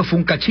último punto fue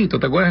un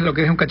cachito. ¿Te acuerdas lo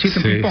que es un cachito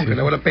en ping pong? Que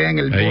la bola pega en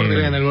el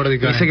borde.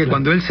 Dice que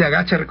cuando él se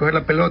agacha a recoger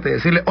la pelota y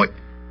decirle, ¡oye!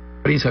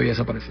 Prince había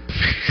desaparecido.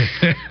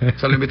 O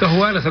sea, lo invitó a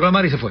jugar, le sacó la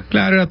madre y se fue.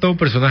 Claro, era todo un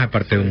personaje,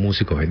 aparte de un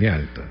músico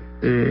genial.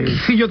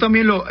 Sí, yo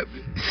también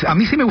a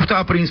mí sí me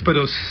gustaba Prince,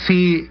 pero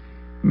sí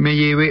me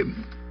llevé...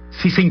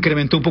 sí se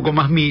incrementó un poco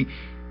más mi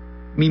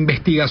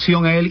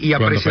investigación a él y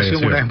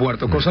apreciación una vez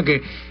muerto, cosa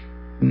que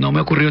no me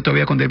ha ocurrido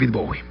todavía con David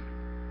Bowie.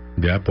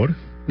 ¿Ya por?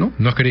 ¿No?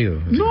 ¿No has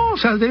querido? No, o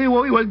sea, David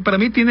Bowie igual, para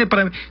mí tiene...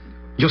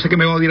 yo sé que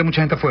me va a odiar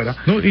mucha gente afuera,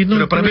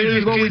 pero para mí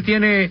David Bowie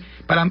tiene...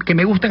 Para que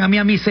me gustan a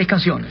mí 6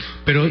 canciones.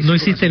 Pero no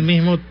hiciste el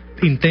mismo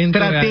intento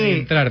de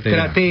adentrarte.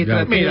 Traté,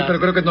 pero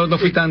creo que no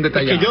fui tan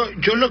detallado. Es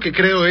que yo lo que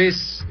creo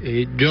es...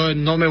 yo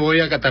no me voy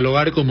a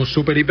catalogar como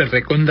súper, hiper,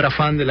 recontra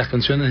fan de las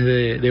canciones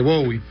de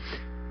Bowie.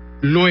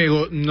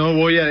 Luego, no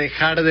voy a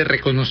dejar de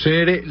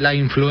reconocer la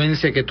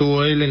influencia que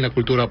tuvo él en la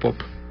cultura pop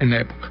en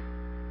la época.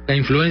 La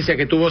influencia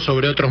que tuvo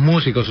sobre otros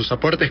músicos, sus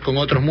aportes con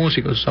otros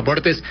músicos, sus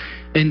aportes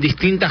en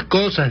distintas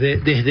cosas,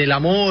 desde la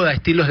moda,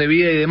 estilos de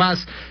vida y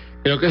demás.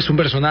 Creo que es un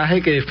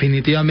personaje que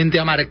definitivamente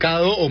ha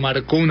marcado o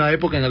marcó una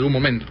época en algún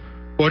momento.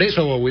 Por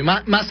eso Bowie,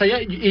 más allá,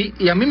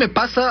 y a mí me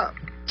pasa,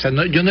 o sea,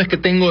 yo no es que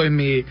tengo en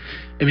mi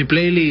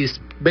playlist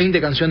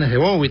 20 canciones de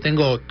Bowie,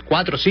 tengo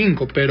 4 o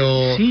 5,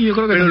 pero, sí, yo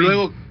creo que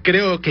luego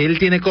creo que él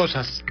tiene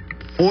cosas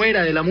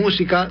fuera de la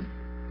música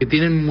que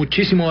tienen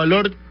muchísimo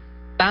valor,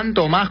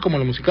 tanto o más como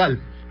lo musical.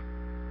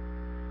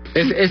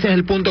 Ese es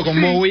el punto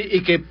con Bowie,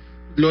 y que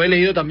lo he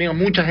leído también a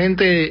mucha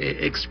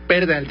gente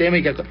experta en el tema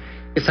y que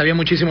sabía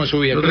muchísimo de su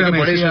vida. Creo que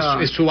por eso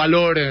es su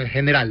valor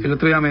general. El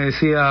otro día me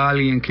decía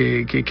alguien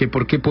que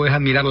por qué puedes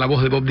admirar la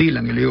voz de Bob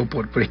Dylan, y le digo,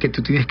 pero es que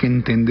tú tienes que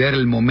entender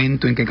el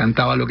momento en que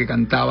cantaba, lo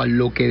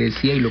que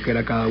decía y lo que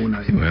era cada una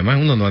de ellas. Además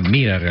uno no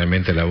admira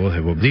realmente la voz de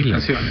Bob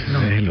Dylan,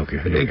 no. Es lo que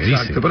exacto,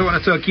 dice. Pero bueno,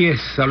 esto aquí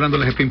es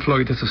hablándoles de Pink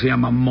Floyd, esto se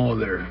llama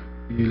Mother,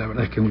 y la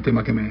verdad es que es un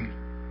tema que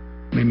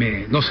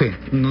no sé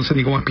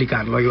ni cómo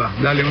explicarlo. Ahí va,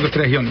 dale, 1, 2,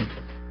 3, Johnny.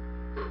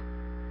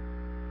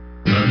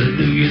 Mother,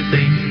 do you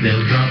think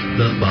they'll drop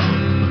the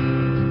bomb?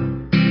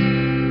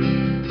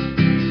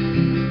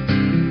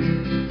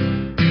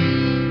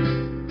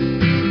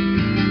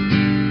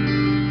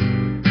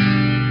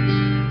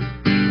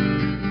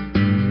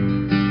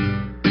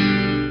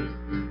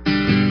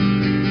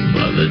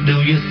 Mother,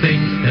 do you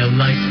think they'll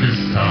like this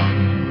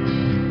song?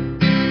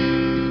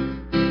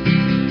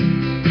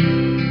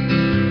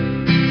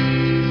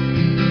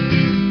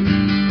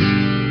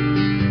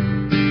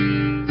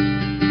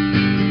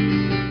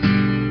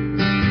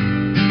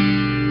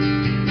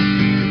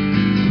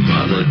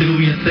 Do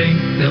you think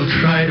they'll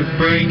try to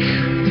break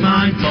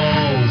my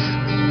balls?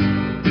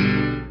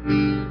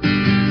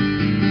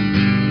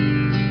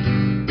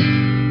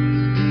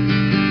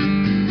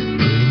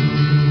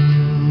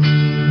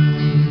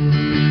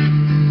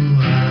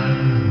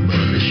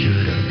 Mother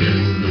should have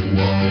built the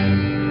wall.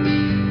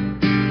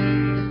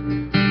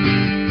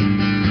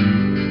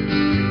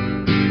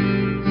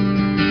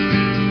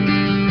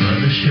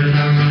 Mother, should I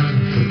run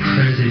for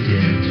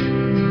president?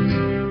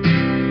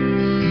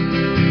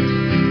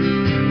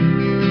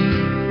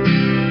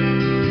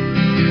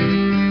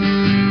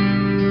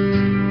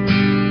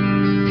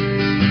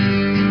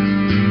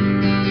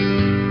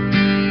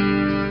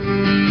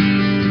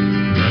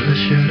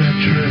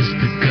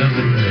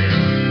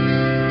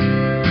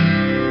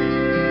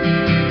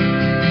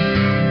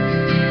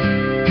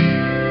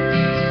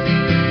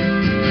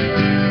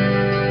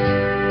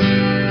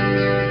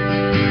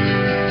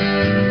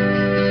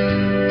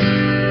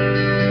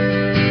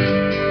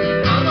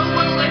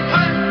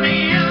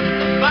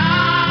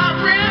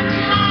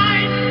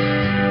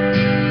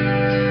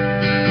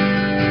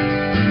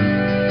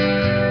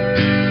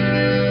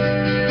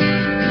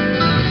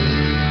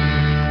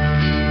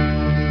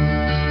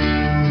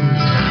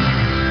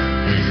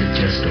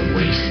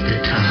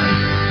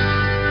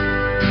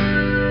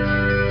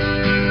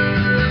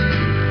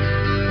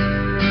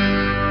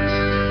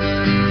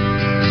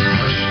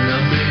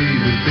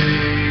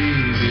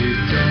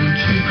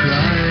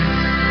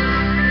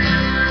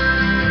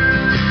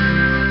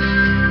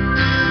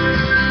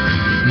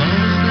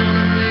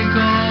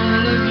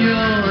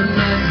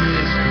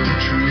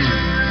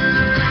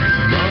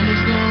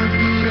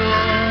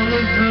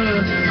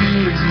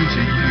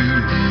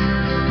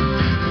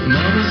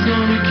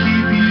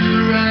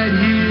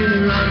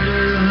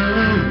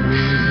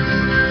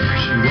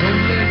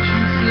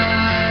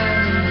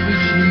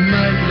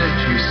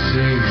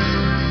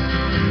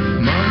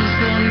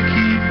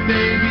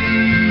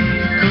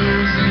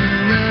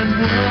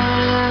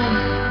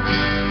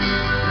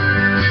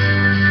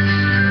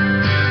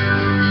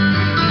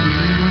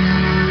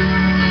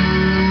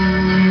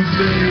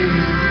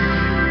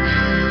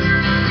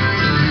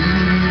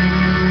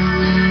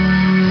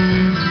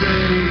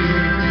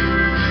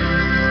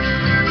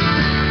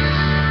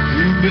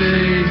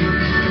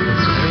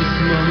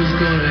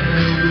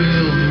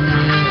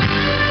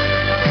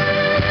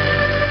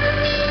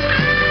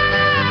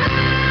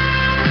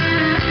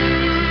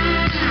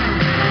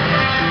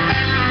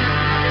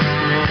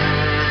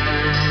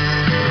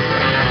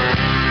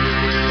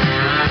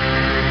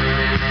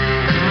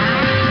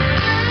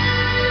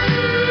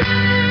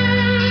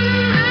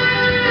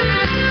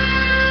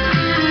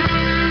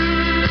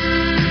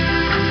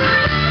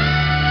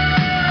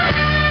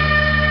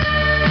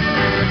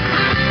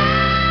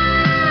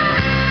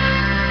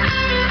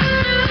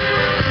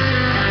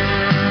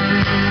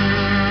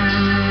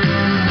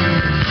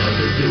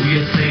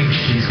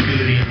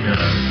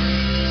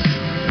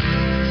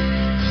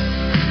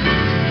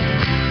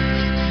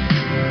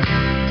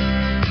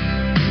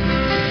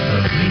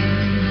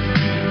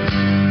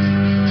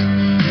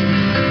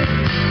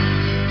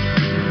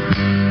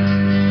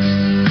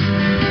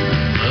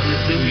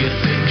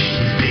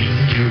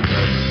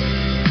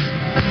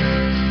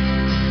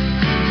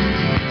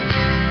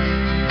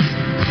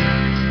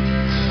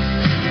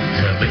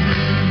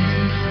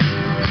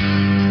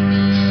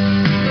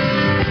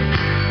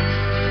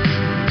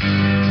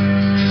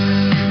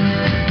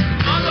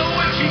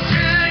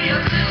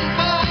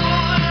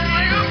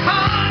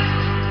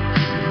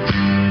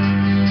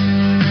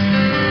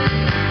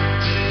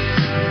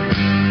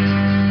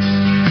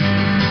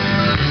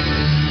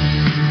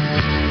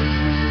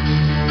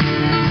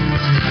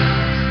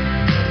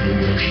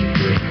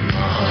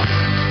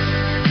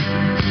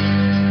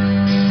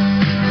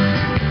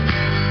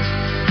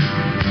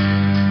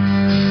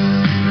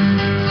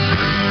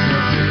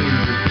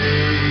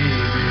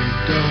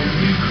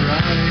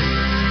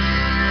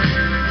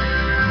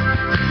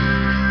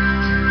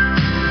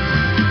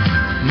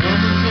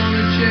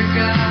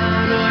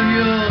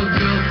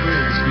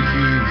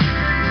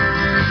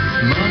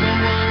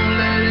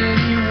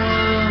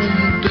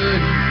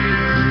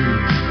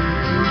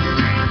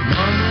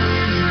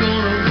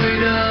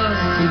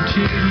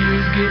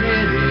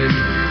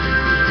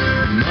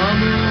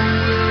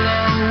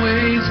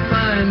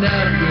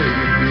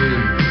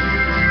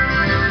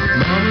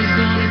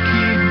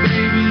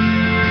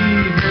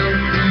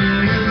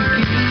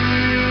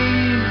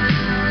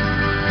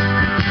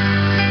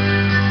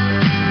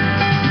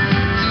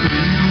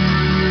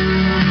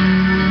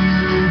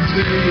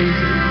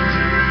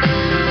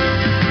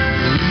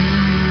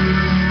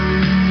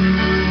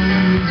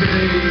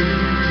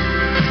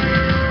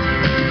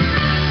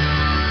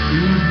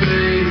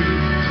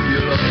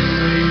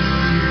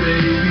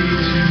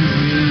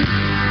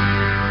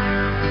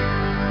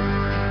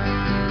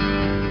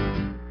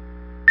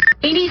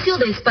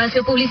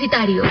 espacio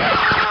publicitario.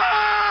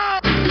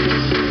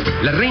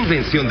 La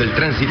reinvención del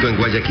tránsito en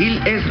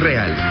Guayaquil es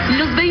real.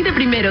 Los 20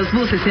 primeros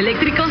buses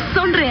eléctricos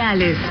son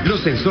reales. Los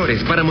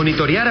sensores para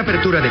monitorear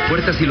apertura de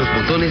puertas y los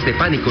botones de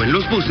pánico en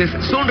los buses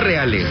son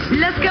reales.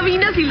 Las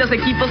cabinas y los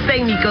equipos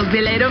técnicos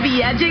de la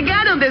aerovía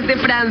llegaron desde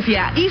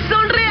Francia y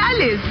son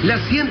reales. Las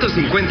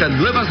 150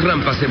 nuevas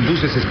rampas en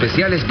buses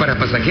especiales para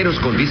pasajeros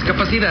con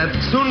discapacidad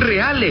son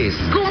reales.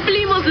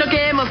 Cumplimos lo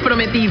que hemos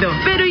prometido,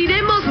 pero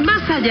iremos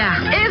más allá.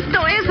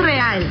 Esto es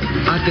real.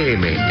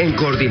 ATM, en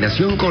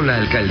coordinación con la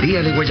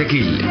Alcaldía de Guayaquil.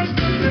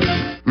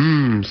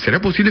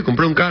 ¿Será posible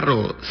comprar un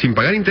carro sin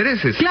pagar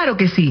intereses? Claro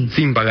que sí.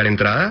 ¿Sin pagar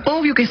entrada?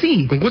 Obvio que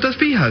sí. ¿Con cuotas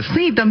fijas?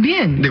 Sí,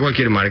 también. ¿De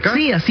cualquier marca?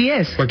 Sí, así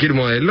es. ¿Cualquier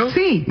modelo?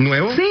 Sí.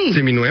 ¿Nuevo? Sí.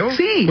 ¿Seminuevo?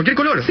 Sí. ¿Cualquier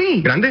color?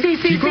 Sí. ¿Grande? Sí,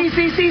 sí, ¿Chico?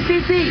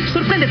 sí.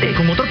 Sorpréndete.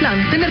 Con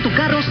Motorplan, tener tu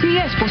carro sí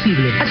es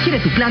posible. Adquiere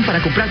tu plan para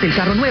comprarte el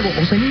carro nuevo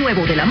o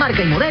seminuevo de la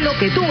marca y modelo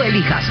que tú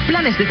elijas.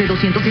 Planes desde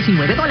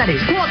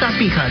 $219. Cuotas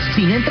fijas.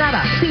 Sin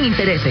entrada. Sin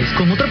intereses.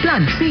 Con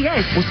Motorplan sí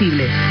es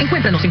posible.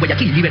 Encuéntranos en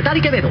Guayaquil, Libertad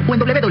y Quevedo o en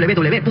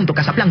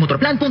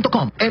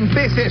www.casaplanmotorplan.com. En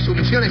PC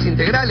Soluciones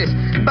Integrales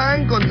va a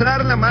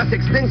encontrar la más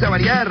extensa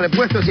variedad de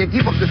repuestos y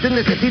equipos que usted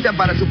necesita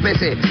para su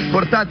PC,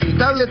 portátil,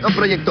 tablet o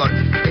proyector.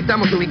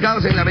 Estamos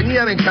ubicados en la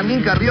avenida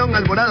Benjamín Carrión,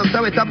 Alborada,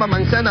 octava etapa,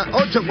 manzana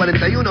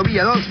 841,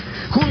 Villa 2,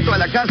 junto a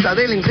la Casa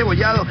del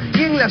Encebollado,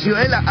 y en la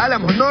Ciudadela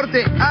Álamos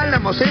Norte,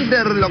 Álamos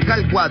Center,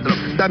 local 4.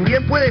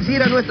 También puedes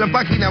ir a nuestra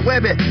página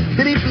web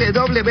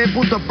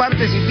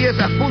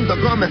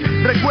www.partesypiezas.com.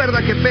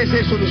 Recuerda que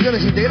PC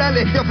Soluciones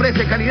Integrales te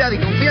ofrece calidad y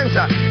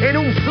confianza en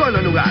un solo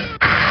lugar.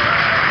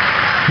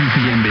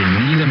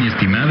 Bienvenida, mi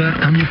estimada,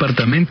 a mi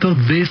apartamento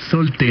de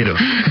soltero.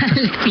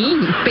 Al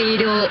fin,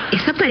 pero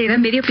esa pared a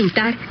medio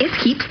pintar, ¿es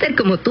hipster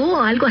como tú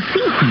o algo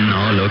así?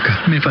 No,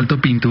 loca, me faltó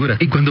pintura.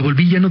 Y cuando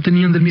volví ya no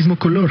tenían del mismo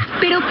color.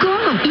 ¿Pero cómo?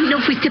 ¿Y no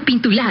fuiste a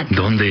Pintulac?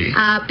 ¿Dónde?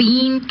 A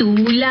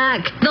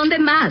Pintulac. ¿Dónde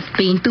más?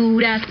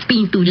 Pinturas,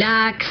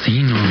 Pintulac.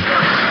 Sí, no.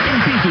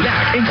 En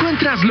Pintulac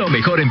encuentras lo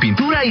mejor en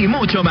pintura y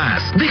mucho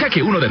más. Deja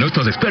que uno de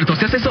nuestros expertos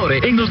te asesore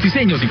en los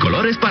diseños y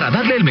colores para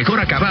darle el mejor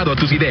acabado a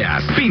tus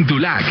ideas.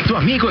 Pintulac, tu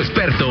amigo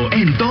experto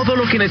en todo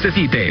lo que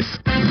necesites.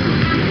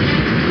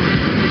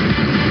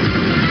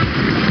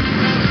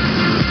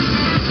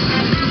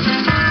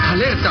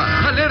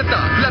 ¡Alerta!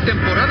 ¡Alerta! La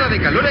temporada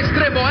de calor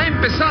extremo ha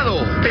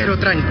empezado. Pero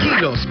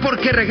tranquilos,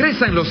 porque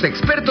regresan los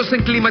expertos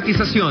en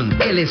climatización,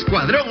 el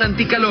Escuadrón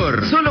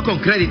Anticalor. Solo con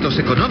créditos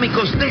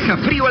económicos deja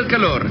frío al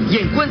calor y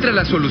encuentra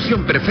la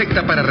solución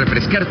perfecta para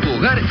refrescar tu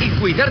hogar y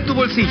cuidar tu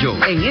bolsillo.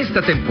 En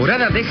esta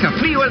temporada deja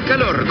frío al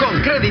calor con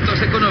créditos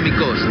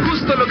económicos.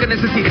 Justo lo que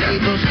necesitas.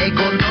 Créditos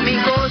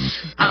económicos.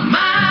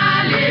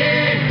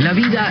 Amale. La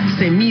vida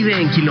se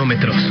mide en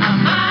kilómetros.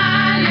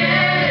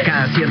 Amale.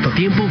 Cada cierto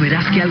tiempo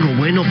verás que algo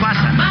bueno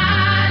pasa.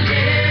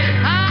 Amale.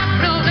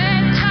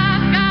 Aprovecha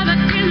cada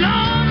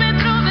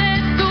kilómetro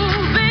de tu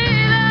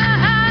vida.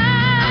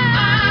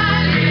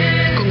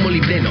 Amale. Con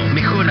molibdeno,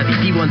 mejor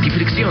aditivo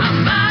antifricción.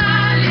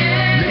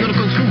 Amale. Menor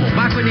consumo,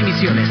 bajo en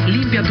emisiones,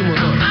 limpia tu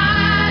motor.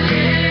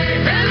 Amale.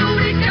 El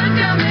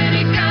lubricante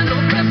americano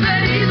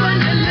preferido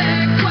en el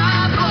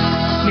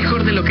Ecuador.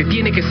 Mejor de lo que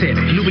tiene que ser.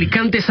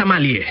 Lubricantes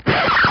Amalie.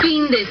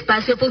 Fin de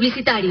espacio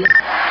publicitario.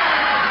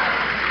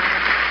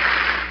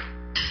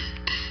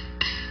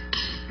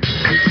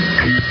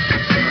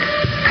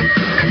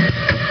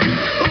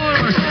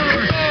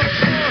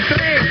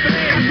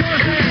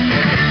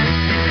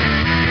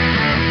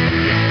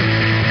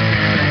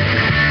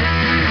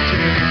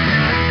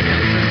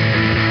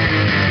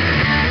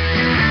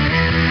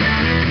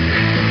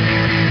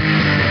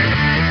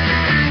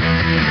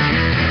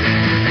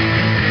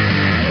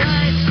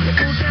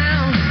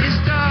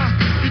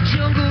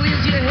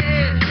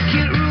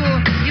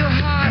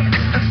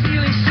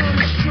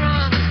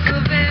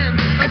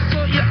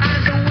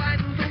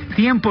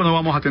 Tiempo no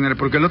vamos a tener,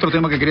 porque el otro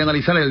tema que quería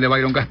analizar es el de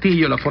Byron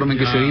Castillo, la forma en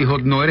que se dijo,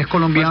 no eres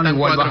colombiano,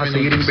 igual vas a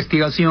seguir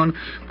investigación,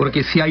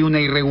 porque si hay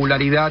una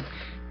irregularidad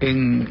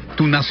en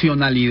tu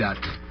nacionalidad.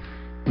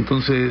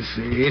 Entonces,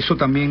 eso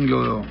también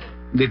lo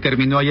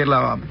determinó ayer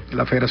la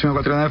Federación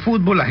Ecuatoriana de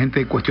Fútbol. La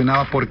gente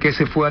cuestionaba por qué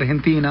se fue a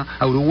Argentina,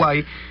 a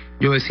Uruguay.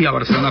 Yo decía,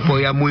 Barcelona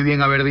podía muy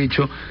bien haber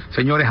dicho,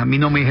 señores, a mí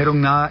no me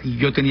dijeron nada y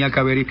yo tenía que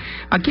haber ido.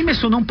 Aquí me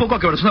sonó un poco a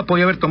que Barcelona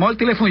podía haber tomado el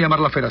teléfono y llamar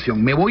a la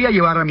federación. Me voy a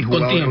llevar a mi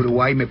jugador de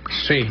Uruguay.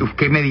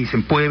 ¿Qué me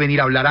dicen? ¿Puede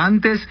venir a hablar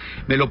antes?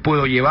 ¿Me lo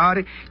puedo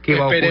llevar? ¿Qué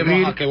va a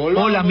ocurrir?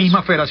 O la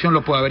misma federación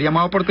lo puede haber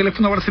llamado por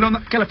teléfono a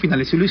Barcelona, que a la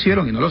final sí lo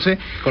hicieron y no lo sé.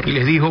 Y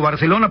les dijo,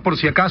 Barcelona, por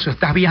si acaso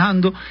estás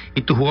viajando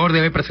y tu jugador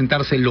debe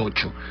presentarse el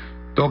 8.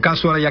 En todo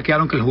caso, ahora ya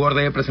quedaron que el jugador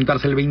debe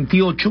presentarse el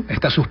 28,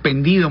 está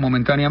suspendido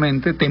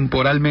momentáneamente,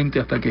 temporalmente,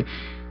 hasta que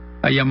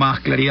haya más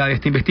claridad de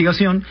esta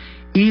investigación.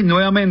 Y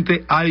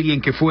nuevamente,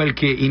 alguien que fue el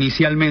que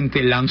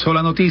inicialmente lanzó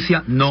la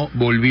noticia, no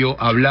volvió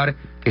a hablar,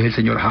 que es el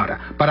señor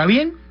Jara. ¿Para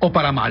bien o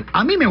para mal?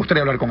 A mí me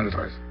gustaría hablar con él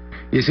otra vez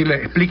y decirle,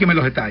 explíqueme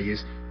los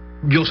detalles.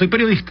 Yo soy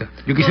periodista,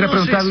 yo quisiera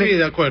preguntarle, sí,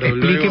 de acuerdo.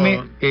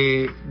 explíqueme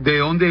de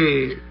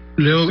dónde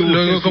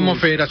Luego como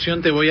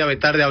federación te voy a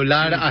vetar de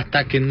hablar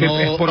hasta que no,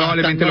 es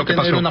probablemente lo que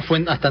pasó.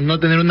 Hasta no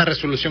tener una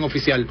resolución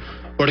oficial,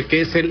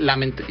 porque es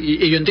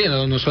y yo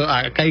entiendo,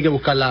 acá hay que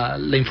buscar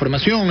la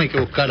información, hay que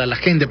buscar a la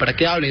gente para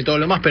que hablen y todo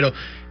lo demás, pero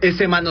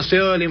ese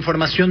manoseo de la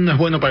información no es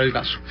bueno para el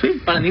caso,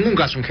 para ningún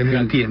caso en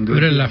general. Entiendo.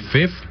 Pero la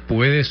FEF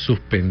puede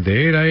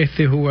suspender a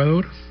este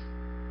jugador,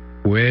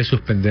 puede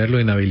suspenderlo,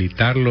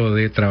 inhabilitarlo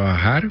de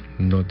trabajar,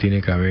 no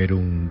tiene que haber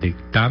un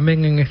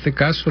dictamen en este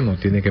caso, no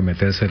tiene que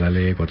meterse la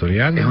ley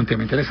ecuatoriana. Es un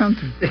tema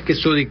interesante. Es que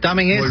su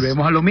dictamen es...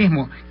 Volvemos a lo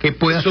mismo. ¿Qué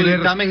puede hacer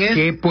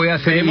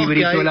el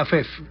librito de la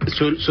FEF?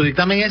 Su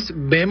dictamen es,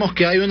 vemos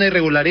que hay una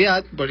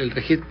irregularidad,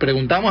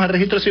 preguntamos al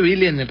registro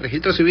civil y en el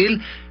registro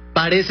civil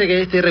parece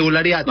que esta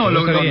irregularidad...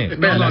 Lo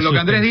que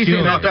Andrés dice...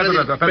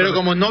 pero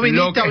como no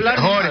viniste a hablar...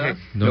 Jorge,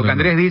 lo que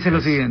Andrés dice es lo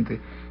siguiente.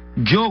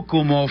 Yo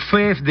como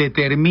FEF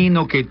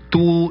determino que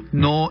tú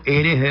no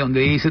eres de donde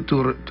dice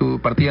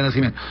tu partida de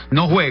nacimiento.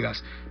 No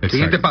juegas. Exacto.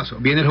 Siguiente paso.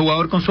 Viene el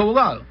jugador con su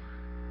abogado.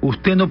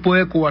 Usted no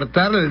puede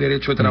coartarle el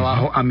derecho de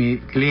trabajo a mi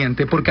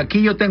cliente, porque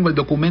aquí yo tengo el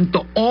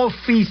documento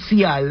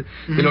oficial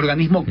del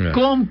organismo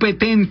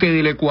competente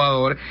del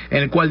Ecuador,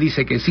 en el cual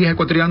dice que sí es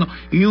ecuatoriano,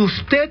 y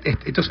usted...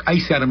 Entonces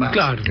ahí se arma.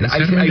 Claro.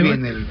 Ahí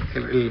viene el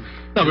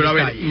No, pero a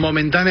ver,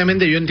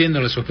 momentáneamente yo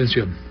entiendo la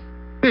suspensión.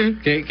 Sí.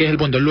 Que es el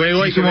punto.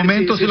 Luego en su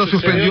momento se lo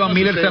suspendió a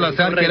Miller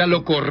Salazar, que era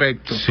lo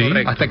correcto. Sí.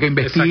 Hasta que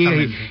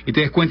investigues y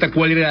te des cuenta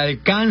cuál era el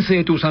alcance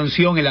de tu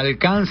sanción, el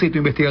alcance de tu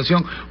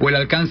investigación o el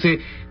alcance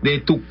de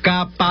tu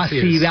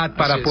capacidad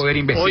para poder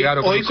investigar.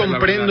 Hoy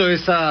comprendo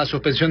esa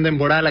suspensión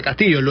temporal a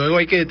Castillo. Luego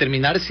hay que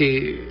determinar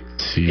si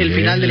el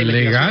final de la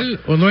investigación ¿es legal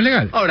o no es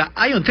legal? Ahora,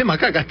 hay un tema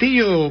acá.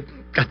 Castillo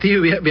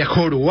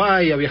viajó a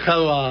Uruguay, ha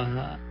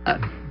viajado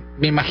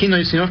me imagino,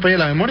 y si no me falla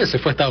la memoria, se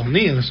fue a Estados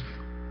Unidos.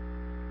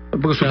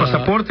 Porque su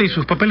pasaporte y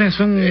sus papeles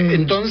son...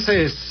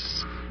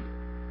 Entonces,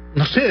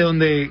 no sé de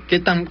dónde,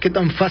 qué tan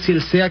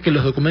fácil sea que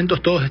los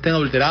documentos todos estén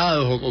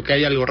adulterados o que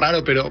haya algo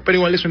raro, pero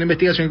igual es una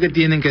investigación que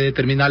tienen que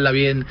determinarla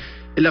bien.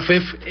 La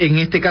FEF, en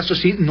este caso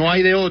sí, no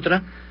hay de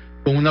otra,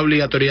 con una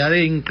obligatoriedad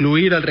de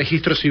incluir al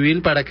registro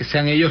civil para que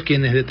sean ellos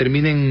quienes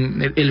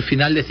determinen el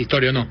final de esta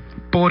historia o no.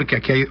 Porque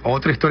aquí hay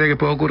otra historia que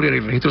puede ocurrir.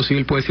 El registro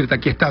civil puede decirte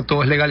aquí está,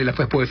 todo es legal, y la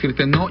FEF puede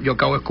decirte no, yo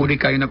acabo de descubrir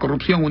que hay una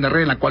corrupción, una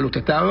red en la cual usted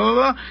está...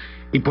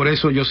 y por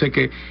eso yo sé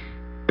que...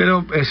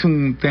 Pero es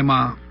un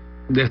tema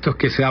de estos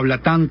que se habla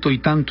tanto y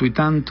tanto y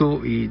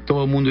tanto, y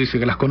todo el mundo dice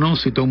que las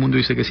conoce, y todo el mundo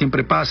dice que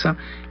siempre pasa,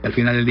 y al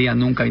final del día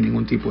nunca hay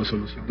ningún tipo de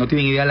solución. No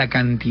tienen idea la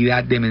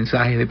cantidad de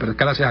mensajes,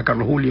 gracias a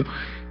Carlos Julio,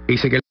 que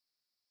dice que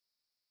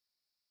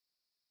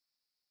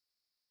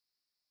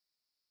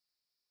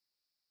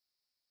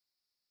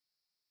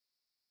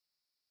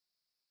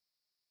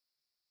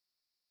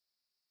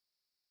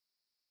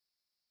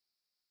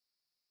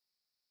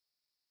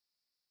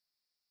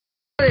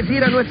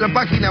Ir a nuestra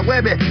página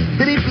web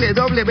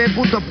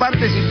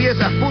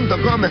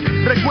www.partesypiezas.com.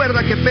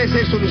 Recuerda que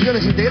PC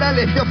Soluciones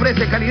Integrales te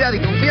ofrece calidad y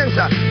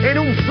confianza en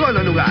un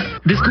solo lugar.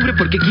 Descubre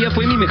por qué Kia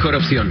fue mi mejor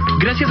opción.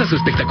 Gracias a su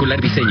espectacular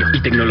diseño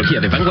y tecnología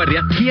de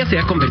vanguardia, Kia se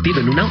ha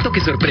convertido en un auto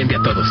que sorprende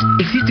a todos.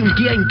 Existe un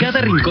Kia en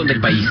cada rincón del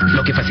país,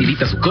 lo que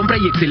facilita su compra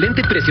y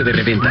excelente precio de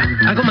reventa.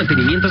 Hago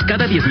mantenimientos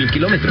cada 10,000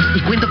 kilómetros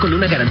y cuento con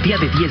una garantía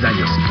de 10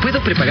 años.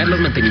 Puedo prepagar los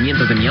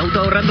mantenimientos de mi auto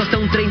ahorrando hasta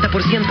un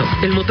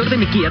 30%. El motor de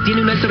mi Kia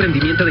tiene un alto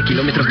rendimiento de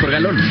kilómetros por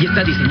galón y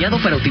está diseñado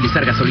para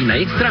utilizar gasolina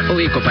extra o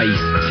ecopaís.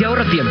 Si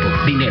ahorro tiempo,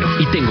 dinero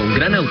y tengo un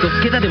gran auto,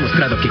 queda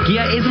demostrado que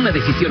Kia es una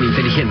decisión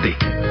inteligente.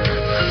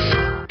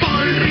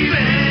 Paul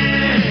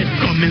Rivet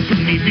comenzó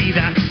mi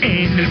vida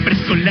en el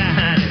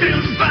preescolar,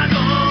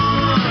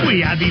 triunfador.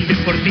 Fui hábil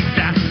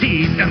deportista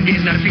y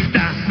también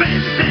artista,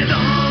 vencedor.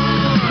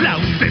 La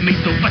UC me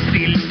hizo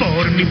fácil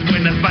por mis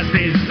buenas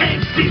bases,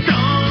 éxito.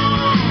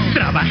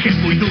 Trabajé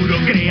muy duro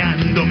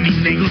creando mi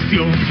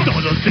negocio,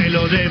 todo se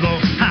lo debo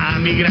a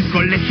mi gran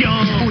colegio.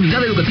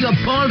 Unidad Educativa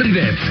Paul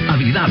Rivet.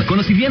 Habilidad,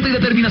 conocimiento y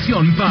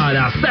determinación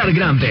para ser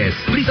grandes.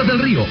 Brisas del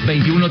Río,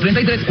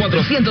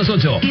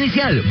 2133-408.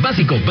 Inicial,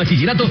 básico,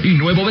 bachillerato y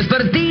nuevo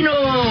vespertino.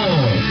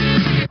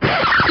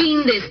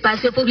 Fin de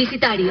espacio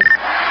publicitario.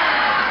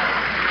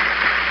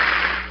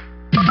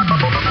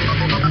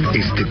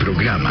 Este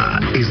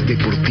programa es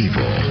deportivo,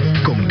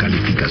 con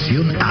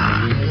calificación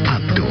A,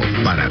 apto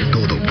para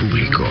todo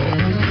público.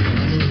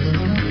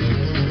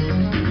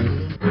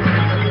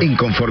 En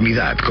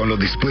conformidad con lo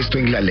dispuesto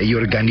en la Ley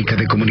Orgánica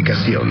de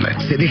Comunicación,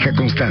 se deja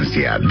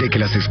constancia de que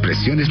las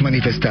expresiones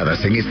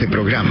manifestadas en este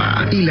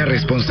programa y la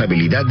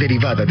responsabilidad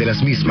derivada de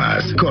las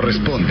mismas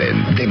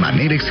corresponden de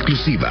manera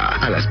exclusiva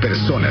a las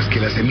personas que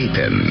las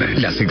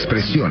emiten. Las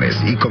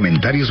expresiones y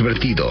comentarios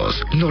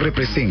vertidos no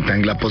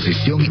representan la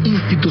posición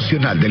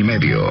institucional del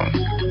medio.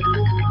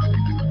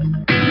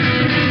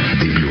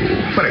 Diblu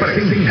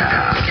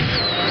presenta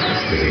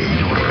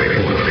Señor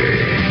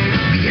Reporte.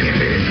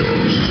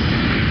 Bienvenidos.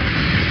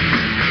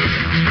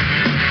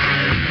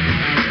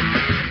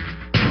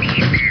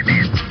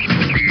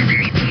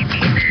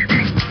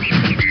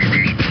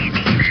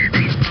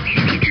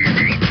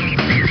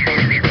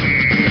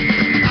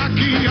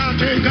 Aquí ha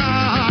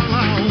llegado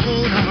la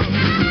hora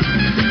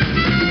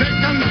de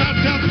cantar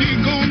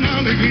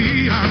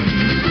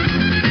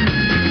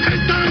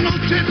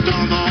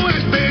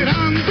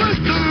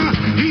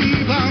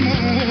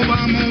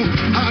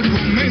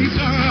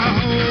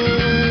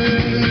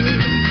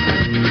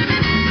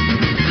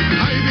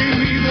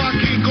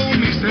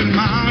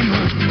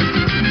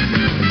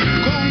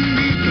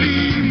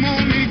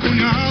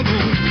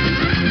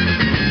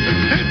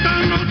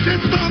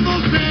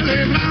todos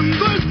celebramos.